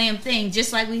this glam thing,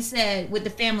 just like we said with the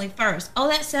family first. Oh,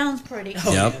 that sounds pretty.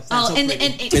 Yep. And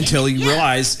until you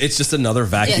realize it's just another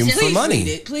vacuum for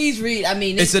money. Please read. I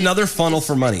mean, it's another funnel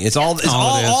for money. It's all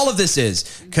of this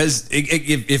is because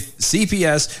if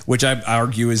CPS, which I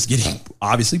argue is getting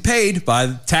obviously paid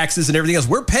by taxes and everything else,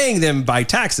 we're paying them by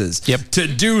taxes to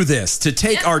do this, to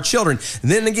take our children. And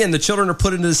then again, the children are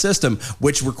put into the system,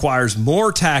 which requires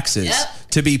more taxes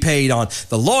to be paid on.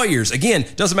 The lawyers, again,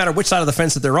 doesn't matter which side of the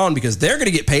fence that they're on because they're going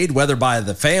to get paid whether by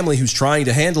the family who's trying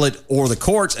to handle it or the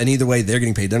courts. And either way, they're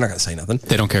getting paid. They're not going to say nothing.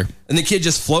 They don't care. And the kid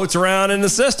just floats around in the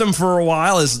system for a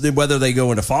while, as whether they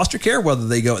go into foster care, whether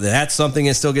they go, that's something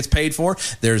that still gets paid for.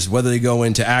 There's whether they go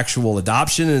into actual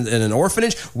adoption in an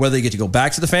orphanage, whether they get to go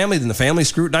back to the family, then the family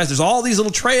scrutinized. There's all these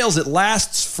little trails. It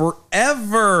lasts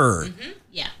forever.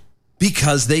 Yeah.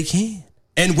 Because they can.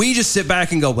 And we just sit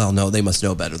back and go, well, no, they must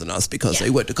know better than us because they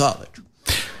went to college.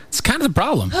 It's kind of the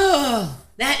problem. Oh,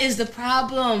 that is the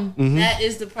problem. That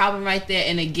is the problem right there.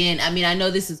 And again, I mean, I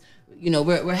know this is,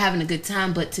 we're having a good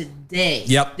time, but today,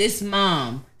 this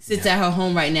mom sits at her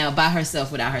home right now by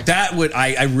herself without her. That would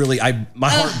my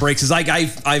heart breaks. Is like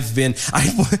I've been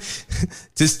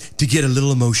just to get a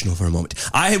little emotional for a moment.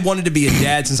 I had wanted to be a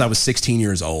dad since I was 16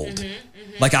 years old.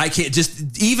 Like I can't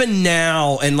just even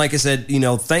now. And like I said,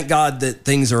 thank God that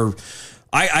things are.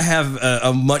 I have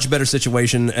a much better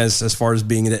situation as far as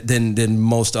being than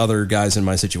most other guys in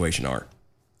my situation are.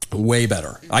 Way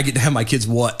better. I get to have my kids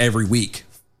every week,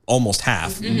 almost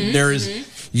half.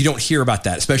 You don't hear about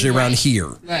that, especially around here.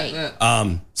 Right.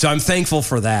 So I'm thankful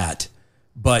for that,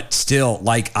 but still,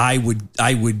 like I would.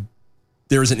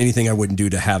 There isn't anything I wouldn't do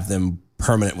to have them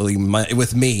permanently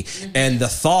with me. And the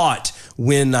thought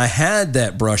when I had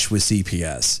that brush with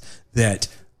CPS that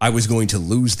I was going to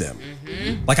lose them.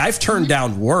 Like I've turned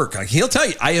down work. Like he'll tell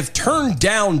you, I have turned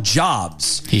down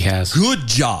jobs. He has good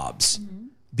jobs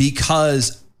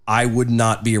because I would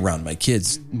not be around my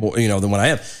kids more, than what I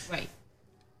am. Right.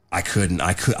 I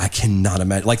cannot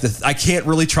imagine. Like I can't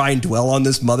really try and dwell on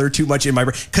this mother too much in my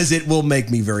brain because it will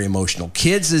make me very emotional.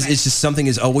 Kids it's just something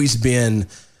it's always been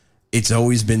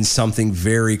something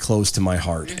very close to my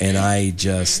heart. And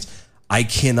I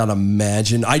cannot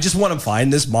imagine. I just want to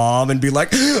find this mom and be like,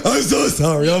 I'm so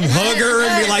sorry. I'm hug her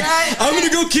and be like, I'm going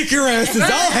to go kick your asses.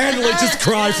 I'll handle it. Just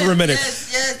cry for a minute.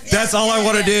 That's all I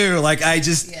want to do. Like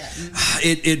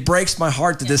it breaks my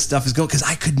heart that this stuff is going because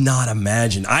I could not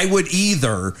imagine. I would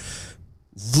either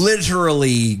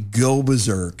literally go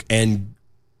berserk and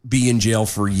be in jail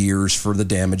for years for the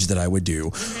damage that I would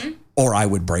do. Or I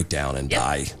would break down and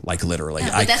die, like literally.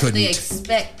 But that's what they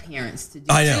expect parents to do.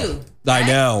 I know. Too, right? I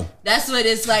know. That's what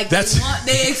it's like.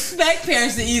 They expect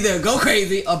parents to either go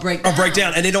crazy or break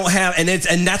down. And they don't have, and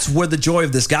that's where the joy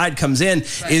of this guide comes in.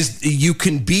 Right. Is you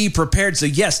can be prepared. So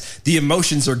yes, the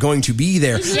emotions are going to be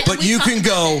there, but you can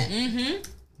go.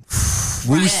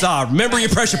 Woosah. Remember your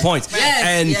pressure points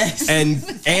and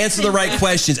answer the right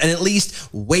questions and at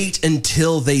least wait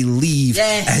until they leave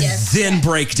and then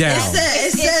break down.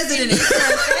 It says it in it.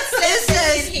 It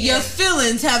says your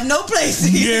feelings have no place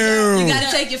here. You got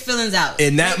to take your feelings out.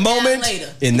 In that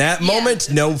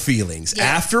moment, no feelings. Yeah.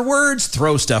 Afterwards,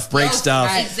 throw stuff, break stuff.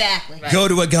 Right. Exactly. Go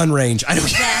to a gun range. I don't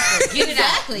Get it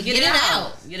out.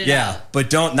 Get it out.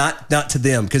 But don't not to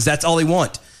them because that's all they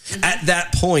want. At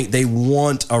that point, they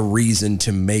want a reason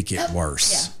to make it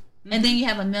worse. Yeah. And then you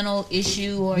have a mental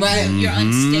issue or you're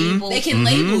unstable. They can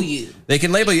label you. They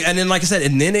can label you. And then, like I said,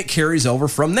 and then it carries over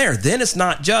from there. Then it's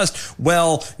not just,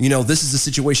 this is the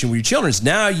situation with your children.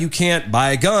 Now you can't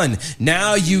buy a gun.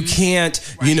 Now you can't,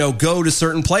 go to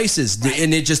certain places. Right.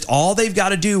 And it just, all they've got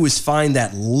to do is find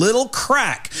that little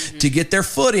crack to get their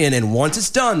foot in. And once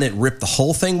it's done, they rip the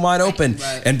whole thing wide open.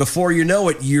 Right. And before you know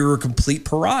it, you're a complete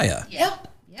pariah. Yep.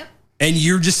 And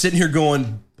you're just sitting here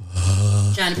going,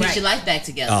 trying to put your life back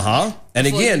together. And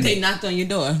again, they knocked on your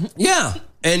door. Yeah.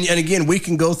 And again, we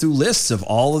can go through lists of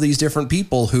all of these different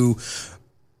people who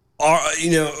are,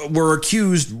 were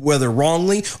accused, whether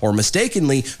wrongly or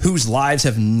mistakenly, whose lives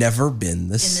have never been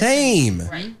the same.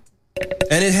 Right.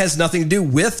 And it has nothing to do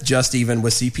with just even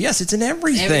with CPS. It's in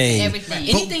everything. Everything.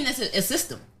 Anything that's a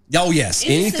system. Oh, yes.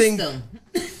 Anything. System.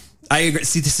 I agree.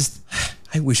 See,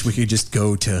 I wish we could just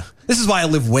go to. This is why I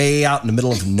live way out in the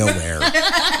middle of nowhere.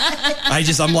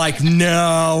 I'm like,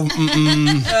 no.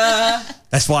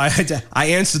 That's why I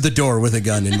answered the door with a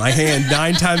gun in my hand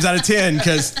 9 times out of 10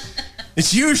 because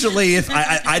it's usually if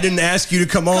I didn't ask you to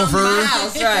come over. To my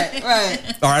house.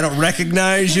 Right. Or I don't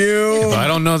recognize you. If I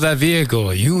don't know that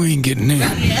vehicle, you ain't getting in.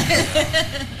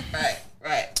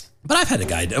 Right. But I've had a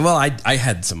guy. Well, I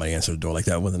had somebody answer the door like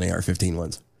that with an AR-15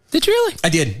 once. Did you really? I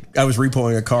did. I was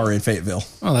repoing a car in Fayetteville.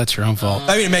 Oh, that's your own fault.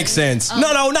 I mean, it makes sense. No,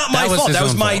 not my fault. That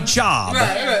was my job.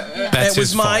 Right. That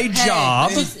was my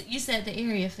job. You said the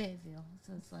area of Fayetteville.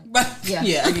 So it's like,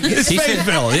 it's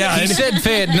Fayetteville. Yeah. He said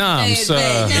Vietnam. So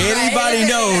anybody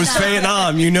knows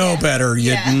Vietnam, you know better.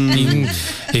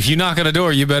 If you knock on a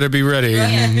door, you better be ready.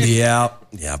 Yep.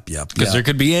 Because there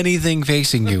could be anything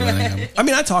facing you. I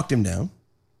mean, I talked him down.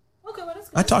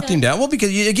 I talked him down. Well, because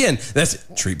again, that's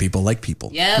treat people like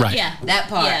people. Yeah, right. Yeah, that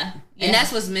part. Yeah. And that's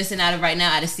what's missing out of right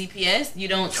now out of CPS. You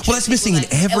don't. Well, that's missing in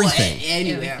everything.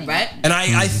 Anywhere, right? And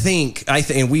I think,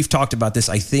 and we've talked about this.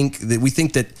 I think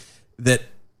that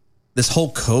this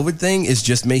whole COVID thing is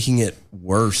just making it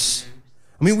worse.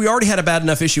 I mean, we already had a bad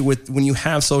enough issue with when you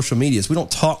have social medias. We don't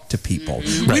talk to people.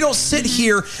 Right. We don't sit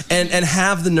here and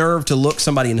have the nerve to look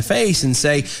somebody in the face and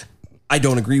say, I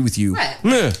don't agree with you.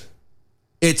 Right.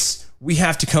 We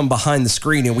have to come behind the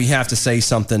screen and we have to say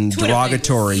something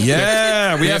derogatory.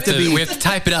 Yeah, we have to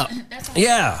type it up.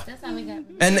 Yeah. That's how we got.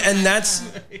 And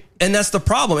that's the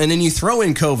problem. And then you throw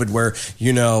in COVID where,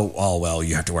 you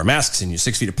have to wear masks and you're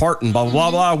 6 feet apart and blah,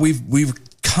 blah, blah, blah. We've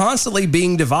constantly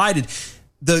being divided.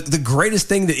 The greatest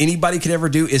thing that anybody could ever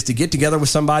do is to get together with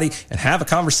somebody and have a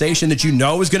conversation that you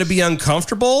know is going to be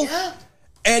uncomfortable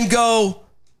and go,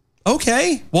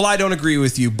 okay, well, I don't agree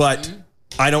with you, but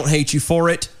I don't hate you for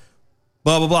it.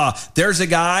 Blah, blah, blah. There's a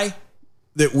guy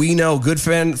that we know, good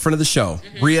friend of the show.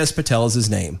 Riaz Patel is his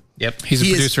name. Yep. He's a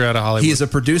producer out of Hollywood. He is a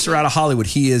producer out of Hollywood.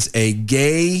 He is a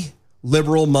gay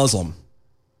liberal Muslim.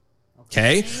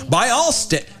 Okay. By all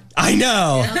I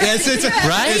know. It's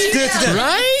right?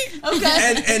 Right?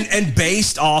 Okay. And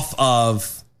based off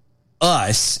of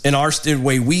us and our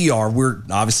way we are, we're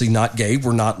obviously not gay,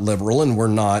 we're not liberal, and we're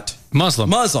not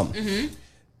Muslim.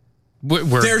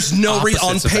 There's no reason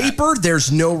on paper.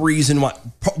 There's no reason why.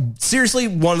 Seriously,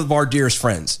 one of our dearest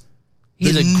friends.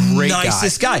 He's a great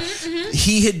nicest guy.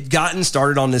 He had gotten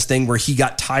started on this thing where he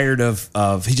got tired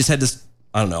of he just had this,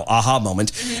 I don't know, aha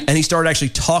moment, and he started actually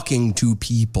talking to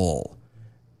people.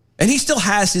 And he still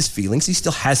has his feelings, he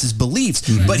still has his beliefs,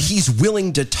 but he's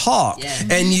willing to talk.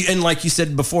 And like you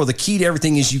said before, the key to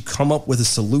everything is you come up with a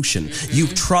solution. You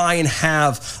try and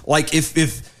have, like,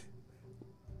 if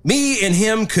me and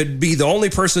him could be the only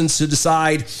person to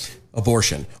decide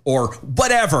abortion or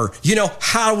whatever,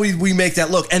 how we make that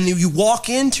look? And you walk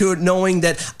into it knowing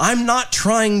that I'm not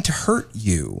trying to hurt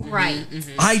you. Right.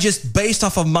 I just, based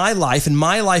off of my life and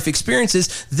my life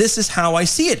experiences, this is how I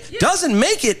see it. Doesn't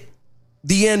make it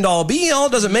the end all be all,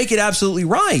 doesn't make it absolutely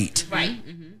right. Right.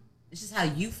 It's just how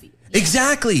you feel.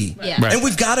 Exactly. Yeah. Right. And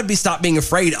we've got to stop being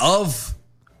afraid of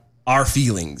our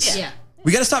feelings. Yeah.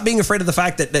 We got to stop being afraid of the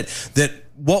fact that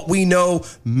what we know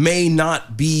may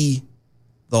not be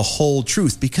the whole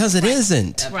truth, because it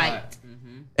isn't. Right.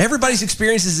 Everybody's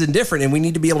experience is different, and we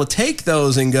need to be able to take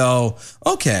those and go,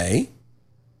 okay,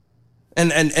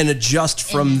 and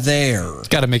adjust from there.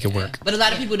 Got to make it work. But a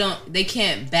lot of people they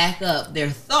can't back up their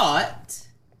thought.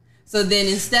 So then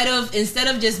instead of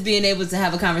just being able to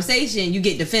have a conversation, you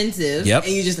get defensive. Yep.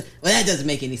 And you just, that doesn't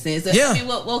make any sense. So, Yeah. I mean,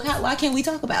 why can't we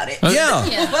talk about it? Yeah.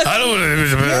 I don't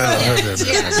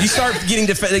You start getting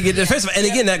defensive. And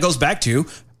again, that goes back to,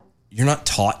 you're not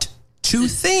taught to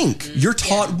think. You're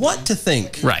taught what to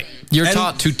think. Right. You're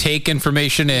taught to take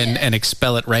information and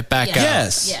expel it right back out.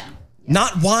 Yes.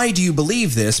 Not why do you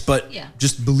believe this, but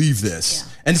just believe this.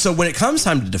 And so when it comes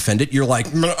time to defend it, you're like,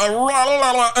 and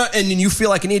then you feel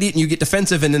like an idiot and you get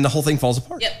defensive, and then the whole thing falls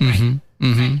apart. Yep.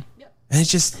 And it's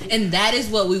just, and that is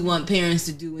what we want parents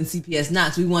to do when CPS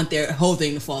knocks. We want their whole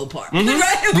thing to fall apart. We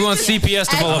want CPS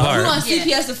to fall apart. We want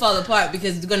CPS to fall apart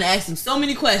because they're going to ask them so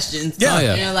many questions. Yeah.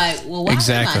 And they're like, well, why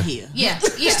am I here? Yeah.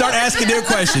 Start asking their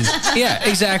questions. Yeah,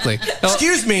 exactly.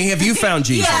 Excuse me, have you found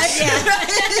Jesus?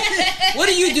 What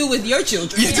do you do with your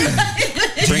children?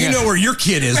 Do you know where your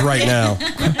kid is right now?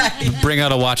 Bring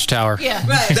out a watchtower. Yeah.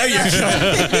 Right. There you go.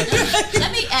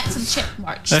 Let me add some check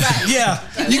marks. Yeah.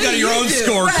 You got your own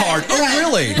scorecard. Oh,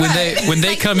 really? When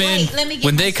they come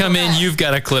in, you've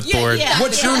got a clipboard.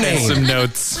 What's your name? Some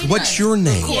notes. What's your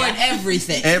name? Record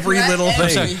everything. Every little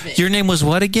thing. Everything. Your name was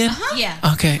what again? Yeah.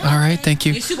 Okay. All right. Thank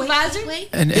you. Your supervisor?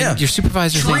 And your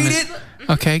supervisor's name is.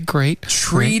 Okay, great.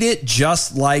 Treat it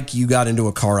just like you got into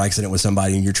a car accident with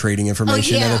somebody and you're trading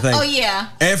information and everything. Oh, yeah.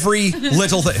 Every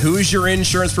little thing. Who is your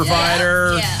insurance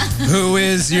provider? Yeah. Who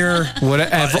is your...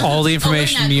 Whatever, all the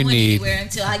information you need.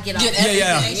 Until I get off.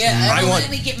 I want...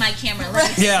 Let me get my camera.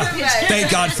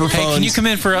 Thank God for phones. Hey, can you come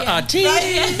in for a tea?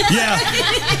 Yeah.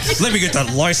 Let me get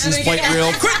that license plate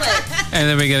real quick. And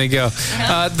then we're going to go.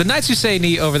 The Knights Who Say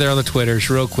Knee over there on the Twitters,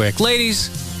 real quick.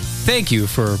 Ladies, thank you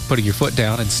for putting your foot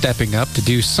down and stepping up to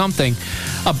do something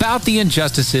about the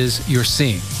injustices you're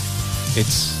seeing.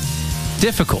 It's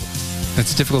difficult.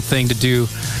 It's a difficult thing to do,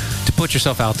 to put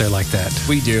yourself out there like that.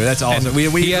 We do. That's awesome.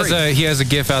 He has a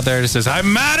GIF out there that says,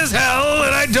 "I'm mad as hell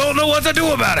and I don't know what to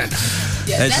do about it."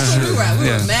 Yeah, that's what we were at. We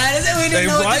were mad as hell. We didn't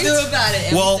know what to do about it.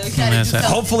 And well,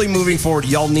 hopefully moving forward,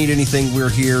 y'all need anything, we're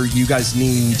here. You guys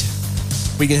need...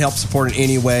 We can help support in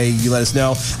any way. You let us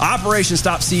know. Operation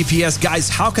Stop CPS. Guys,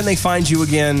 how can they find you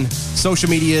again? Social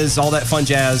medias, all that fun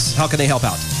jazz. How can they help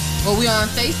out? Well, we're on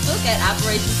Facebook at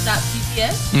Operation Stop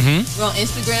CPS. We're on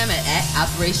Instagram at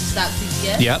Operation Stop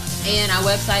CPS. Yep. And our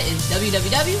website is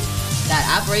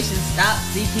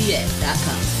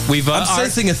www.operationstopcps.com. I'm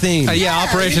sensing a theme.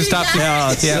 Operation Stop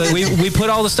CPS. Yeah, we put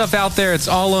all the stuff out there. It's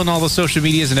all on all the social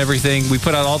medias and everything. We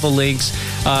put out all the links.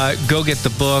 Go get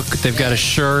the book. They've got a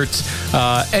shirt.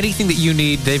 Anything that you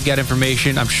need, they've got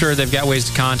information. I'm sure they've got ways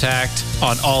to contact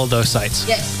on all of those sites.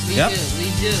 Yes, we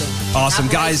do. Awesome,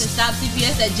 guys.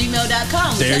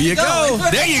 OperationStopCPS@gmail.com. There you go.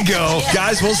 There you go.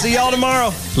 Guys, we'll see y'all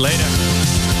tomorrow. Later.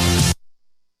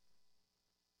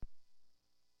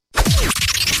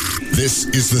 This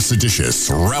is the seditious,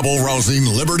 rabble-rousing,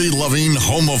 liberty-loving,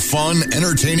 home of fun,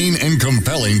 entertaining, and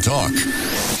compelling talk.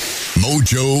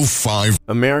 Mojo 5.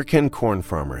 American corn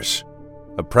farmers.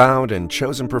 A proud and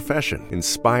chosen profession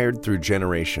inspired through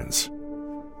generations.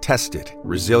 Tested,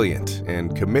 resilient,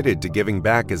 and committed to giving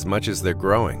back as much as they're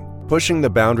growing. Pushing the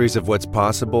boundaries of what's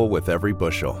possible with every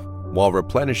bushel, while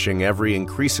replenishing every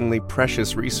increasingly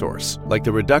precious resource, like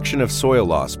the reduction of soil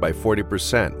loss by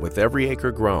 40% with every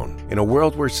acre grown. In a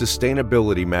world where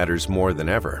sustainability matters more than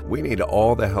ever, we need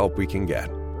all the help we can get.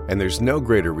 And there's no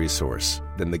greater resource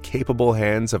than the capable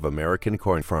hands of American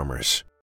corn farmers.